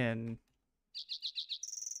 10.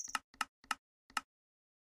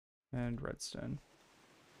 And redstone.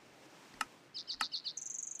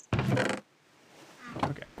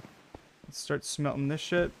 Okay. Let's start smelting this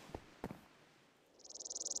shit.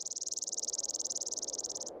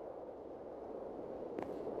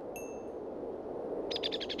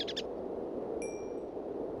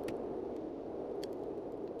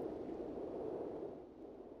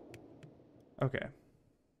 Okay.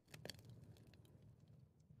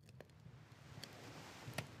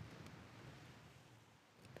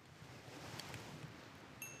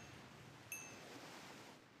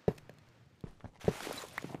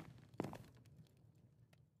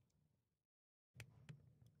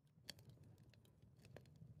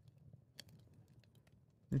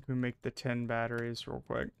 We can make the 10 batteries real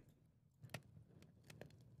quick.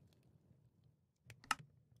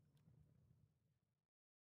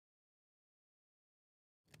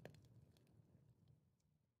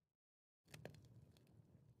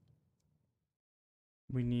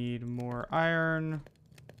 We need more iron.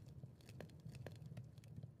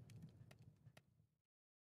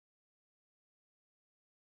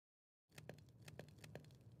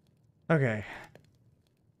 Okay.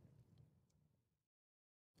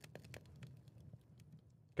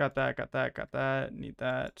 Got that, got that, got that. Need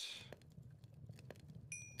that.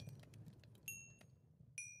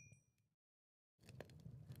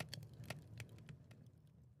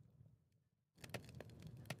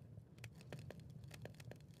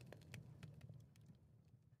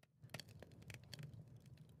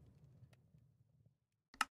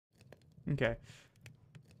 Okay.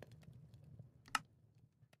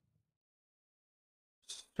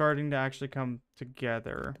 Starting to actually come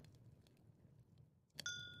together.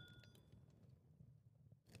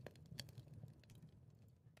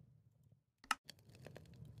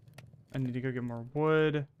 I need to go get more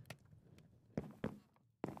wood.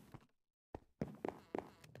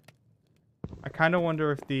 I kind of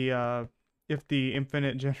wonder if the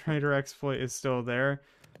infinite generator exploit is still there.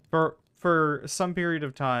 For some period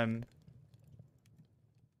of time,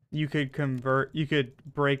 you could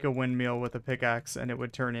break a windmill with a pickaxe and it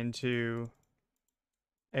would turn into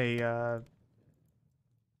a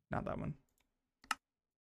not that one.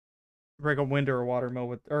 Break a wind or a water mill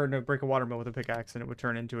with, or no, break a water mill with a pickaxe and it would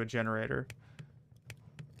turn into a generator.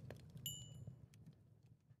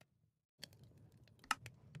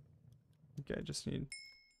 Okay, just need,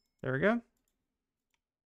 there we go.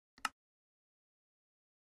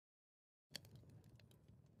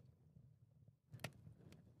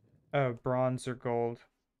 Oh, bronze or gold.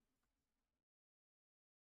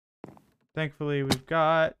 Thankfully, we've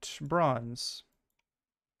got bronze.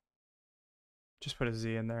 Just put a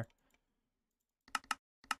Z in there.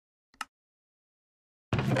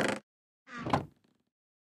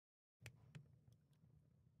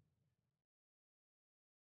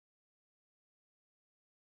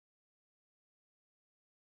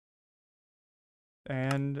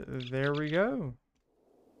 And there we go.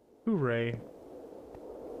 Hooray.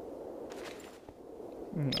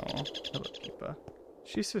 No, hello, Keepa.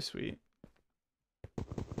 She's so sweet.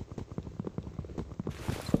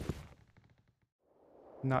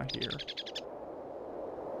 Not here.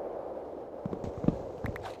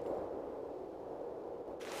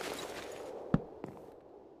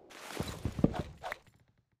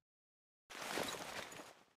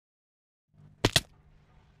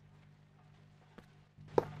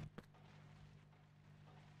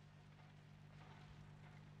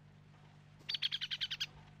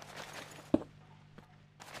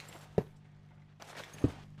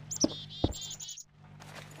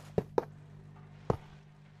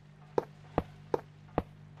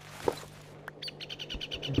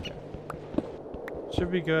 Okay.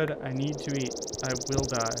 Should be good. I need to eat. I will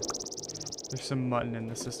die. There's some mutton in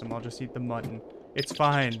the system. I'll just eat the mutton. It's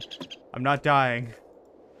fine. I'm not dying.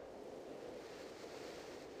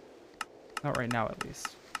 Not right now, at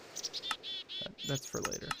least. That's for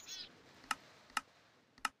later.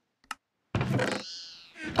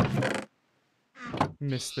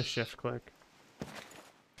 Missed the shift click.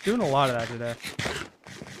 Doing a lot of that today.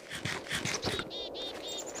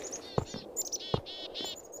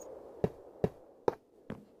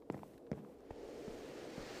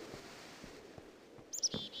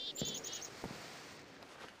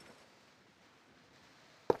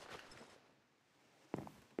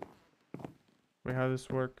 Wait, how does this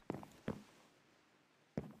work?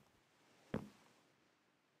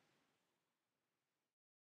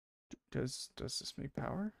 Does this make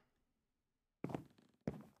power?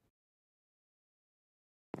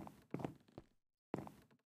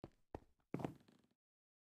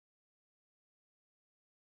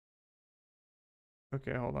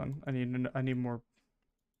 Okay, hold on. I need more.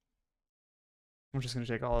 I'm just gonna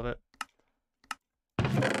take all of it.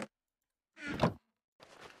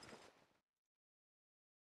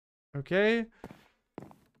 Okay.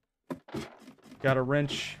 Got a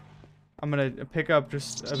wrench. I'm gonna pick up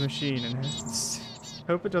just a machine and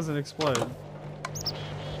hope it doesn't explode.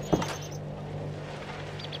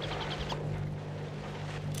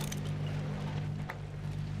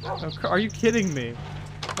 Oh, are you kidding me?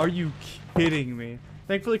 Are you kidding me?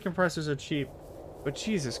 Thankfully compressors are cheap, but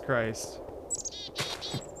Jesus Christ.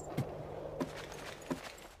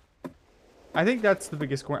 I think that's the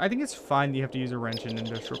biggest corner. I think it's fine that you have to use a wrench in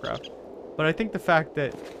industrial craft, but I think the fact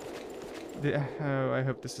that oh, I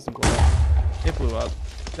hope this doesn't blow up. It blew up.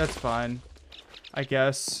 That's fine. I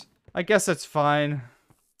guess. I guess that's fine.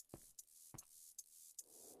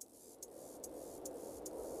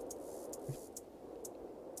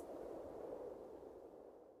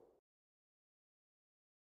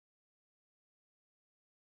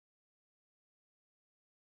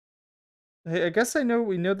 Hey, I guess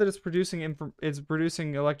we know that it's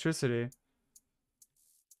producing electricity.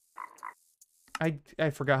 I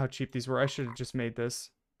forgot how cheap these were. I should have just made this.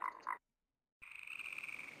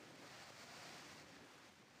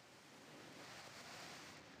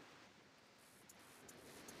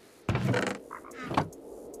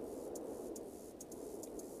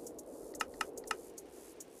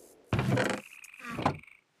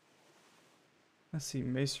 Let's see,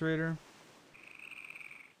 Macerator.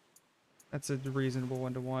 That's a reasonable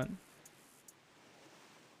one to want.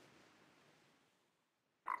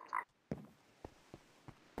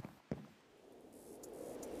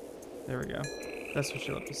 There we go. That's what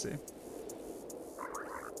you'll have to see.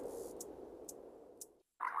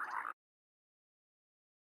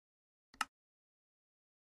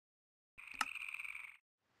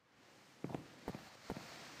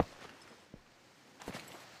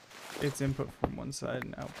 It's input from one side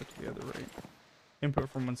and output to the other, right? Input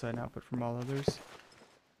from one side and output from all others.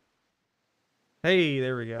 Hey,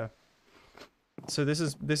 there we go. So this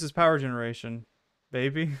is power generation,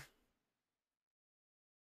 baby.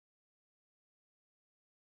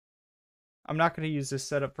 I'm not going to use this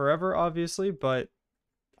setup forever, obviously, but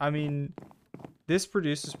I mean, this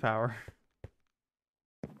produces power.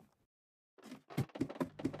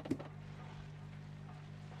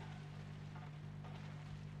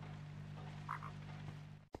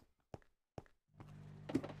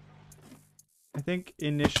 I think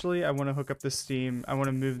initially I want to hook up the steam. I want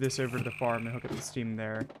to move this over to the farm and hook up the steam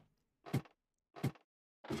there.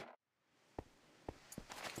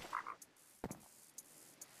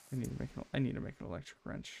 I need to make an electric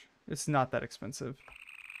wrench. It's not that expensive.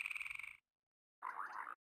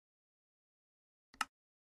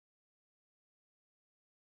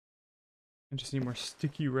 I just need more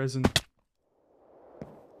sticky resin.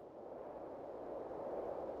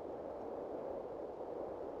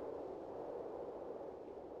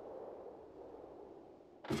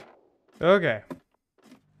 Okay.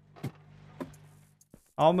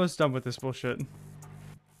 Almost done with this bullshit.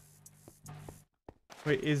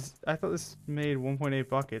 Wait, I thought this made 1.8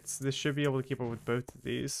 buckets. This should be able to keep up with both of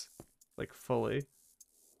these. Like, fully.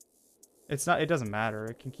 It doesn't matter.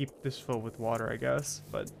 It can keep this full with water, I guess,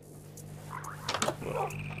 but...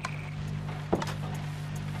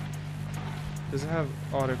 Does it have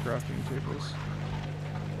auto crafting tables?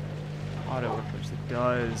 Auto workbench. It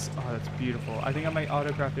does. Oh, that's beautiful. I think I might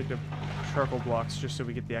auto craft it to charcoal blocks just so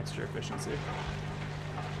we get the extra efficiency.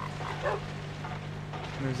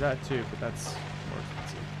 And there's that too, but that's more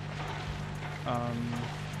expensive.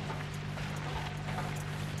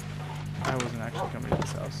 I wasn't actually coming to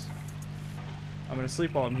this house. I'm gonna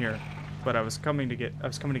sleep while I'm here, but I was coming to get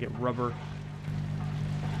rubber.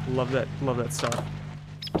 Love that stuff.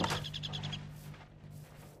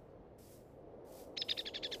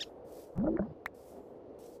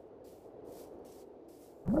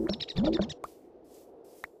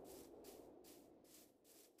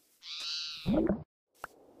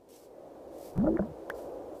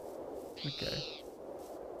 Okay.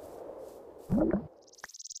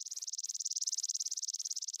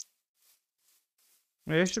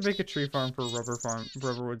 Maybe I should make a tree farm for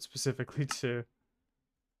rubber wood specifically too.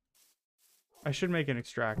 I should make an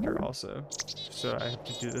extractor also, so I have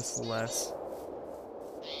to do this less.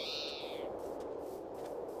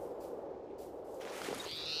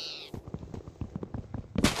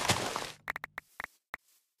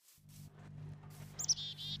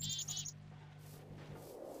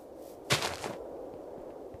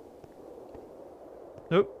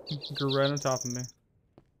 Nope, grew right on top of me.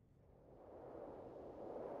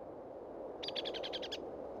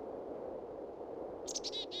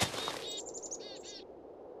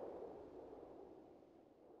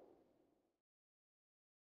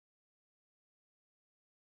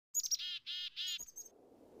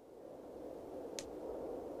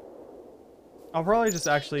 I'll probably just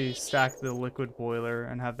actually stack the liquid boiler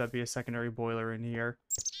and have that be a secondary boiler in here.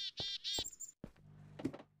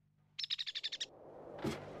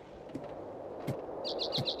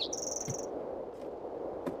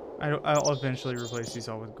 I'll eventually replace these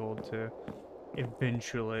all with gold too.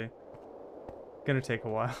 Eventually. Gonna take a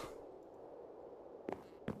while.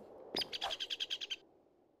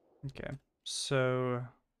 Okay, so...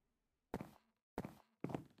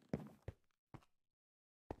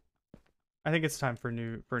 I think it's time for a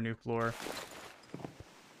new floor.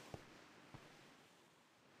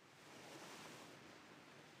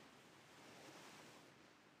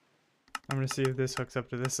 I'm gonna see if this hooks up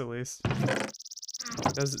to this at least.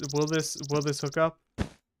 Will this hook up?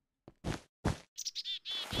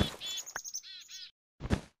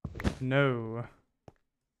 No.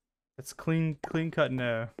 It's clean cut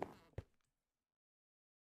no.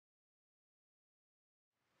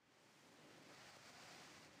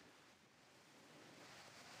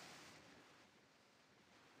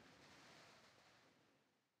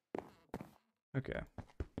 Okay.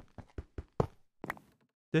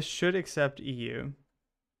 This should accept EU.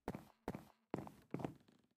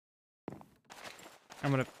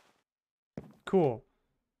 I'm gonna... Cool.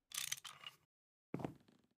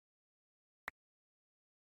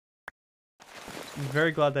 I'm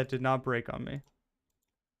very glad that did not break on me.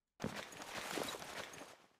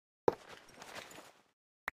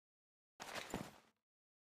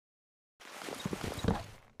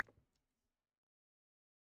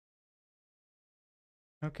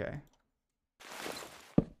 Okay.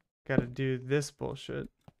 Gotta do this bullshit.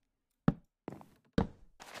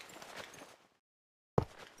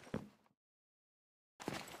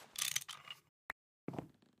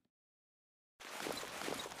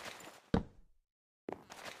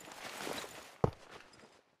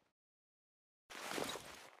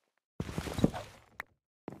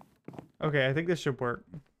 Okay, I think this should work.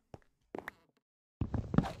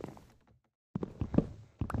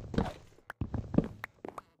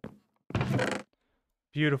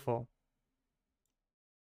 Beautiful.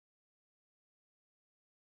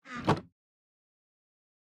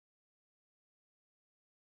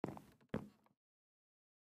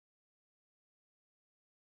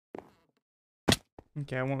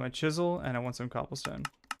 Okay, I want my chisel and I want some cobblestone.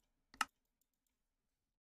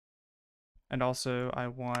 And also I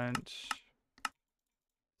want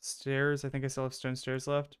stairs. I think I still have stone stairs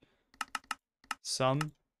left.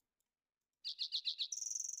 Some.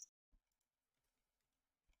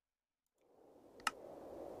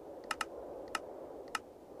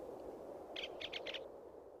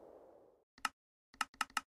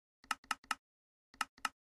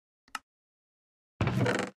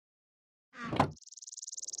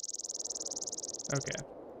 Okay.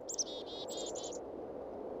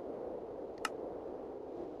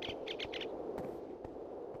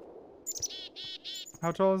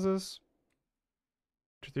 How tall is this?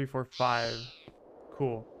 2, 3, 4, 5.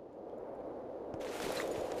 Cool.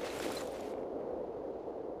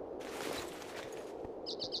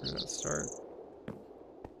 Where did that start?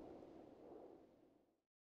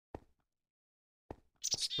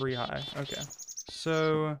 It's 3 high. Okay.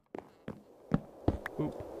 So...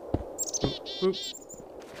 Boop. Boop. Boop.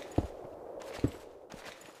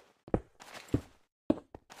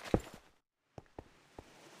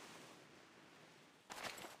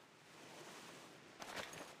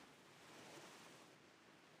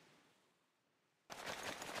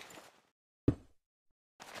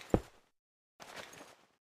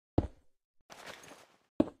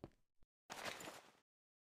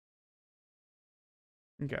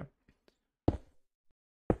 Okay.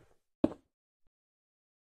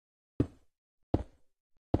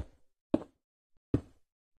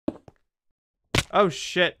 Oh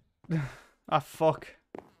shit. Ah fuck.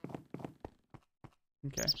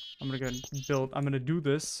 Okay. I'm gonna go and build. I'm gonna do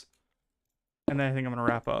this. And then I think I'm gonna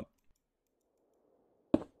wrap up.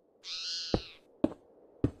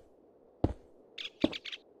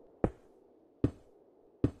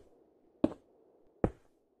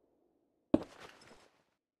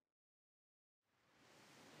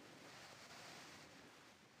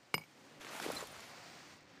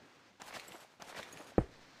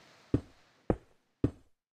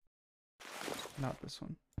 Not this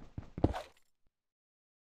one.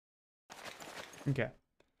 Okay.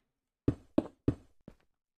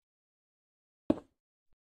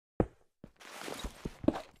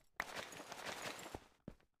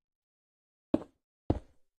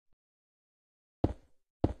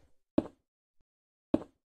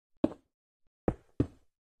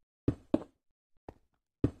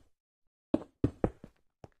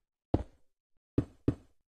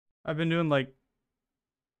 I've been doing like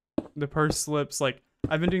the purse slips, like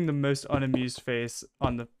I've been doing the most unamused face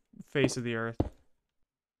on the face of the earth.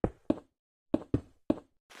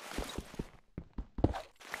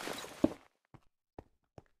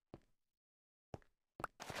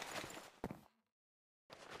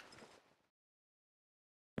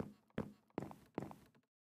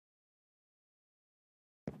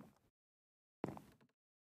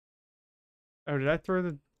 Oh, did I throw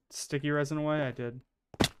the sticky resin away? I did.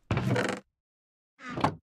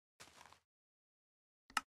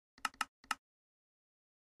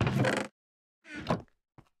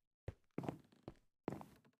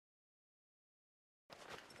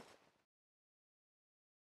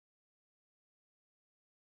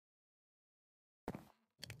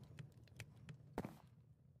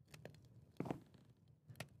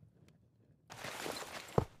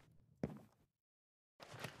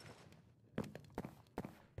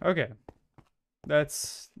 Okay.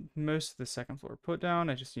 That's most of the second floor put down.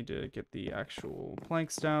 I just need to get the actual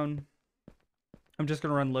planks down. I'm just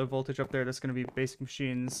going to run low voltage up there. That's going to be basic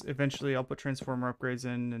machines. Eventually, I'll put transformer upgrades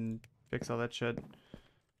in and fix all that shit.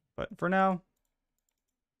 But for now...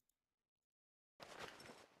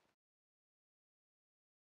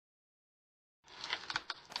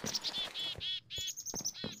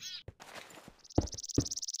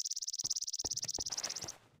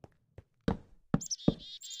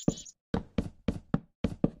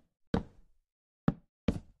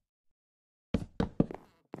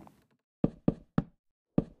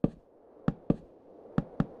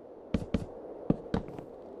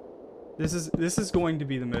 This is going to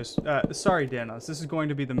be the most... sorry, Danos. This is going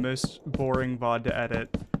to be the most boring VOD to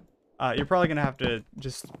edit. You're probably going to have to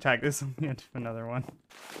just tag this on the end of another one.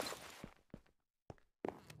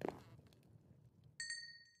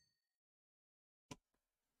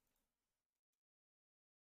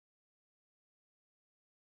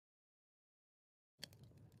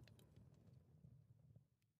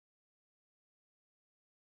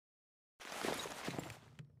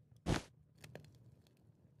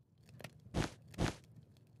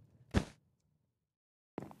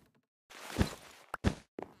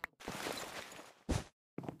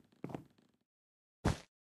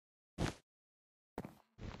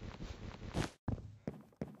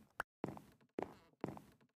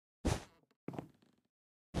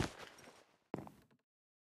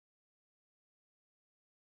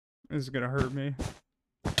 This is going to hurt me.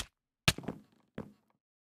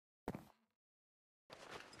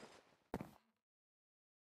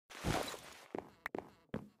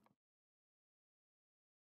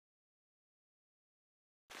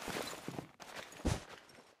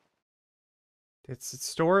 It's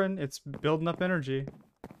storing, it's building up energy.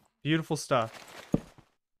 Beautiful stuff.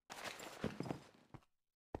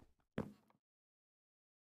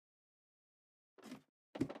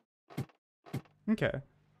 Okay,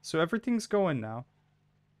 so everything's going now.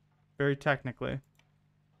 Very technically.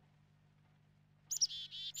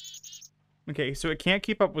 Okay, so it can't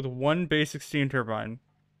keep up with one basic steam turbine.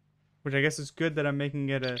 Which I guess is good that I'm making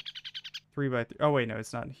it a 3x3. Oh wait, no,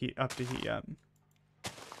 it's not heat up to heat yet.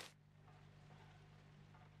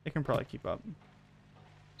 It can probably keep up.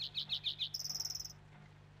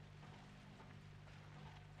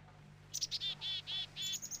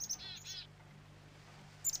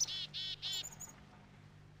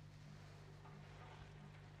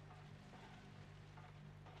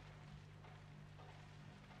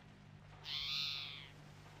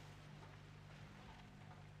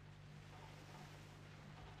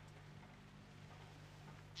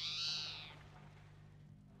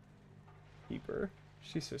 Keeper.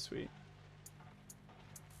 She's so sweet.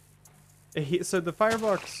 So the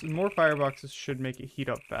firebox, more fireboxes should make it heat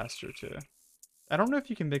up faster too. I don't know if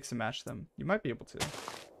you can mix and match them. You might be able to.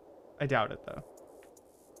 I doubt it though.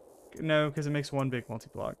 No, because it makes one big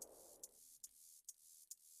multi-block.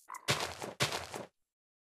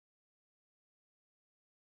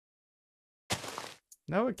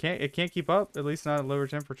 No, it can't. It can't keep up. At least not at lower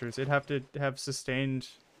temperatures. It'd have to have sustained.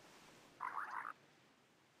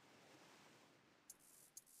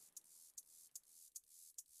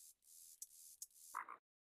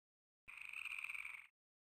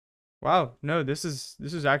 Wow, no, this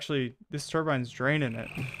is actually, this turbine's draining it.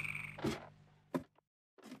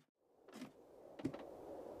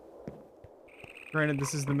 Granted,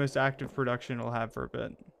 this is the most active production it'll have for a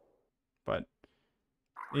bit, but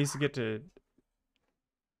it needs to get to...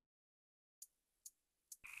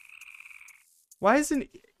 Why isn't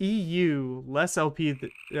EU less LP than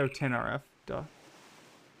 10 RF? Duh.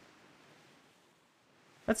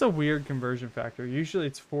 That's a weird conversion factor. Usually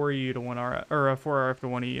it's 4 EU to 1 RF, or 4 RF to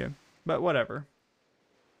 1 EU. But whatever.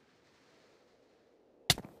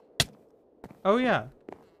 Oh yeah.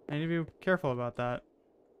 I need to be careful about that.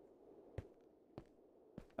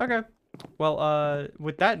 Okay. Well,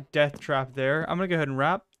 with that death trap there, I'm gonna go ahead and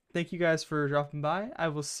wrap. Thank you guys for dropping by. I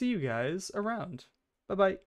will see you guys around. Bye-bye.